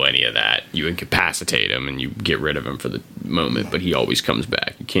can't feel any of that. You incapacitate him and you get rid of him for the moment, but he always comes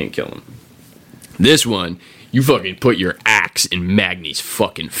back. You can't kill him. This one, you fucking put your axe in Magni's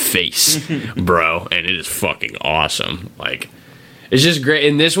fucking face, bro, and it is fucking awesome. Like, it's just great.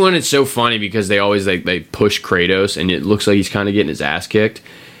 In this one, it's so funny because they always they push Kratos, and it looks like he's kind of getting his ass kicked.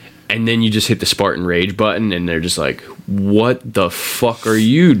 And then you just hit the Spartan Rage button, and they're just like, "What the fuck are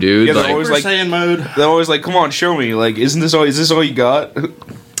you, dude?" Yeah, like, Super Saiyan mode. They're always like, "Come on, show me." Like, is this all you got?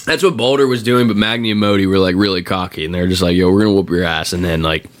 That's what Boulder was doing, but Magni and Modi were like really cocky, and they're just like, "Yo, we're gonna whoop your ass." And then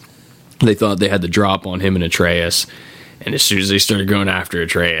like they thought they had the drop on him and Atreus, and as soon as they started going after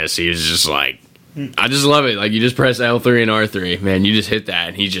Atreus, he was just like, "I just love it." Like, you just press L3 and R3, man. You just hit that,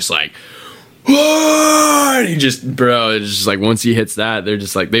 and he's just like. And he just, bro, it's just like once he hits that, they're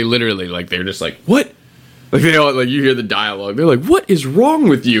just like, they literally like, they're just like, what? Like, they all, like, you hear the dialogue, they're like, what is wrong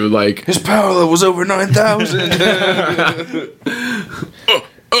with you? Like, his power level was over 9,000.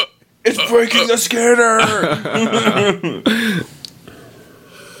 It's breaking the scanner.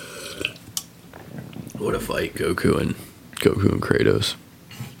 What a fight, Goku and Kratos.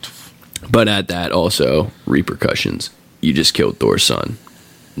 But at that also repercussions. You just killed Thor's son.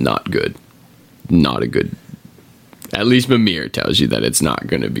 Not good. Not a good. At least Mimir tells you that it's not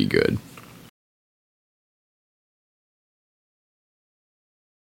going to be good.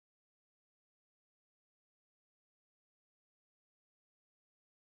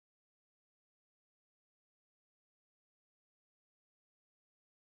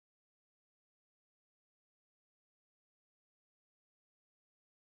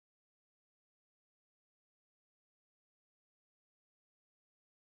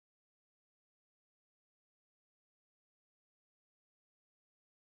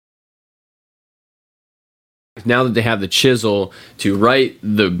 Now that they have the chisel to write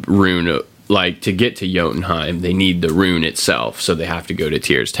the rune, like to get to Jotunheim, they need the rune itself, so they have to go to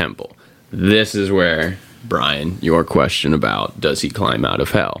Tyr's temple. This is where, Brian, your question about does he climb out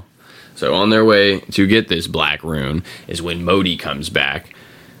of hell? So on their way to get this black rune is when Modi comes back,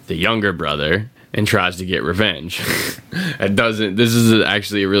 the younger brother, and tries to get revenge. This is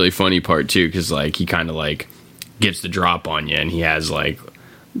actually a really funny part too, because like he kind of like gets the drop on you, and he has like.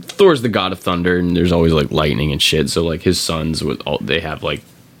 Thor's the god of thunder, and there's always like lightning and shit. So like his sons they have like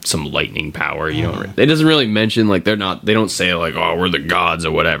some lightning power. You know, it doesn't really mention like they don't say like, oh, we're the gods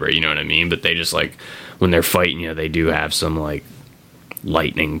or whatever. You know what I mean? But they just like when they're fighting, they do have some like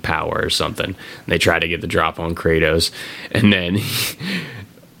lightning power or something. And they try to get the drop on Kratos, and then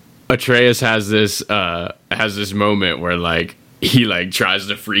Atreus has this moment where like he like tries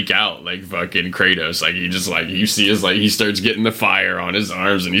to freak out like fucking Kratos. Like he just like you see his like he starts getting the fire on his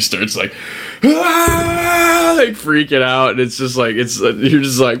arms and he starts like like freaking out, and it's just like you're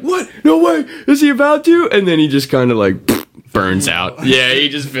just like, what? No way, is he about to? And then he just kind of like burns out. Yeah, he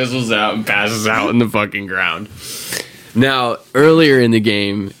just fizzles out and passes out in the fucking ground. Now, earlier in the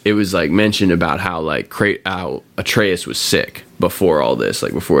game, it was like mentioned about how like how Atreus was sick before all this,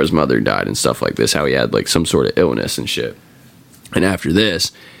 like before his mother died and stuff like this, how he had like some sort of illness and shit. And after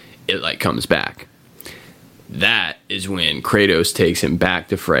this, it like comes back. That is when Kratos takes him back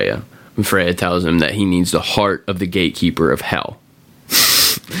to Freya. And Freya tells him that he needs the heart of the gatekeeper of hell.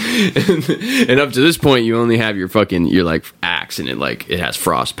 And up to this point, you only have your like axe, and it has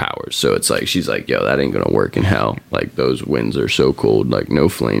frost powers. So it's like she's like, yo, that ain't gonna work in hell. Like those winds are so cold, like no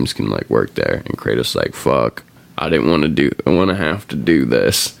flames can like work there. And Kratos like, fuck, I want to have to do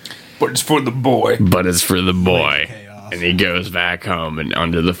this, but it's for the boy. And he goes back home, and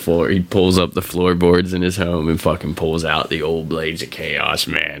under the floor, he pulls up the floorboards in his home and fucking pulls out the old blades of chaos,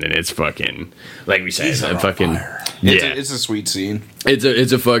 man. And it's fucking, like we said, it's fucking, yeah, it's a sweet scene.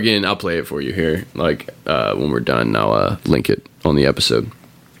 It's a fucking. I'll play it for you here, like when we're done. I'll link it on the episode.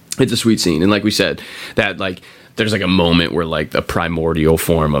 It's a sweet scene, and like we said, that like there's like a moment where like the primordial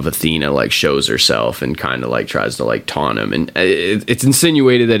form of Athena like shows herself and kind of like tries to like taunt him, and it's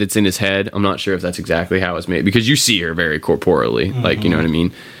insinuated that it's in his head. I'm not sure if that's exactly how it's made, because you see her very corporeally, like, you know what I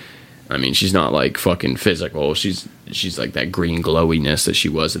mean. I mean, she's not like fucking physical. She's like that green glowiness that she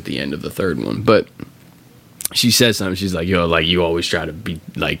was at the end of the third one, but. She says something. She's like, yo, like you always try to be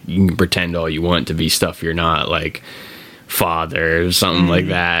like, you can pretend all you want to be stuff you're not, like father or something like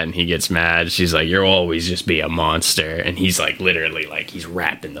that. And he gets mad. She's like, you'll always just be a monster. And he's like, literally, like he's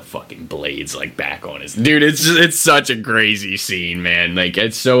wrapping the fucking blades like back on his dude. It's such a crazy scene, man. Like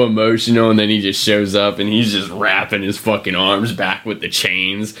it's so emotional. And then he just shows up and he's just wrapping his fucking arms back with the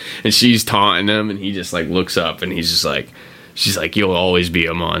chains. And she's taunting him. And he just like looks up and he's just like, she's like, you'll always be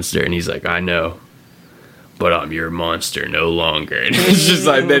a monster. And he's like, I know. But I'm your monster no longer. And it's just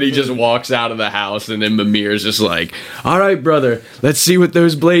like, then he just walks out of the house, and then Mimir's just like, all right, brother, let's see what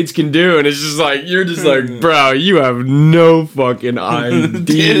those blades can do. And it's just like, you're just like, bro, you have no fucking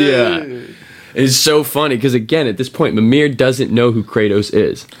idea. It's so funny, because again, at this point, Mimir doesn't know who Kratos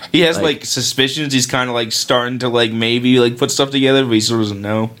is. He has like suspicions. He's kind of like starting to like maybe like put stuff together, but he still doesn't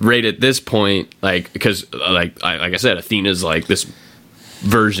know. Right at this point, like, because like I said, Athena's like this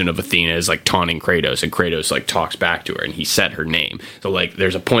version of Athena is like taunting Kratos, and Kratos like talks back to her, and he said her name. So like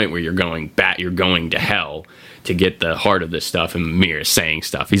there's a point where you're going to hell to get the heart of this stuff, and Mimir is saying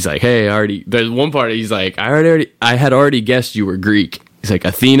stuff. He's like, hey, there's one part he's like, I had already guessed you were Greek. He's like,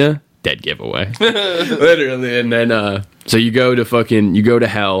 Athena, dead giveaway. Literally. And then so you go to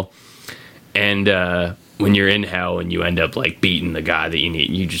hell, and when you're in hell and you end up like beating the guy that you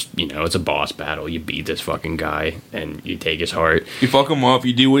need, you just, it's a boss battle. You beat this fucking guy and you take his heart. You fuck him up.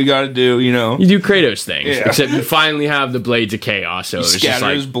 You do what you got to do. You do Kratos things, except you finally have the blades of chaos. So you it's scatter just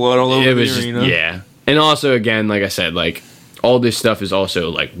like his blood all over the arena. Yeah, and also again, like I said, like all this stuff is also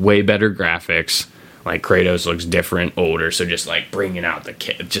like way better graphics. Like Kratos looks different, older. So just like bringing out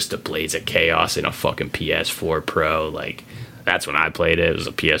the blades of chaos in a fucking PS4 Pro. Like that's when I played it. It was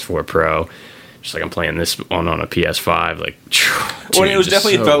a PS4 Pro. Just like I'm playing this on a PS5, like. Well, it was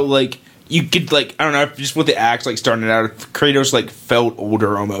definitely felt like you could like, I don't know, just with the axe like starting it out, Kratos like felt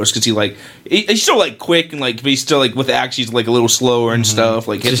older almost, because he's still like quick and like, but he's still like with the axe he's like a little slower and stuff.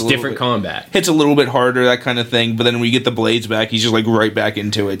 Like just different combat, hits a little bit harder, that kind of thing. But then when you get the blades back, he's just like right back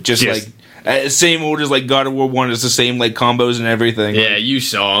into it, just like same old as like God of War 1. It's the same like combos and everything. Yeah, you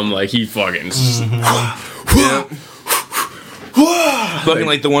saw him like he fucking. Fucking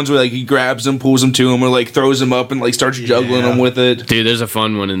like the ones where like he grabs them, pulls them to him, or like throws them up and like starts juggling them with it. Dude, there's a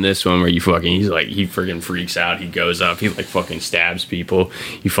fun one in this one where he freaking freaks out. He goes up, he like fucking stabs people.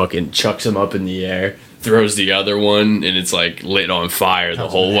 He fucking chucks them up in the air, throws the other one, and it's like lit on fire the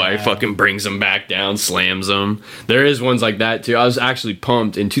whole way. Fucking brings them back down, slams them. There is ones like that too. I was actually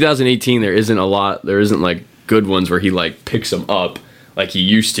pumped. In 2018, there isn't like good ones where he like picks them up like he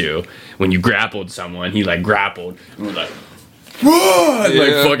used to. When you grappled someone, he like grappled and was like.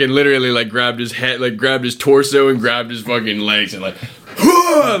 Like fucking literally like grabbed his head, like grabbed his torso and grabbed his fucking legs and like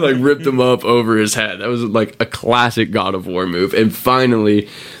ripped him up over his head. That was like a classic God of War move. And finally,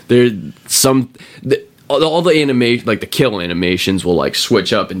 all the animation, like the kill animations, will like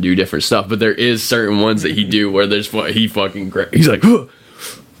switch up and do different stuff. But there is certain ones that he do where he's like.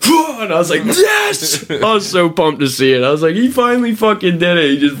 And I was like, yes! I was so pumped to see it. I was like, he finally fucking did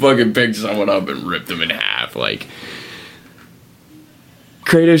it. He just fucking picked someone up and ripped him in half. Like,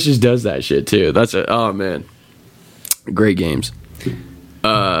 Kratos just does that shit too. Oh man. Great games.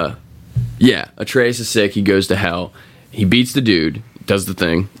 Yeah, Atreus is sick. He goes to hell. He beats the dude, does the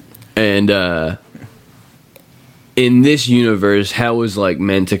thing, and in this universe, hell is like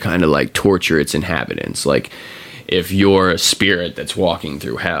meant to kind of like torture its inhabitants. Like, if you're a spirit that's walking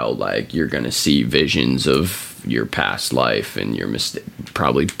through hell, like, you're gonna see visions of your past life and your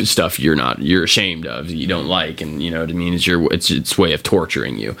probably stuff you're ashamed of, you don't like, and you know what I mean. It's its way of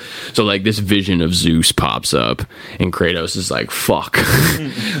torturing you. So like this vision of Zeus pops up, and Kratos is like, "Fuck,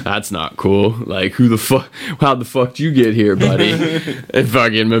 that's not cool. Like, who the fuck? How the fuck did you get here, buddy?" And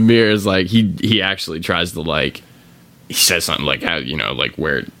fucking Mimir is like, he actually tries to like, he says something like, "How, you know, like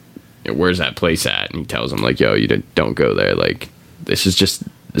where's that place at?" And he tells him like, "Yo, you don't go there. Like, this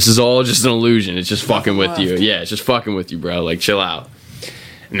is all just an illusion. It's just fucking with you. Yeah, it's just fucking with you, bro. Like, chill out."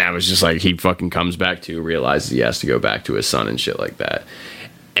 And that was just like, he fucking comes back to, realizes he has to go back to his son and shit like that.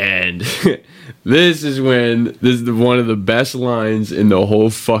 And this is one of the best lines in the whole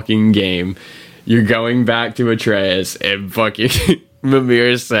fucking game. You're going back to Atreus, and fucking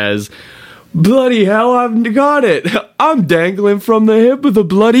Mimir says, "Bloody hell, I've got it. I'm dangling from the hip of the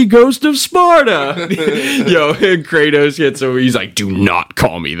bloody Ghost of Sparta." Yo, and Kratos gets over. He's like, "Do not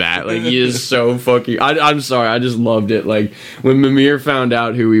call me that." Like, he is so fucking... I'm sorry, I just loved it. Like, when Mimir found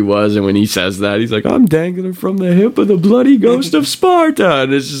out who he was, and when he says that, he's like, "I'm dangling from the hip of the bloody Ghost of Sparta."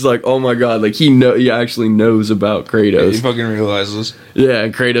 And it's just like, oh my god, like, he actually knows about Kratos. He fucking realizes. Yeah,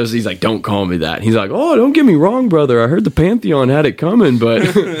 and Kratos, he's like, "Don't call me that." He's like, "Oh, don't get me wrong, brother. I heard the Pantheon had it coming,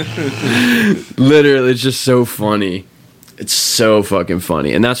 but..." Literally, it's just so funny. It's so fucking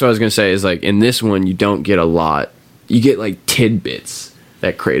funny. And that's what I was going to say, is like, in this one, you don't get a lot. You get like tidbits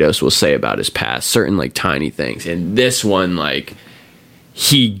that Kratos will say about his past, certain like tiny things. In this one, like,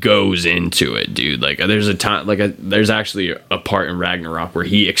 he goes into it, dude. Like, there's a time, like, there's actually a part in Ragnarok where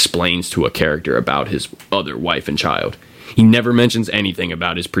he explains to a character about his other wife and child. He never mentions anything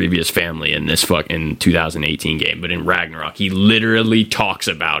about his previous family in this fucking 2018 game, but in Ragnarok, he literally talks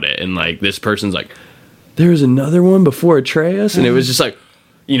about it. And like, this person's like, "There was another one before Atreus," and it was just like,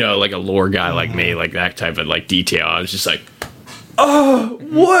 you know, like a lore guy like me, like that type of like detail. I was just like, "Oh,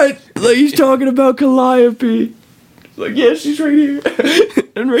 what?" Like, he's talking about Calliope. Like, yeah, she's right here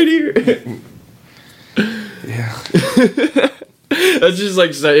and right here. Yeah. That's just like,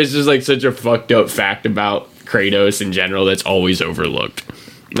 it's just like such a fucked up fact about Kratos in general that's always overlooked.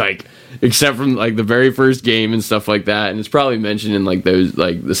 Like, except from like the very first game and stuff like that, and it's probably mentioned in like those,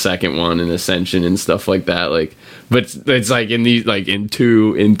 like the second one in Ascension and stuff like that. Like, but it's like in these, like in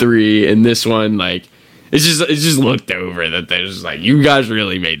 2, in 3, in this one, like it's just looked over, that there's just like, you guys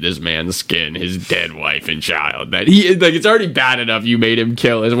really made this man skin his dead wife and child. That he, like, it's already bad enough you made him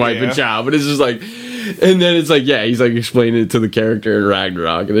kill his wife and child, but it's just like, and then it's like, yeah, he's like explaining it to the character in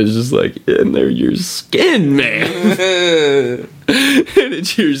Ragnarok, and it's just like, and they're your skin, man. And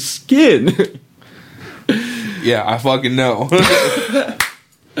it's your skin. Yeah, I fucking know.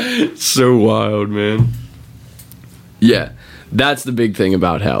 So wild, man. Yeah, that's the big thing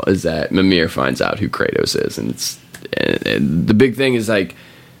about hell, is that Mimir finds out who Kratos is, and the big thing is like,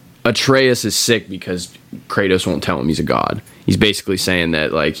 Atreus is sick because Kratos won't tell him he's a god. He's basically saying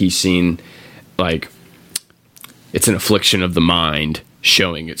that like he's seen, like, it's an affliction of the mind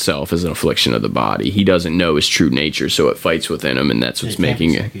showing itself as an affliction of the body. He doesn't know his true nature, so it fights within him, and that's what's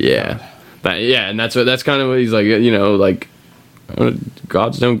making it. Yeah, but yeah, and that's kind of what he's like. You know, like,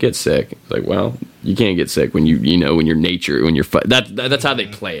 gods don't get sick. It's like, well, you can't get sick when you know, when your nature, when you're that's how they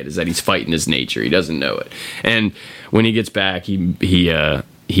play it, is that he's fighting his nature. He doesn't know it, and when he gets back, he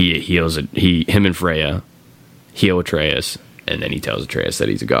heals it. Him and Freya heal Atreus, and then he tells Atreus that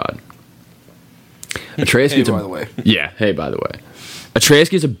he's a god. Atreus gets by the way. Yeah, hey, by the way. Atreus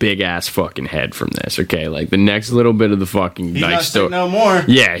gets a big ass fucking head from this, okay? Like, the next little bit of the fucking He's nice not story. sick no more.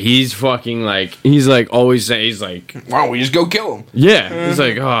 Yeah, he's fucking like, he's like always saying, he's like, why don't we just go kill him? yeah, he's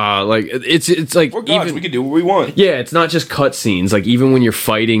like, ah, like, it's like, We're gods, even, we can do what we want. yeah, it's not just cutscenes. Like, even when you're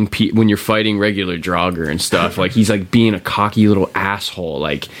fighting regular Draugr and stuff, like, he's like being a cocky little asshole.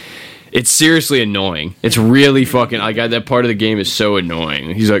 Like, it's seriously annoying. It's really fucking, like, that part of the game is so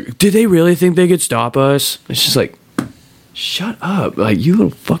annoying. He's like, did they really think they could stop us? It's just like, shut up, like, you little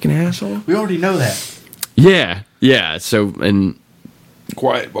fucking asshole. We already know that. Yeah. So, and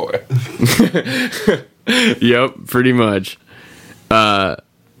Quiet boy. yep, pretty much.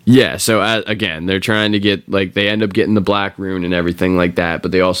 Yeah. So again, they're trying to get, like, they end up getting the Black Rune and everything like that,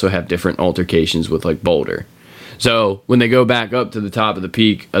 but they also have different altercations with, like, Boulder. So when they go back up to the top of the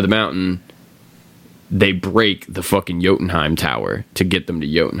peak of the mountain, they break the fucking Jotunheim Tower to get them to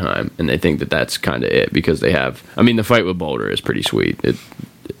Jotunheim, and they think that that's kind of it, because they have, I mean, the fight with Boulder is pretty sweet.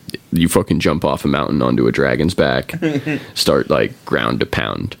 you fucking jump off a mountain onto a dragon's back, start like ground to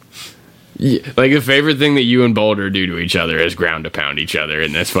pound. Yeah, like the favorite thing that you and Boulder do to each other is ground to pound each other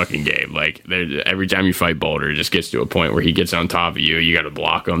in this fucking game. Like every time you fight Boulder, it just gets to a point where he gets on top of you. You got to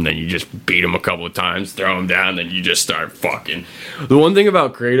block him, then you just beat him a couple of times, throw him down, then you just start fucking. The one thing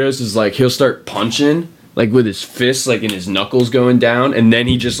about Kratos is like he'll start punching like with his fists, like and his knuckles going down, and then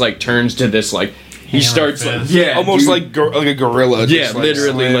he just like turns to this like. He starts like almost like a gorilla. Yeah, just,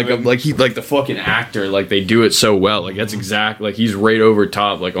 literally like the fucking actor. Like they do it so well. Like that's exact. Like he's right over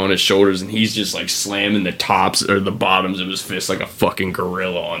top, like on his shoulders, and he's just like slamming the tops or the bottoms of his fists like a fucking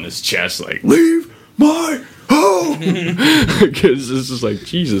gorilla on his chest. Like leave my home, because this is like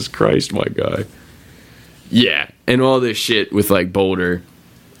Jesus Christ, my guy. Yeah, and all this shit with like Boulder.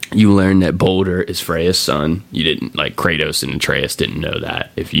 You learn that Boulder is Freya's son. You didn't, like, Kratos and Atreus didn't know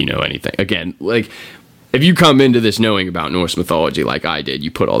that, if you know anything. Again, like, if you come into this knowing about Norse mythology like I did,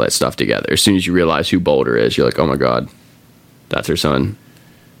 you put all that stuff together. As soon as you realize who Boulder is, you're like, oh my god, that's her son.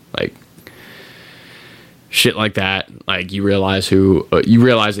 Like, shit like that. Like, you realize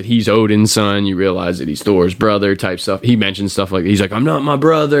that he's Odin's son. You realize that he's Thor's brother type stuff. He mentions stuff like, he's like, I'm not my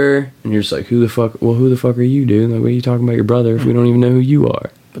brother. And you're just like, who the fuck are you, dude? Like, what are you talking about your brother if we don't even know who you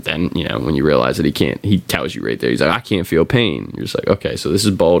are? But then, you know, when you realize that he tells you right there, he's like, I can't feel pain. You're just like, okay, so this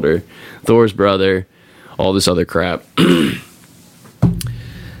is Balder, Thor's brother, all this other crap. The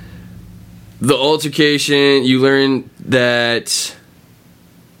altercation, you learn that...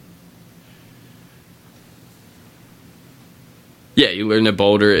 Yeah, you learn that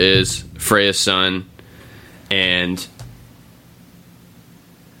Balder is Freya's son, and...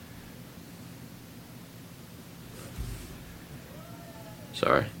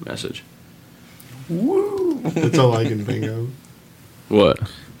 Sorry, message. Woo! That's all I can think of. What?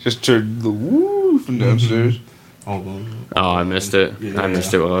 Just heard the woo from downstairs. Oh, I missed it. Yeah. I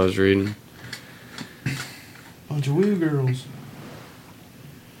missed it while I was reading. Bunch of woo girls.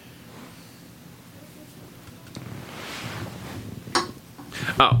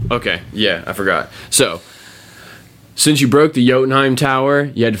 Oh, okay. Yeah, I forgot. So, since you broke the Jotunheim Tower,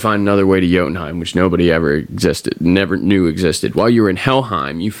 you had to find another way to Jotunheim, which nobody never knew existed. While you were in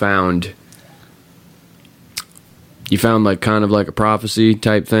Helheim, you found like kind of like a prophecy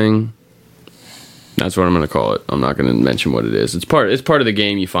type thing. That's what I'm going to call it. I'm not going to mention what it is. It's part of the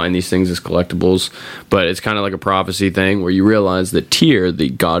game. You find these things as collectibles, but it's kind of like a prophecy thing where you realize that Tyr, the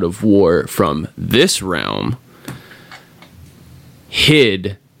god of war from this realm,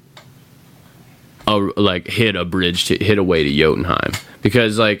 hid a bridge hid a way to Jotunheim,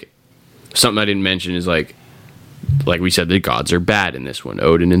 because like something I didn't mention is like we said, the gods are bad in this one.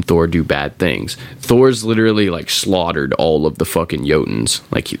 Odin and Thor do bad things. Thor's literally like slaughtered all of the fucking Jotuns.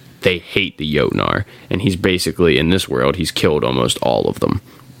 Like they hate the Jotnar, and he's basically in this world he's killed almost all of them.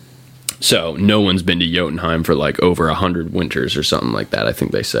 So no one's been to Jotunheim for like over 100 winters or something like that. I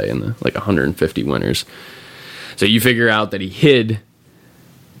think they say in the like 150 winters. So you figure out that he hid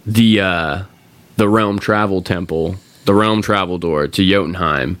the realm travel temple, the realm travel door to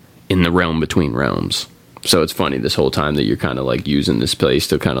Jotunheim in the realm between realms. So it's funny this whole time that you're kind of like using this place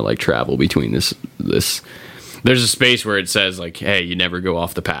to kind of like travel between this. There's a space where it says like, hey, you never go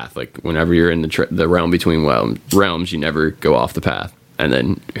off the path. Like whenever you're in the realm between realms, you never go off the path. And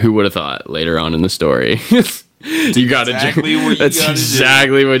then who would have thought later on in the story, you gotta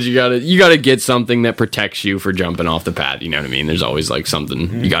exactly what you gotta. You gotta get something that protects you for jumping off the path. You know what I mean? There's always like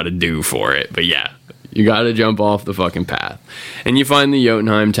something you gotta do for it. But yeah, you gotta jump off the fucking path, and you find the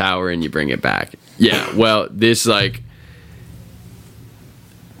Jotunheim Tower and you bring it back. Yeah, well, this like.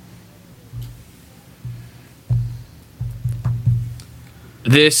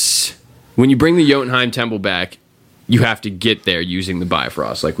 When you bring the Jotunheim Temple back, you have to get there using the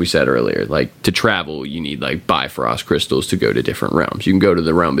Bifrost, like we said earlier. Like, to travel, you need, like, Bifrost crystals to go to different realms. You can go to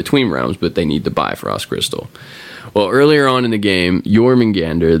the realm between realms, but they need the Bifrost crystal. Well, earlier on in the game,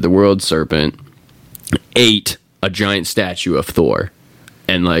 Jormungandr, the world serpent, ate a giant statue of Thor.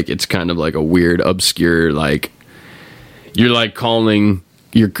 And, like, it's kind of like a weird, obscure, like, you're, like, calling,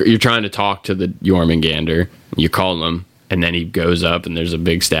 you're trying to talk to the Jormungandr, you call him, and then he goes up, and there's a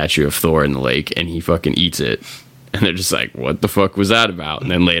big statue of Thor in the lake, and he fucking eats it. And they're just like, what the fuck was that about?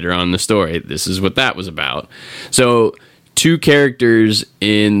 And then later on in the story, this is what that was about. So, two characters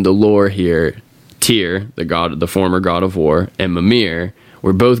in the lore here, Tyr, the former god of war, and Mimir,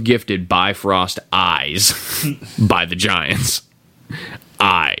 were both gifted Bifrost eyes by the giants.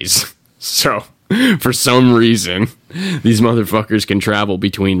 Eyes. So, for some reason, these motherfuckers can travel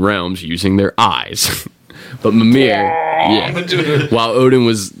between realms using their eyes. But Mimir, yeah, while Odin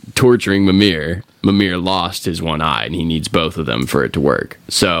was torturing Mimir, Mimir lost his one eye, and he needs both of them for it to work.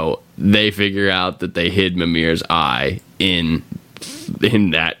 So they figure out that they hid Mimir's eye in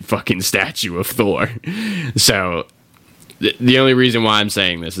that fucking statue of Thor. So the only reason why I'm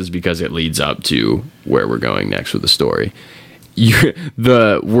saying this is because it leads up to where we're going next with the story.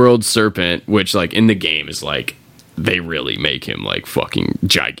 The world serpent, which like in the game is like, they really make him like fucking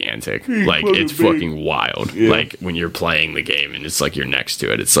gigantic. Like it's fucking wild. Yeah. Like when you're playing the game and it's like you're next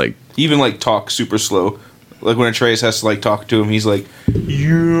to it, it's like he even like talks super slow. Like when Atreus has to like talk to him, he's like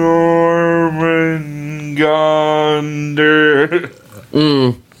Jormungandr.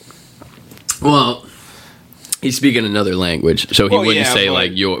 Well, he's speaking another language, so he wouldn't say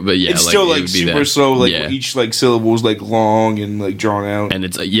like your. But yeah, it's like, still it like would be super that. slow. Like Yeah. each like syllable is like long and like drawn out. And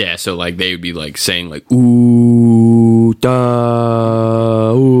it's so like they would be like saying like ooh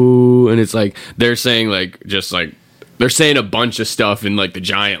da ooh, and it's like they're saying like just like they're saying a bunch of stuff in like the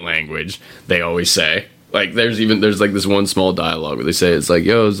giant language. They always say like there's like this one small dialogue where they say it's like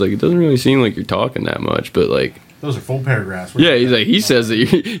yo, it's like it doesn't really seem like you're talking that much, but like. Those are full paragraphs. Yeah, he's like, he says that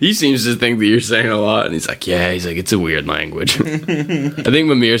he seems to think that you're saying a lot, and he's like, it's a weird language. I think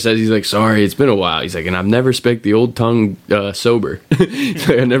Mimir says, he's like, sorry, it's been a while. He's like, and I've never spoke the old tongue sober. Like,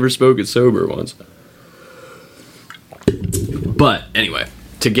 I never spoke it sober once. But anyway,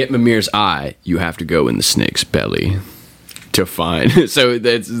 to get Mimir's eye, you have to go in the snake's belly to find. So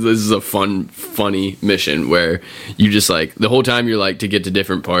this is a funny mission where you just like the whole time you're like to get to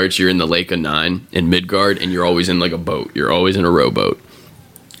different parts. You're in the Lake of Nine in Midgard, and you're always in like a boat. You're always in a rowboat,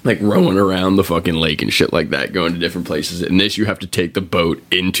 like rowing around the fucking lake and shit like that, going to different places. And this, you have to take the boat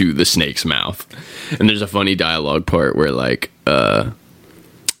into the snake's mouth. And there's a funny dialogue part where like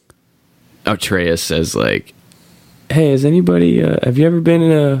Atreus says like, "Hey, has anybody? Have you ever been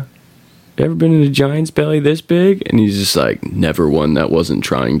in a giant's belly this big?" And he's just like, "Never one that wasn't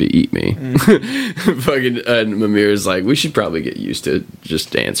trying to eat me." Fucking and Mimir's like, "We should probably get used to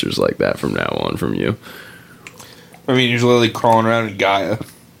just answers like that from now on from you." I mean, he's literally crawling around in Gaia.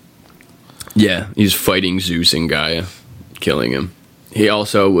 Yeah, he's fighting Zeus in Gaia, killing him. He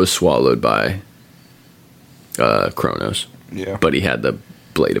also was swallowed by Kronos. Yeah, but he had the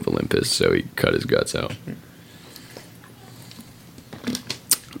blade of Olympus, so he cut his guts out,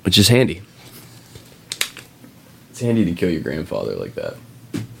 which is handy. It's handy to kill your grandfather like that.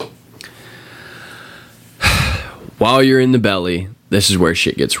 While you're in the belly, this is where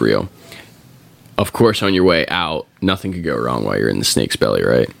shit gets real. Of course, on your way out, nothing could go wrong while you're in the snake's belly,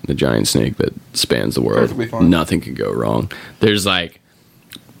 right? The giant snake that spans the world. Perfectly fine. Nothing could go wrong. There's like,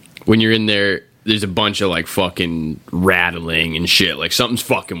 when you're in there, there's a bunch of like fucking rattling and shit. Like something's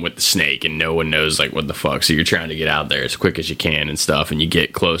fucking with the snake and no one knows like what the fuck. So you're trying to get out there as quick as you can and stuff. And you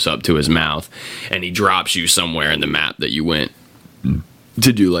get close up to his mouth and he drops you somewhere in the map that you went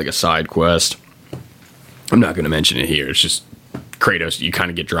to do like a side quest. I'm not going to mention it here. It's just Kratos. You kind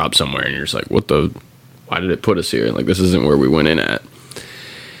of get dropped somewhere and you're just like, why did it put us here? Like, this isn't where we went in at.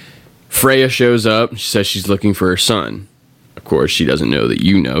 Freya shows up. She says she's looking for her son. Of course, she doesn't know that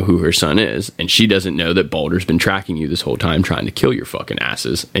you know who her son is, and she doesn't know that Baldur's been tracking you this whole time trying to kill your fucking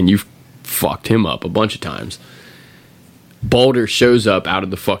asses, and you've fucked him up a bunch of times. Baldur shows up out of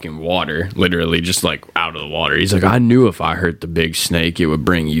the fucking water, literally just like out of the water. He's like, I knew if I hurt the big snake, it would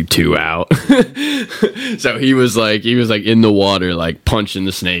bring you two out. So he was like in the water, like punching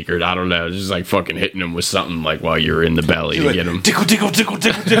the snake, or I don't know, just like fucking hitting him with something like while you were in the belly to get him. Tickle, tickle, tickle,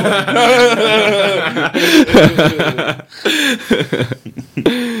 tickle, tickle.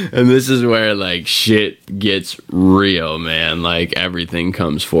 And this is where like shit gets real, man. Like everything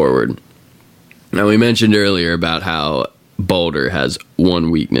comes forward. Now we mentioned earlier about how Baldur has one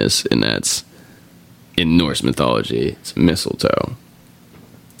weakness, and that's in Norse mythology. It's mistletoe.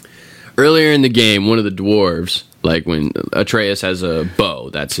 Earlier in the game, one of the dwarves, like when Atreus has a bow,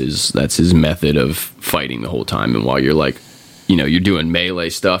 that's his method of fighting the whole time. And while you're like, you know, you're doing melee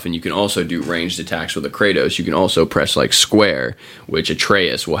stuff, and you can also do ranged attacks with a Kratos. You can also press like square, which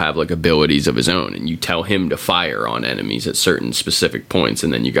Atreus will have like abilities of his own, and you tell him to fire on enemies at certain specific points,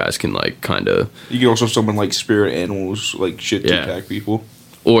 and then you guys can like kind of. You can also summon like spirit animals, like shit to attack people,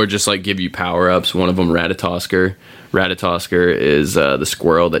 or just like give you power ups. One of them, Ratatoskr. Ratatoskr is the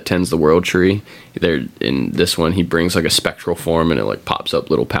squirrel that tends the world tree. There in this one, he brings like a spectral form, and it like pops up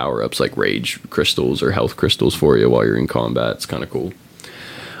little power ups like rage crystals or health crystals for you while you're in combat. It's kind of cool.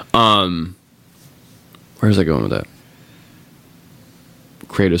 Where's I going with that?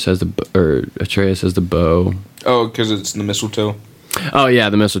 Kratos has Atreus has the bow. Oh, because it's the mistletoe. Oh yeah,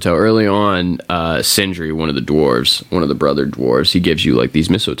 the mistletoe. Early on, Sindri, one of the dwarves, one of the brother dwarves, he gives you like these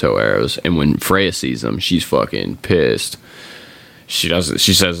mistletoe arrows, and when Freya sees them, she's fucking pissed. She doesn't.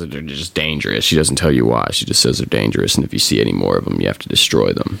 She says that they're just dangerous. She doesn't tell you why. She just says they're dangerous, and if you see any more of them, you have to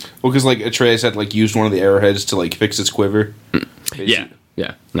destroy them. Well, because like Atreus had like used one of the arrowheads to like fix his quiver. Yeah.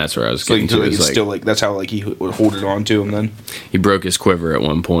 And that's where I was So getting to. like, it's still like that's how like he would hold it on to him. Then He broke his quiver at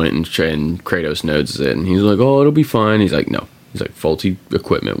one point, and Kratos notices it, and he's like, "Oh, it'll be fine." He's like, "No." He's like, "Faulty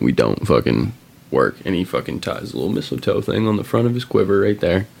equipment. We don't fucking work." And he fucking ties a little mistletoe thing on the front of his quiver right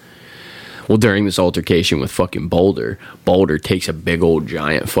there. Well, during this altercation with fucking Boulder takes a big old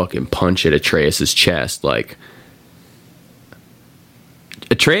giant fucking punch at Atreus' chest. Like,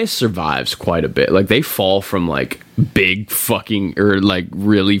 Atreus survives quite a bit. Like, they fall from like big fucking or like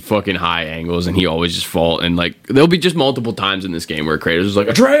really fucking high angles, and he always just fall. And like, there'll be just multiple times in this game where Kratos is like,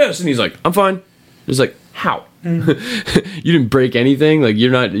 "Atreus," and he's like, "I'm fine." It's like, how? You didn't break anything. Like,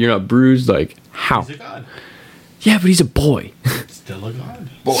 you're not bruised. Like, how? He's a god. Yeah, but he's a boy. Still a god.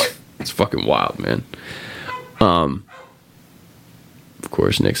 boy. It's fucking wild, man. Of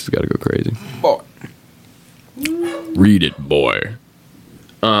course, Nick's has got to go crazy. Boy. Read it, boy.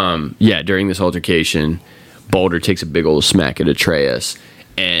 Yeah, during this altercation, Baldur takes a big old smack at Atreus,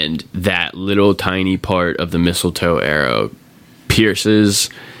 and that little tiny part of the mistletoe arrow pierces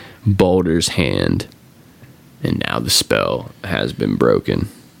Baldur's hand, and now the spell has been broken.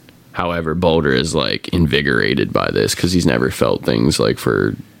 However, Baldur is like invigorated by this because he's never felt things like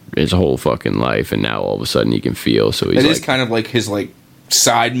for his whole fucking life, and now all of a sudden he can feel. So he's It is kind of like his like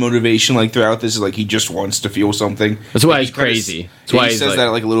side motivation, like throughout this, is like he just wants to feel something. That's why Like, he's crazy. That's He why he's says like, that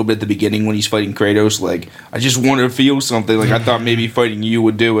like a little bit at the beginning when he's fighting Kratos. Like, I just want to feel something. Like, I thought maybe fighting you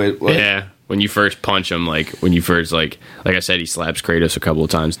would do it. Like, yeah. When you first punch him, like when you first like I said, he slaps Kratos a couple of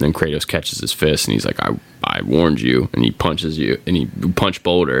times, and then Kratos catches his fist, and he's like, "I warned you," and he punches you, and he punched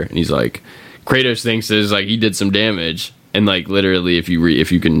Baldur, and he's like, Kratos thinks is like he did some damage, and like literally, if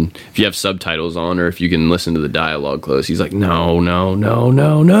you have subtitles on, or if you can listen to the dialogue close, he's like, no,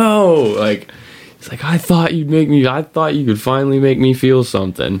 like he's like, I thought you could finally make me feel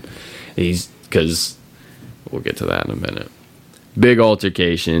something. Because we'll get to that in a minute. Big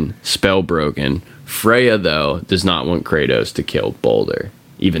altercation, spell broken. Freya, though, does not want Kratos to kill Baldur,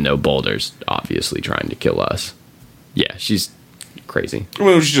 even though Baldur's obviously trying to kill us. Yeah, she's crazy.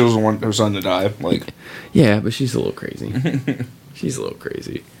 Well, she doesn't want her son to die. Like, yeah, but she's a little crazy. She's a little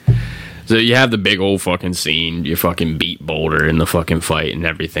crazy. So you have the big old fucking scene. You fucking beat Baldur in the fucking fight and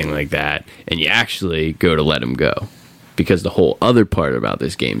everything like that, and you actually go to let him go. Because the whole other part about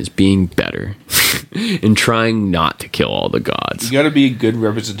this game is being better and trying not to kill all the gods. you got to be a good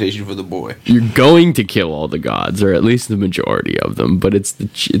representation for the boy. You're going to kill all the gods, or at least the majority of them, but it's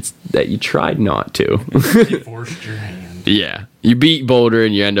that you tried not to. You forced your hand. Yeah. You beat Baldur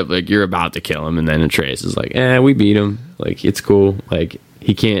and you end up like you're about to kill him, and then Atreus is like, we beat him. Like, it's cool. Like,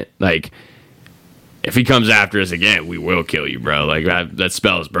 he can't, like, if he comes after us again, we will kill you, bro. Like, that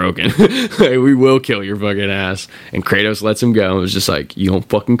spell is broken. Like, we will kill your fucking ass. And Kratos lets him go. It was just like, you don't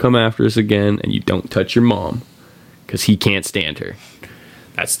fucking come after us again, and you don't touch your mom. Because he can't stand her.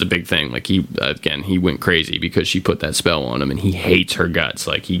 That's the big thing. Like, he went crazy because she put that spell on him, and he hates her guts.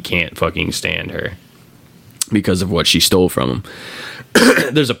 Like, he can't fucking stand her because of what she stole from him.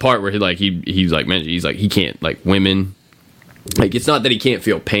 There's a part where he can't, like, women. Like, it's not that he can't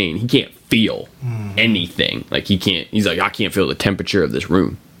feel pain. He can't feel anything. Like, he's like, I can't feel the temperature of this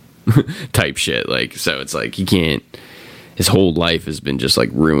room type shit. Like, so it's like he can't, his whole life has been just like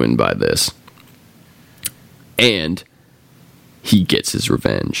ruined by this. And he gets his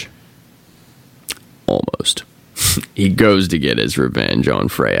revenge. Almost. He goes to get his revenge on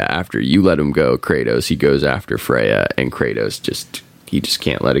Freya. After you let him go, Kratos, he goes after Freya, and Kratos just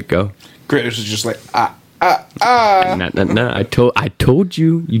can't let it go. Kratos is just like, No, I told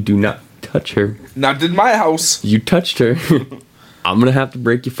you do not touch her. not in my house. You touched her. I'm gonna have to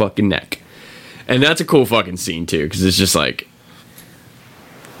break your fucking neck. And that's a cool fucking scene too, because it's just like,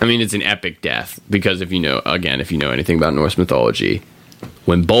 I mean, it's an epic death, because if you know anything about Norse mythology,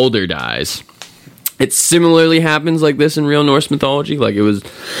 when Baldur dies, it similarly happens like this in real Norse mythology. Like, it was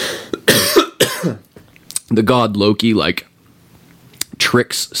the god Loki, like,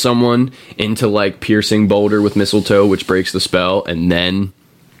 tricks someone into like piercing Baldur with mistletoe, which breaks the spell, and then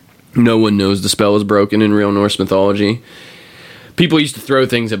no one knows the spell is broken in real Norse mythology. People used to throw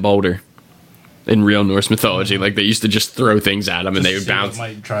things at Baldur in real Norse mythology. Like, they used to just throw things at him and they would bounce.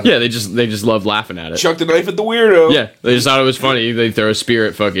 Yeah, they just love laughing at it. Chuck the knife at the weirdo. Yeah, they just thought it was funny. They throw a spear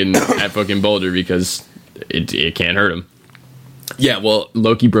at fucking Baldur because it can't hurt him. Yeah, well,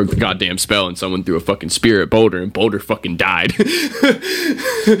 Loki broke the goddamn spell, and someone threw a fucking spear at Baldur, and Baldur fucking died. And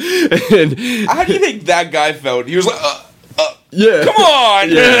How do you think that guy felt? He was like, Yeah. Come on!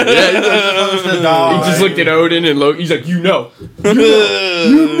 He just looked at Odin and Loki. He's like, you know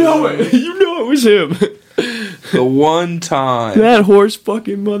it. You know it was him. The one time. That horse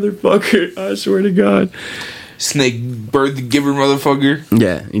fucking motherfucker. I swear to God. Snake bird the giver motherfucker.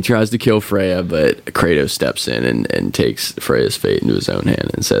 Yeah, he tries to kill Freya, but Kratos steps in and takes Freya's fate into his own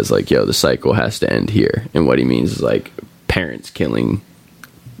hand and says, like, yo, the cycle has to end here. And what he means is, like, parents killing,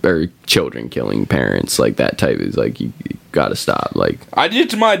 or children killing parents, like, that type is, like, you gotta stop. Like, I did it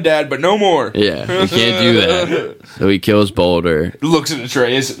to my dad, but no more. yeah, you can't do that. So he kills Baldur. Looks at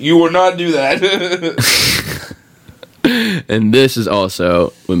Atreus. You will not do that. And this is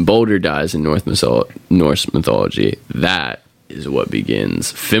also when Baldur dies in Norse mythology. That is what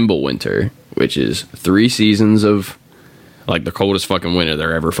begins Fimbulwinter, which is 3 seasons of, like, the coldest fucking winter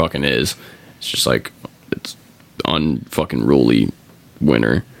there ever fucking is. It's just like, it's unfucking ruly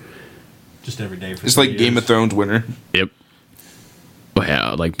winter. Just every day for It's like Game of Thrones winter. Yep. Oh,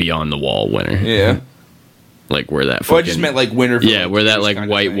 yeah, like Beyond the Wall winter. Yeah. Like where that fucking... Well, I just meant like winter. For yeah, like where that this like kind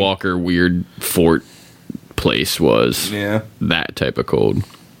of White thing. Walker weird fort place was. Yeah. That type of cold.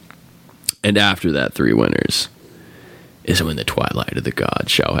 And after that 3 winters is when the twilight of the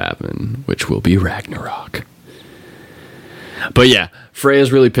gods shall happen, which will be Ragnarok. But yeah,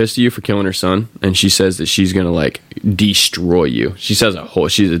 Freya's really pissed at you for killing her son, and she says that she's gonna, like, destroy you. She says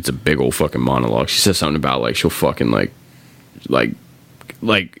it's a big old fucking monologue. She says something about, like, she'll fucking like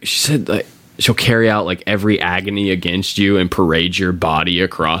she said, like, she'll carry out, like, every agony against you and parade your body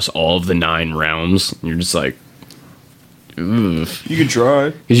across all of the 9 realms. And you're just like, ugh. You can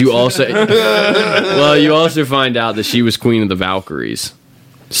try. Because you also, well, you also find out that she was queen of the Valkyries.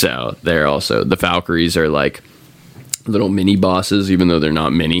 So they're also, the Valkyries are like little mini bosses, even though they're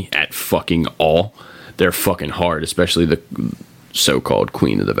not mini at fucking all. They're fucking hard, especially the so-called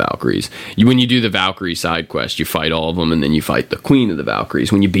queen of the Valkyries. When you do the Valkyrie side quest, you fight all of them, and then you fight the queen of the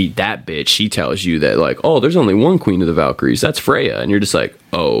Valkyries. When you beat that bitch, she tells you that, like, oh, there's only one queen of the Valkyries. That's Freya. And you're just like,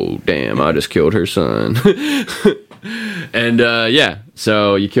 oh, damn, I just killed her son. And, yeah,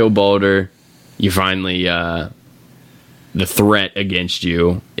 so you kill Baldur. You finally, the threat against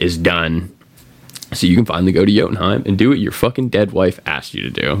you is done. So you can finally go to Jotunheim and do what your fucking dead wife asked you to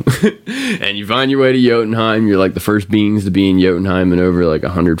do. And you find your way to Jotunheim. You're like the first beings to be in Jotunheim in over like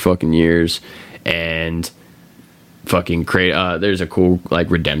 100 fucking years. And fucking there's a cool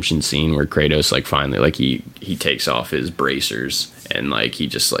like redemption scene where Kratos like finally like he takes off his bracers and like he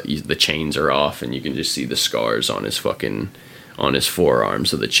just like the chains are off and you can just see the scars on his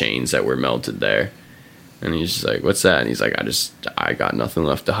forearms of the chains that were melted there. And he's just like, what's that? And he's like, I got nothing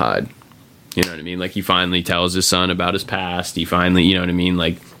left to hide. You know what I mean? Like, he finally tells his son about his past. He finally, you know what I mean?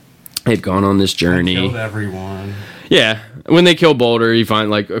 Like, they'd gone on this journey. Killed everyone. Yeah. When they kill Baldur, he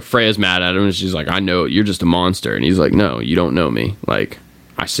finally, like, Freya's mad at him, and she's like, I know, you're just a monster. And he's like, no, you don't know me. Like,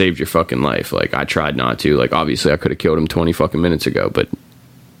 I saved your fucking life. Like, I tried not to. Like, obviously, I could have killed him 20 fucking minutes ago,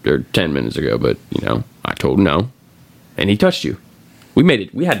 or 10 minutes ago, but, you know, I told him no. And he touched you. We made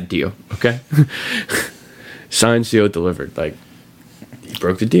it. We had a deal, okay? Signed, sealed, delivered. Like, he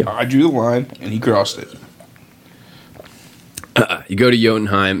broke the deal. I drew the line, and he crossed it. You go to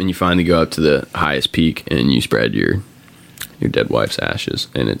Jotunheim, and you finally go up to the highest peak, and you spread your dead wife's ashes,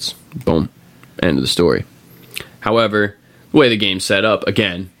 and it's, boom, end of the story. However, the way the game's set up,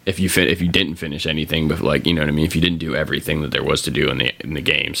 again, if you didn't finish anything, but like, you know what I mean, if you didn't do everything that there was to do in the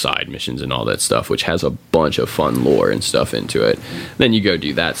game, side missions and all that stuff, which has a bunch of fun lore and stuff into it, then you go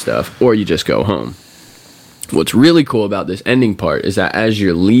do that stuff, or you just go home. What's really cool about this ending part is that as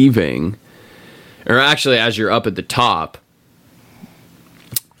you're leaving, or actually as you're up at the top,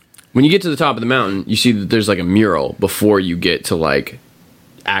 when you get to the top of the mountain, you see that there's like a mural before you get to like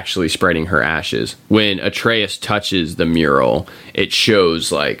actually spreading her ashes. When Atreus touches the mural, it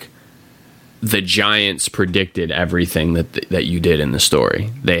shows like the giants predicted everything that you did in the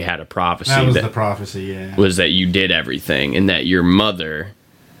story. They had a prophecy. That was the prophecy, yeah. Was that you did everything and that your mother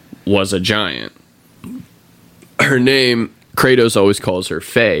was a giant. Her name, Kratos always calls her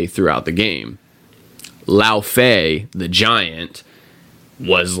Faye throughout the game. Laufey, the giant,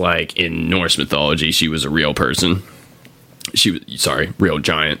 was like in Norse mythology, she was a real person. Real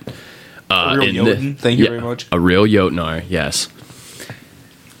giant. A real Jotun, thank you very much. A real Jotnar, yes.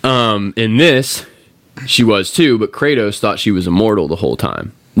 In this, she was too, but Kratos thought she was immortal the whole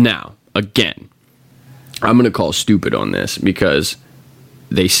time. Now, again, I'm going to call stupid on this because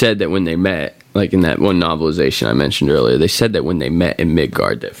they said that when they met, like in that one novelization I mentioned earlier, they said that when they met in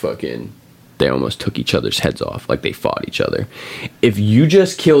Midgard that fucking they almost took each other's heads off, like they fought each other. If you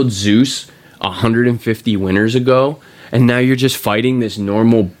just killed Zeus 150 winters ago and now you're just fighting this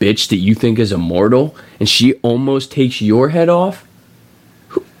normal bitch that you think is immortal, and she almost takes your head off?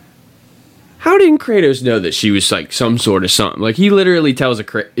 How didn't Kratos know that she was like some sort of something? Like he literally tells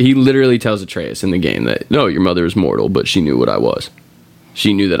Atreus in the game that no, your mother is mortal, but she knew what I was.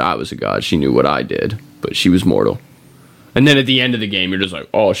 She knew that I was a god. She knew what I did, but she was mortal. And then at the end of the game, you're just like,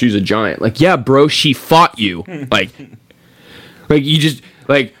 oh, she's a giant. Like, yeah, bro, she fought you. like you just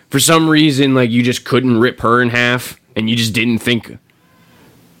like for some reason, like you just couldn't rip her in half, and you just didn't think.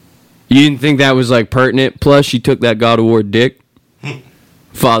 You didn't think that was like pertinent. Plus, she took that God of War dick.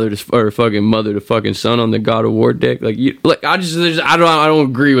 Father to or fucking mother to fucking son on the God of War dick. Like you, like I don't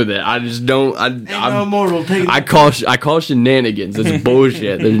agree with it. I just don't. I call shenanigans. It's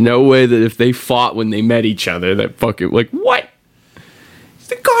bullshit. There's no way that if they fought when they met each other, that fucking like what? It's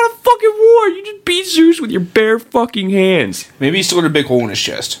the God of fucking War. You just beat Zeus with your bare fucking hands. Maybe he still got a big hole in his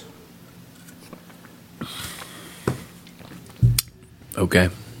chest. Okay,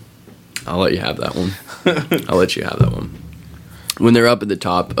 I'll let you have that one. I'll let you have that one. When they're up at the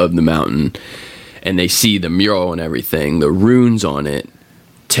top of the mountain and they see the mural and everything, the runes on it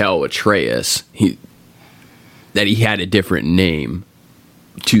tell Atreus that he had a different name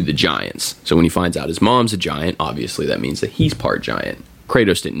to the giants. So when he finds out his mom's a giant, obviously that means that he's part giant.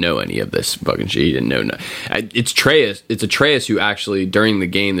 Kratos didn't know any of this fucking shit. He didn't know. It's Atreus who actually, during the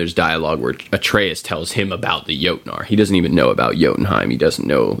game, there's dialogue where Atreus tells him about the Jotnar. He doesn't even know about Jotunheim. He doesn't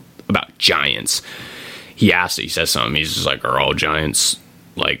know about giants. He says something, he's just like, are all giants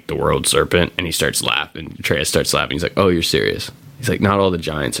like the world serpent? And he starts laughing. Atreus starts laughing. He's like, oh, you're serious? He's like, not all the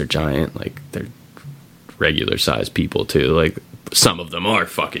giants are giant. Like, they're regular sized people too. Like, some of them are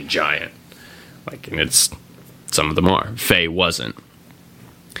fucking giant. Like, and some of them are. Faye wasn't.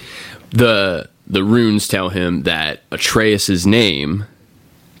 The runes tell him that Atreus's name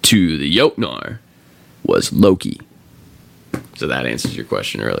to the Jotnar was Loki. So that answers your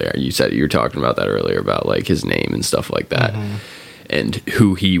question earlier. You were talking about that earlier about like his name and stuff like that, and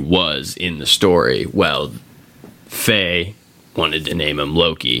who he was in the story. Well, Faye wanted to name him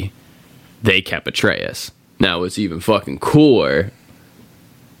Loki. They kept Atreus. Now what's even fucking cooler,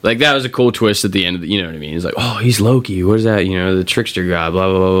 like that was a cool twist at the end of the, you know what I mean? It's like, oh, he's Loki. What is that? You know, the trickster god. Blah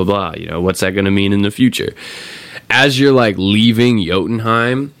blah blah blah blah. You know, what's that going to mean in the future? As you're like leaving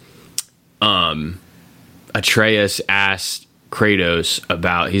Jotunheim, Atreus asked Kratos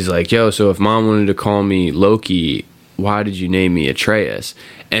about, he's like, yo, so if mom wanted to call me Loki, why did you name me Atreus?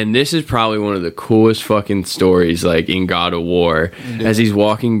 And this is probably one of the coolest fucking stories like in God of War. As he's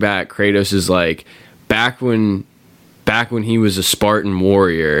walking back, Kratos is like, back when he was a Spartan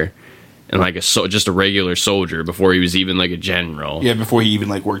warrior and like just a regular soldier before he was even like a general. Yeah, before he even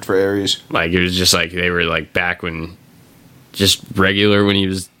like worked for Ares. Like it was just like they were like back when just regular,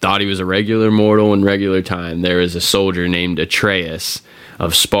 when thought he was a regular mortal in regular time, there was a soldier named Atreus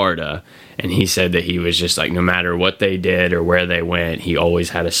of Sparta, and he said that he was just like, no matter what they did or where they went, he always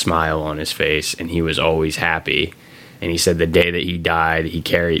had a smile on his face and he was always happy. And he said the day that he died,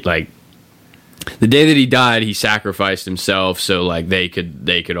 he sacrificed himself so like they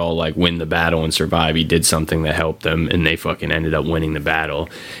could all like win the battle and survive. He did something that helped them, and they fucking ended up winning the battle.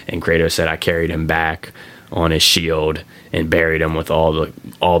 And Kratos said, I carried him back on his shield and buried him with all the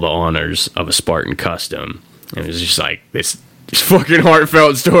honors of a Spartan custom. And it was just like this fucking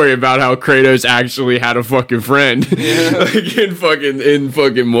heartfelt story about how Kratos actually had a fucking friend, like in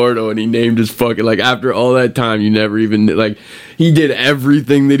fucking Mortal, and he named his fucking, like, after all that time, you never even, like, he did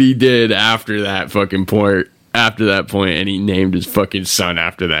everything that he did after that fucking point, and he named his fucking son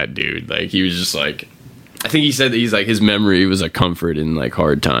after that dude. Like, he was just like, I think he said that he's like, his memory was a comfort in like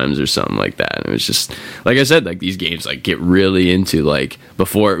hard times or something like that. And it was just, like I said, like these games like get really into, like,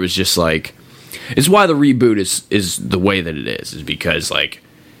 before it was just like, it's why the reboot is the way that it is because like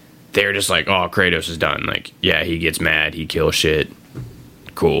they're just like, oh, Kratos is done. Like, yeah, he gets mad, he kills shit.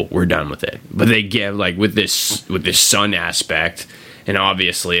 Cool, we're done with it. But they get like with this son aspect, and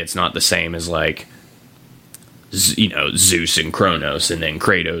obviously it's not the same as like, you know, Zeus and Kronos, and then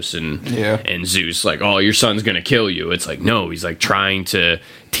Kratos and Zeus, like, oh, your son's gonna kill you. It's like, no, he's like trying to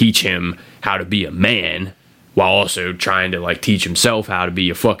teach him how to be a man while also trying to like teach himself how to be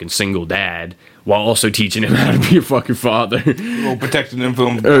a fucking single dad while also teaching him how to be a fucking father. Well, protecting him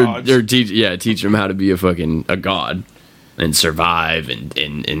from gods. Teaching him how to be a god and survive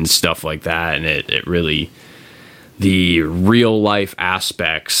and stuff like that. And it really, the real life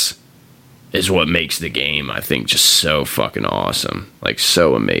aspects is what makes the game, I think, just so fucking awesome. Like,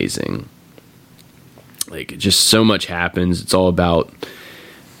 so amazing. Like, just so much happens. It's all about,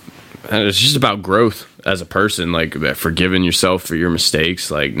 it's just about growth. as a person, like forgiving yourself for your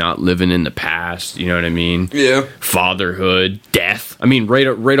mistakes, like not living in the past, you know what I mean? Yeah. Fatherhood, death. I mean,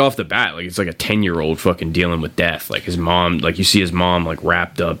 right off the bat, like it's like a 10-year-old fucking dealing with death. Like his mom, like you see his mom like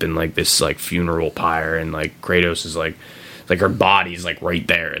wrapped up in like this like funeral pyre, and like Kratos is like her body's like right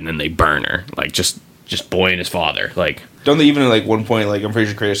there, and then they burn her, like just boy and his father. Like, don't they even like one point, like I'm pretty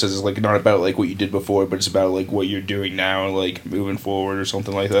sure Kratos says it's like not about like what you did before, but it's about like what you're doing now, like moving forward or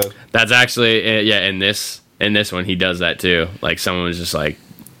something like that. That's actually yeah. In this one, he does that too. Like someone was just like,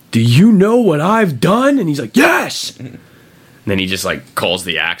 "Do you know what I've done?" And he's like, "Yes." And then he just like calls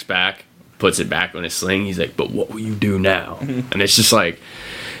the axe back, puts it back on his sling. He's like, "But what will you do now?" And it's just like,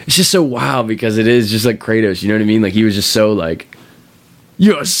 it's just so wild because it is just like Kratos. You know what I mean? Like he was just so like,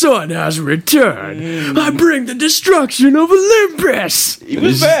 "Your son has returned. I bring the destruction of Olympus." He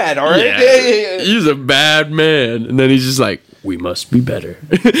was bad, all right? Yeah, he's a bad man. And then he's just like, "We must be better."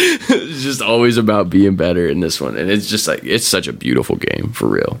 It's just always about being better in this one. And it's just like, it's such a beautiful game, for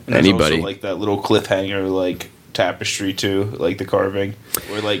real. And Anybody. also like that little cliffhanger, like tapestry too, like the carving,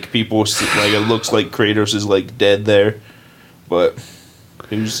 where like people, like it looks like Kratos is like dead there. But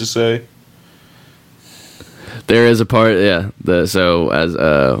who's to say? There is a part, yeah. So as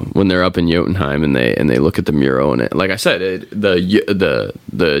when they're up in Jotunheim and they look at the mural, and like I said,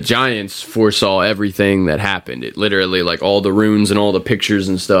 the giants foresaw everything that happened. It literally, like all the runes and all the pictures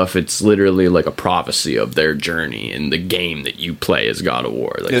and stuff, it's literally like a prophecy of their journey in the game that you play as God of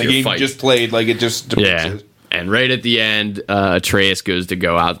War. Like the game you just played, like it just depicts it. And right at the end, Atreus goes to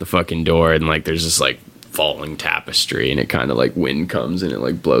go out the fucking door, and like there's this like falling tapestry, and it kind of like wind comes and it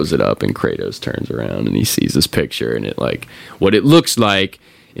like blows it up, and Kratos turns around and he sees this picture, and it like what it looks like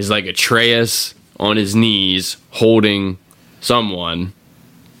is like Atreus on his knees holding someone.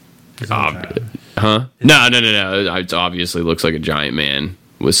 No. It obviously looks like a giant man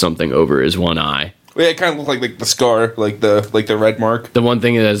with something over his one eye. Yeah, it kind of looked like the scar, like the red mark. The one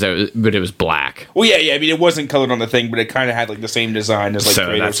thing is that, but it was black. Well, yeah. I mean, it wasn't colored on the thing, but it kind of had like the same design as like so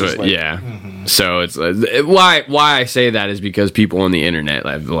Kratos. That's what, like, yeah. Mm-hmm. So it's why I say that is because people on the internet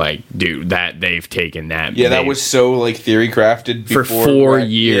have like, dude, that they've taken that. Yeah, that was so like theory crafted for 4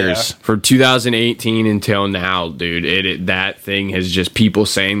 years, from 2018 until now, dude. That thing has just people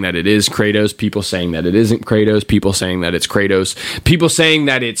saying that it is Kratos, people saying that it isn't Kratos, people saying that it's Kratos, people saying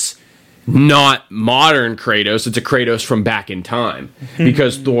that it's not modern Kratos, it's a Kratos from back in time.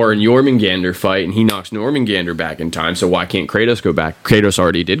 Because Thor and Jormungandr fight, and he knocks Jormungandr back in time, so why can't Kratos go back? Kratos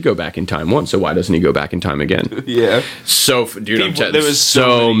already did go back in time once, so why doesn't he go back in time again? Yeah. So, dude, there was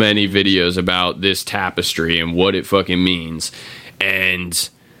so many videos about this tapestry and what it fucking means. And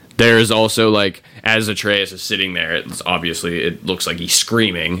there's also, like, as Atreus is sitting there, it's obviously, it looks like he's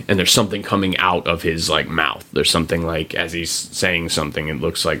screaming, and there's something coming out of his, like, mouth. There's something, like, as he's saying something, it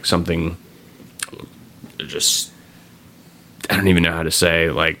looks like something, just, I don't even know how to say,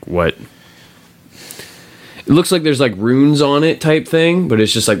 like, what, it looks like there's, like, runes on it type thing, but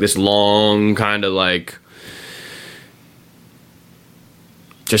it's just, like, this long, kind of, like,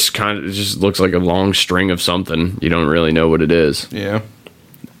 it just looks like a long string of something. You don't really know what it is. Yeah.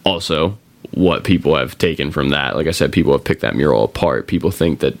 Also, what people have taken from that, like I said, people have picked that mural apart. People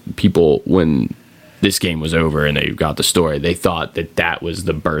think that when this game was over and they got the story, they thought that was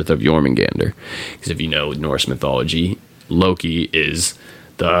the birth of Jormungandr. Because if you know Norse mythology, Loki is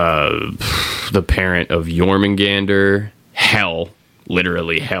the parent of Jormungandr, Hel,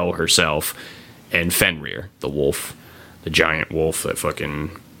 literally Hel herself, and Fenrir, the wolf, the giant wolf that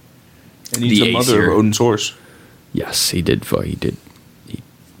fucking. And he's the mother of Odin's horse. Yes, he did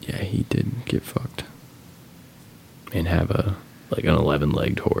get fucked and have an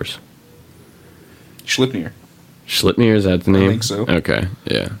 11-legged horse. Sleipnir, is that the name? I think so. Okay,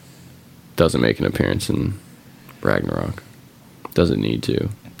 yeah. Doesn't make an appearance in Ragnarok. Doesn't need to.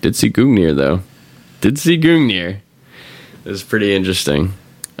 Did see Gungnir though. It was pretty interesting.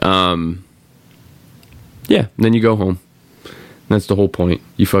 Yeah, and then you go home. That's the whole point.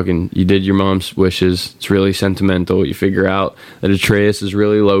 You did your mom's wishes. It's really sentimental. You figure out that Atreus is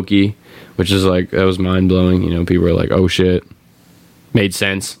really Loki, which is like, that was mind blowing. You know, people were like, oh shit. Made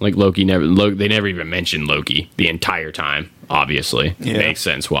sense. Like they never even mentioned Loki the entire time, obviously. Yeah. It makes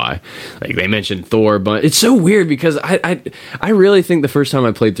sense why. Like they mentioned Thor, but it's so weird because I really think the first time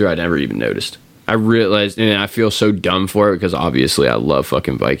I played through, I never even noticed. I realized, and I feel so dumb for it because obviously I love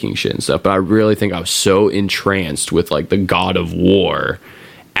fucking Viking shit and stuff, but I really think I was so entranced with like the God of War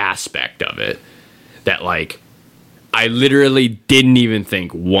aspect of it that like I literally didn't even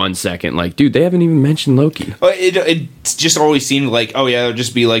think 1 second, like, dude, they haven't even mentioned Loki. It just always seemed like, oh yeah, it'll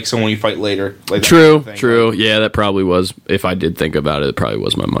just be like someone you fight later. Like true. Yeah, that probably was, if I did think about it, it probably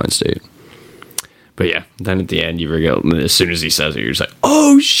was my mind state. But yeah, then at the end, you forget, as soon as he says it, you're just like,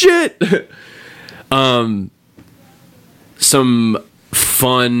 oh shit! Some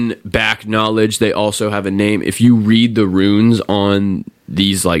fun back knowledge. They also have a name. If you read the runes on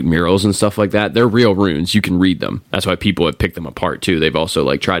these like murals and stuff like that, they're real runes. You can read them. That's why people have picked them apart too. They've also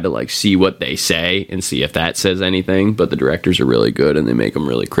like tried to like see what they say and see if that says anything. But the directors are really good and they make them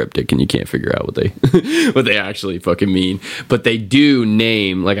really cryptic and you can't figure out what they what they actually fucking mean. But they do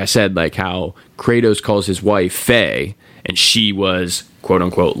name, like I said, like how Kratos calls his wife Faye, and she was quote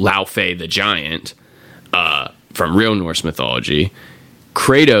unquote Laufey the giant from real Norse mythology.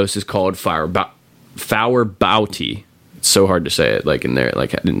 Kratos is called Faurbauti. It's so hard to say it like in there,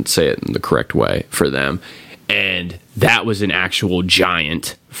 like I didn't say it in the correct way for them. And that was an actual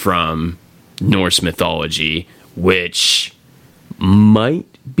giant from Norse mythology, which might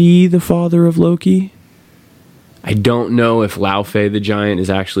be the father of Loki. I don't know if Laufey the giant is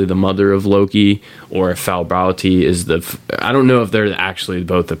actually the mother of Loki, or if Faurbauti is I don't know if they're actually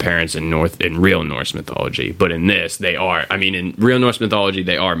both the parents in real Norse mythology, but in this they are. I mean, in real Norse mythology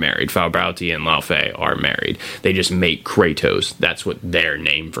they are married. Faurbauti and Laufey are married. They just make Kratos. That's what their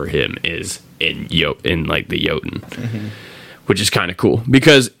name for him is in like the Jotun, which is kind of cool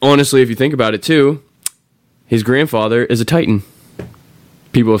because honestly, if you think about it too, his grandfather is a Titan.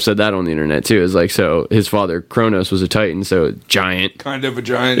 People have said that on the internet too. It's like, so his father Kronos was a Titan, so giant. Kind of a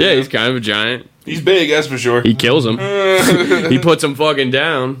giant. Yeah, he's kind of a giant. He's big, that's for sure. He kills him. He puts him fucking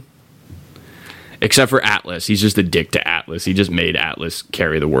down. Except for Atlas. He's just a dick to Atlas. He just made Atlas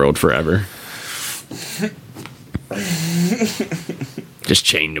carry the world forever. Just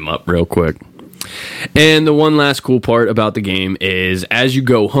chained him up real quick. And the one last cool part about the game is as you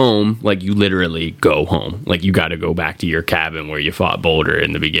go home, like you literally go home. Like you got to go back to your cabin where you fought Boulder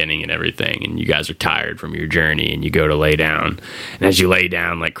in the beginning and everything. And you guys are tired from your journey and you go to lay down. And as you lay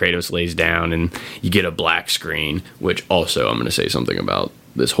down, like Kratos lays down and you get a black screen, which also I'm going to say something about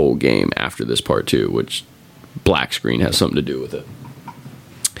this whole game after this part too, which black screen has something to do with it.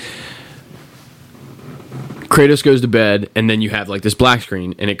 Kratos goes to bed and then you have like this black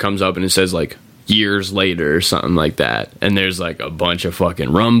screen and it comes up and it says like years later or something like that, and there's like a bunch of fucking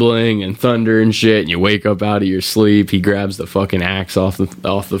rumbling and thunder and shit, and you wake up out of your sleep. He grabs the fucking axe off the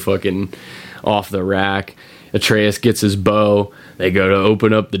rack. Atreus gets his bow. They go to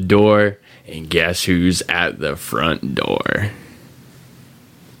open up the door, and guess who's at the front door?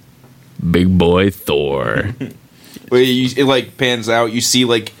 Big boy Thor. Where it like pans out, you see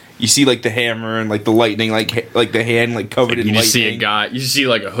like the hammer and like the lightning, like the hand like covered in lightning. You see a guy, you see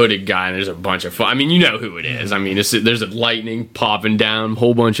like a hooded guy, and there's a bunch of I mean, you know who it is. I mean, there's a lightning popping down,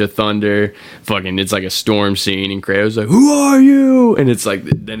 whole bunch of thunder, fucking. It's like a storm scene, and Kratos like, "Who are you?" And it's like,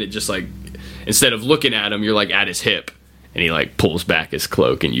 then it just like, instead of looking at him, you're like at his hip, and he like pulls back his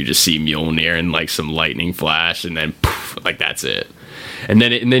cloak, and you just see Mjolnir and like some lightning flash, and then poof, like that's it. And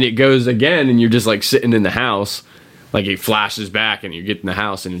then it goes again, and you're just like sitting in the house. Like, it flashes back, and you get in the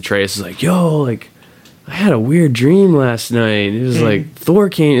house, and Atreus is like, yo, like, I had a weird dream last night. It was like, Thor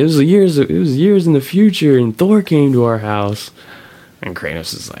came, it was years in the future, and Thor came to our house. And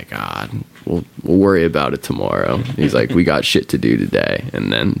Kratos is like, we'll worry about it tomorrow. He's like, we got shit to do today.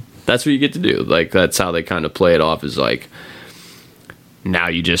 And then that's what you get to do. Like, that's how they kind of play it off, is like, now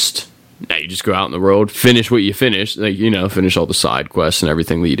you just go out in the world, finish what you finish, like, you know, finish all the side quests and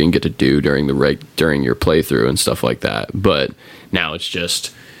everything that you didn't get to do during your playthrough and stuff like that. But now it's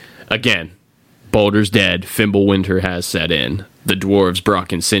just, again, Baldur's dead, Fimbulwinter has set in. The dwarves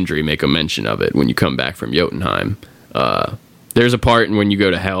Brock and Sindri make a mention of it when you come back from Jotunheim. There's a part when you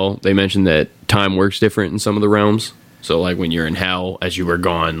go to Hell, they mention that time works different in some of the realms. So like when you're in Hell, as you were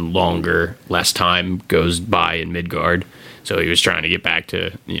gone longer, less time goes by in Midgard. So he was trying to get back to,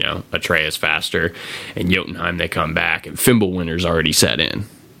 you know, Atreus faster. And Jotunheim, they come back, and Fimbulwinter's already set in.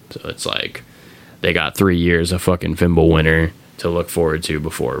 So it's like, they got 3 years of fucking Fimbulwinter to look forward to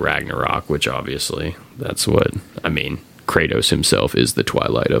before Ragnarok, which obviously, that's what, I mean, Kratos himself is the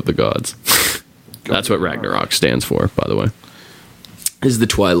twilight of the gods. That's what Ragnarok stands for, by the way. Is the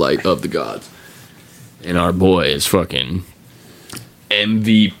twilight of the gods. And our boy is fucking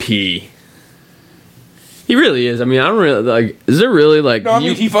MVP. He really is. I mean, I don't really, like, is there really, like... No, I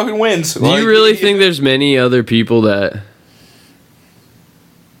mean, he fucking wins. Do you really think there's many other people that...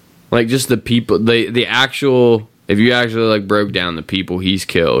 Like, just the people, the actual... If you actually, like, broke down the people he's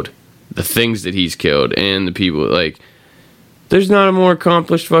killed, the things that he's killed, and the people, like... There's not a more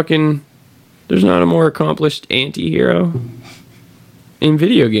accomplished anti-hero in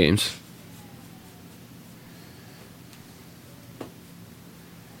video games.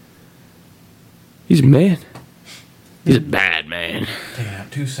 He's a man. He's a bad man. They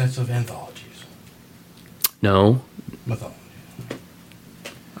have 2 sets of anthologies. No. Mythology.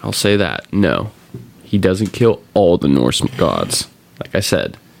 I'll say that. No. He doesn't kill all the Norse gods. Like I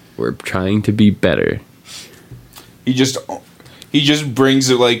said, we're trying to be better. He just brings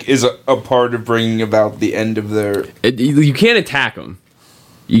it, like, is a part of bringing about the end of their... You can't attack him.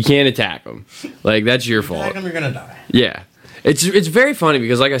 You can't attack him. Like, that's your fault. Attack him, you're gonna die. Yeah. It's very funny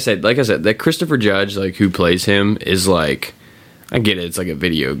because, like I said, that Christopher Judge, like, who plays him is, like... I get it, it's like a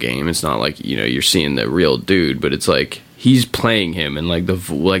video game. It's not like, you know, you're seeing the real dude, but it's like... He's playing him, and, like,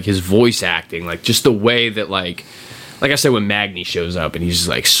 his voice acting, like, just the way that, like I said, when Magni shows up, and he's just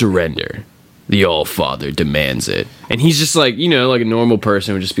like, surrender. The All-Father demands it. And he's just like, you know, like a normal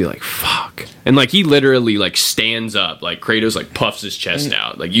person would just be like, fuck. And, like, he literally, like, stands up. Like, Kratos, like, puffs his chest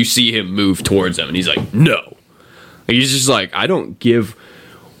out. Like, you see him move towards him, and he's like, no. Like, he's just like, I don't give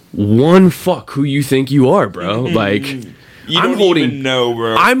one fuck who you think you are, bro. Like, even know,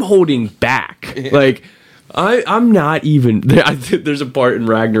 bro. I'm holding back. Like... I'm not even... There's a part in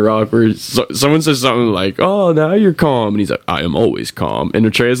Ragnarok where someone says something like, oh, now you're calm. And he's like, I am always calm. And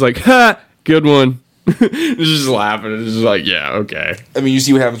Atreus like, ha, good one. He's just laughing. It's just like, yeah, okay. I mean, you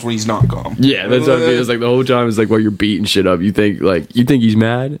see what happens when he's not calm. Yeah, that's what I mean. It's like the whole time it's like while you're beating shit up, you think he's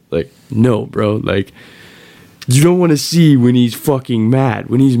mad? Like, no, bro. Like, you don't want to see when he's fucking mad.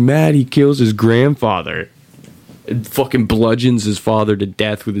 When he's mad, he kills his grandfather. And fucking bludgeons his father to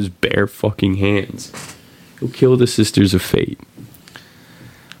death with his bare fucking hands. He'll kill the Sisters of Fate.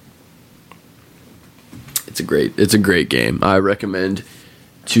 It's a great game. I recommend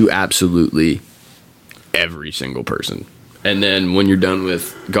to absolutely every single person. And then when you're done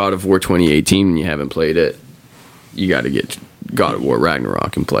with God of War 2018 and you haven't played it, you got to get God of War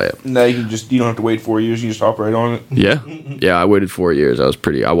Ragnarok and play it. Now you don't have to wait 4 years. You just hop right on it. Yeah, I waited 4 years.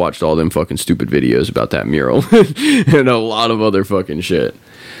 I watched all them fucking stupid videos about that mural and a lot of other fucking shit.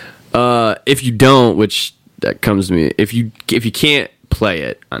 If you don't, which that comes to me, if you can't play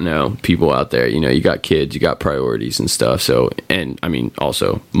it, I know people out there, you know, you got kids, you got priorities and stuff. So, and I mean,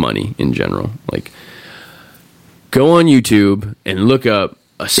 also money in general. Like, go on YouTube and look up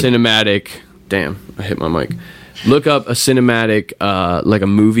a cinematic. Damn, I hit my mic. Look up a cinematic, like a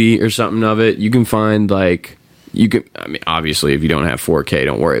movie or something of it. You can find I mean, obviously, if you don't have 4K,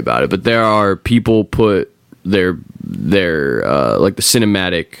 don't worry about it. But there are people put their like the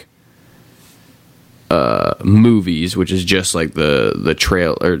cinematic movies, which is just like the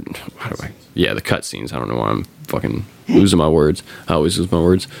trail, or the cutscenes. I don't know why I'm fucking losing my words. I always lose my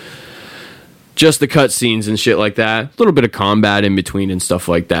words. Just the cutscenes and shit like that. A little bit of combat in between and stuff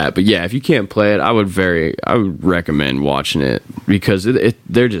like that. But yeah, if you can't play it, I would recommend watching it because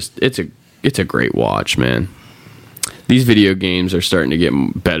it's a great watch, man. These video games are starting to get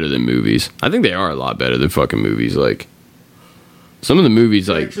better than movies. I think they are a lot better than fucking movies. Like, some of the movies,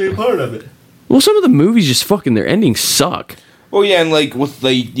 like, Actually, a part of it. well, some of the movies just fucking, their endings suck. Well, yeah, and like with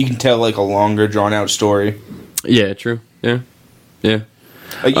you can tell like a longer, drawn out story. Yeah, true. Yeah.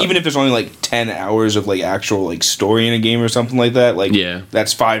 Like even if there's only like 10 hours of like actual like story in a game or something like that, like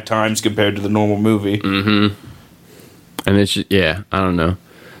that's 5 times compared to the normal movie. Mm-hmm. And it's just, I don't know.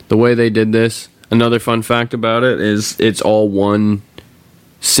 The way they did this, another fun fact about it is it's all one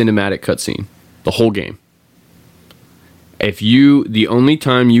cinematic cutscene. The whole game. The only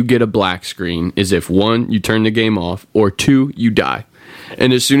time you get a black screen is if 1, you turn the game off, or 2, you die.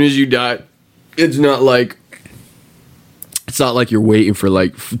 And as soon as you die, it's not like you're waiting for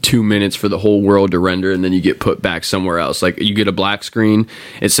like 2 minutes for the whole world to render and then you get put back somewhere else. Like, you get a black screen,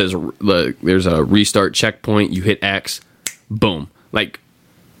 it says there's a restart checkpoint, you hit X, boom. Like,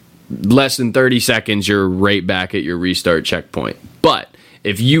 less than 30 seconds, you're right back at your restart checkpoint. But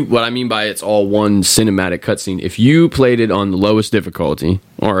what I mean by it's all one cinematic cutscene, if you played it on the lowest difficulty,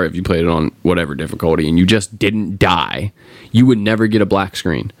 or if you played it on whatever difficulty, and you just didn't die, you would never get a black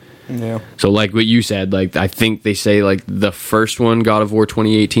screen. Yeah. So like what you said, like I think they say like the first one, God of War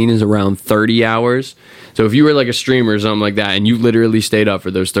 2018, is around 30 hours. So if you were like a streamer or something like that, and you literally stayed up for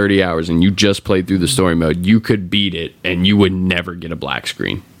those 30 hours and you just played through the story mode, you could beat it and you would never get a black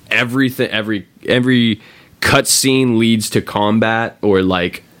screen. Every cutscene leads to combat or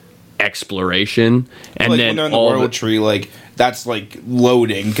like exploration, and like then when they're in the world tree, like that's like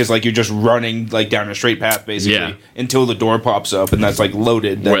loading because like you're just running like down a straight path basically until the door pops up, and that's like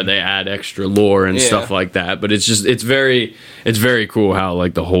loaded. Then. Where they add extra lore and stuff like that. But it's very cool how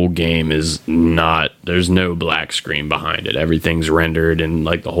like the whole game is not. There's no black screen behind it. Everything's rendered, and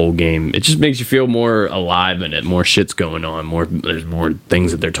like the whole game, it just makes you feel more alive in it. More shit's going on. There's more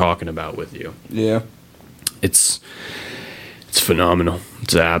things that they're talking about with you. Yeah. It's phenomenal.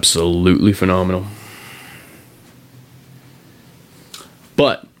 It's absolutely phenomenal.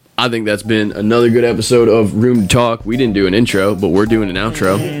 But I think that's been another good episode of Room to Talk. We didn't do an intro, but we're doing an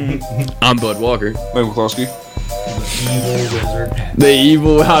outro. I'm Bud Walker. Mike McCloskey. The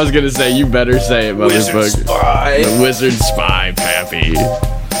evil, I was going to say, you better say it, Wizard motherfucker. Spy. The Wizard Spy, Pappy.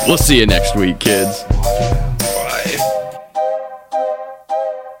 We'll see you next week, kids. Bye.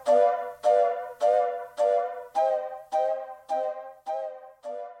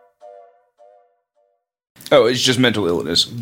 Oh, it's just mental illness.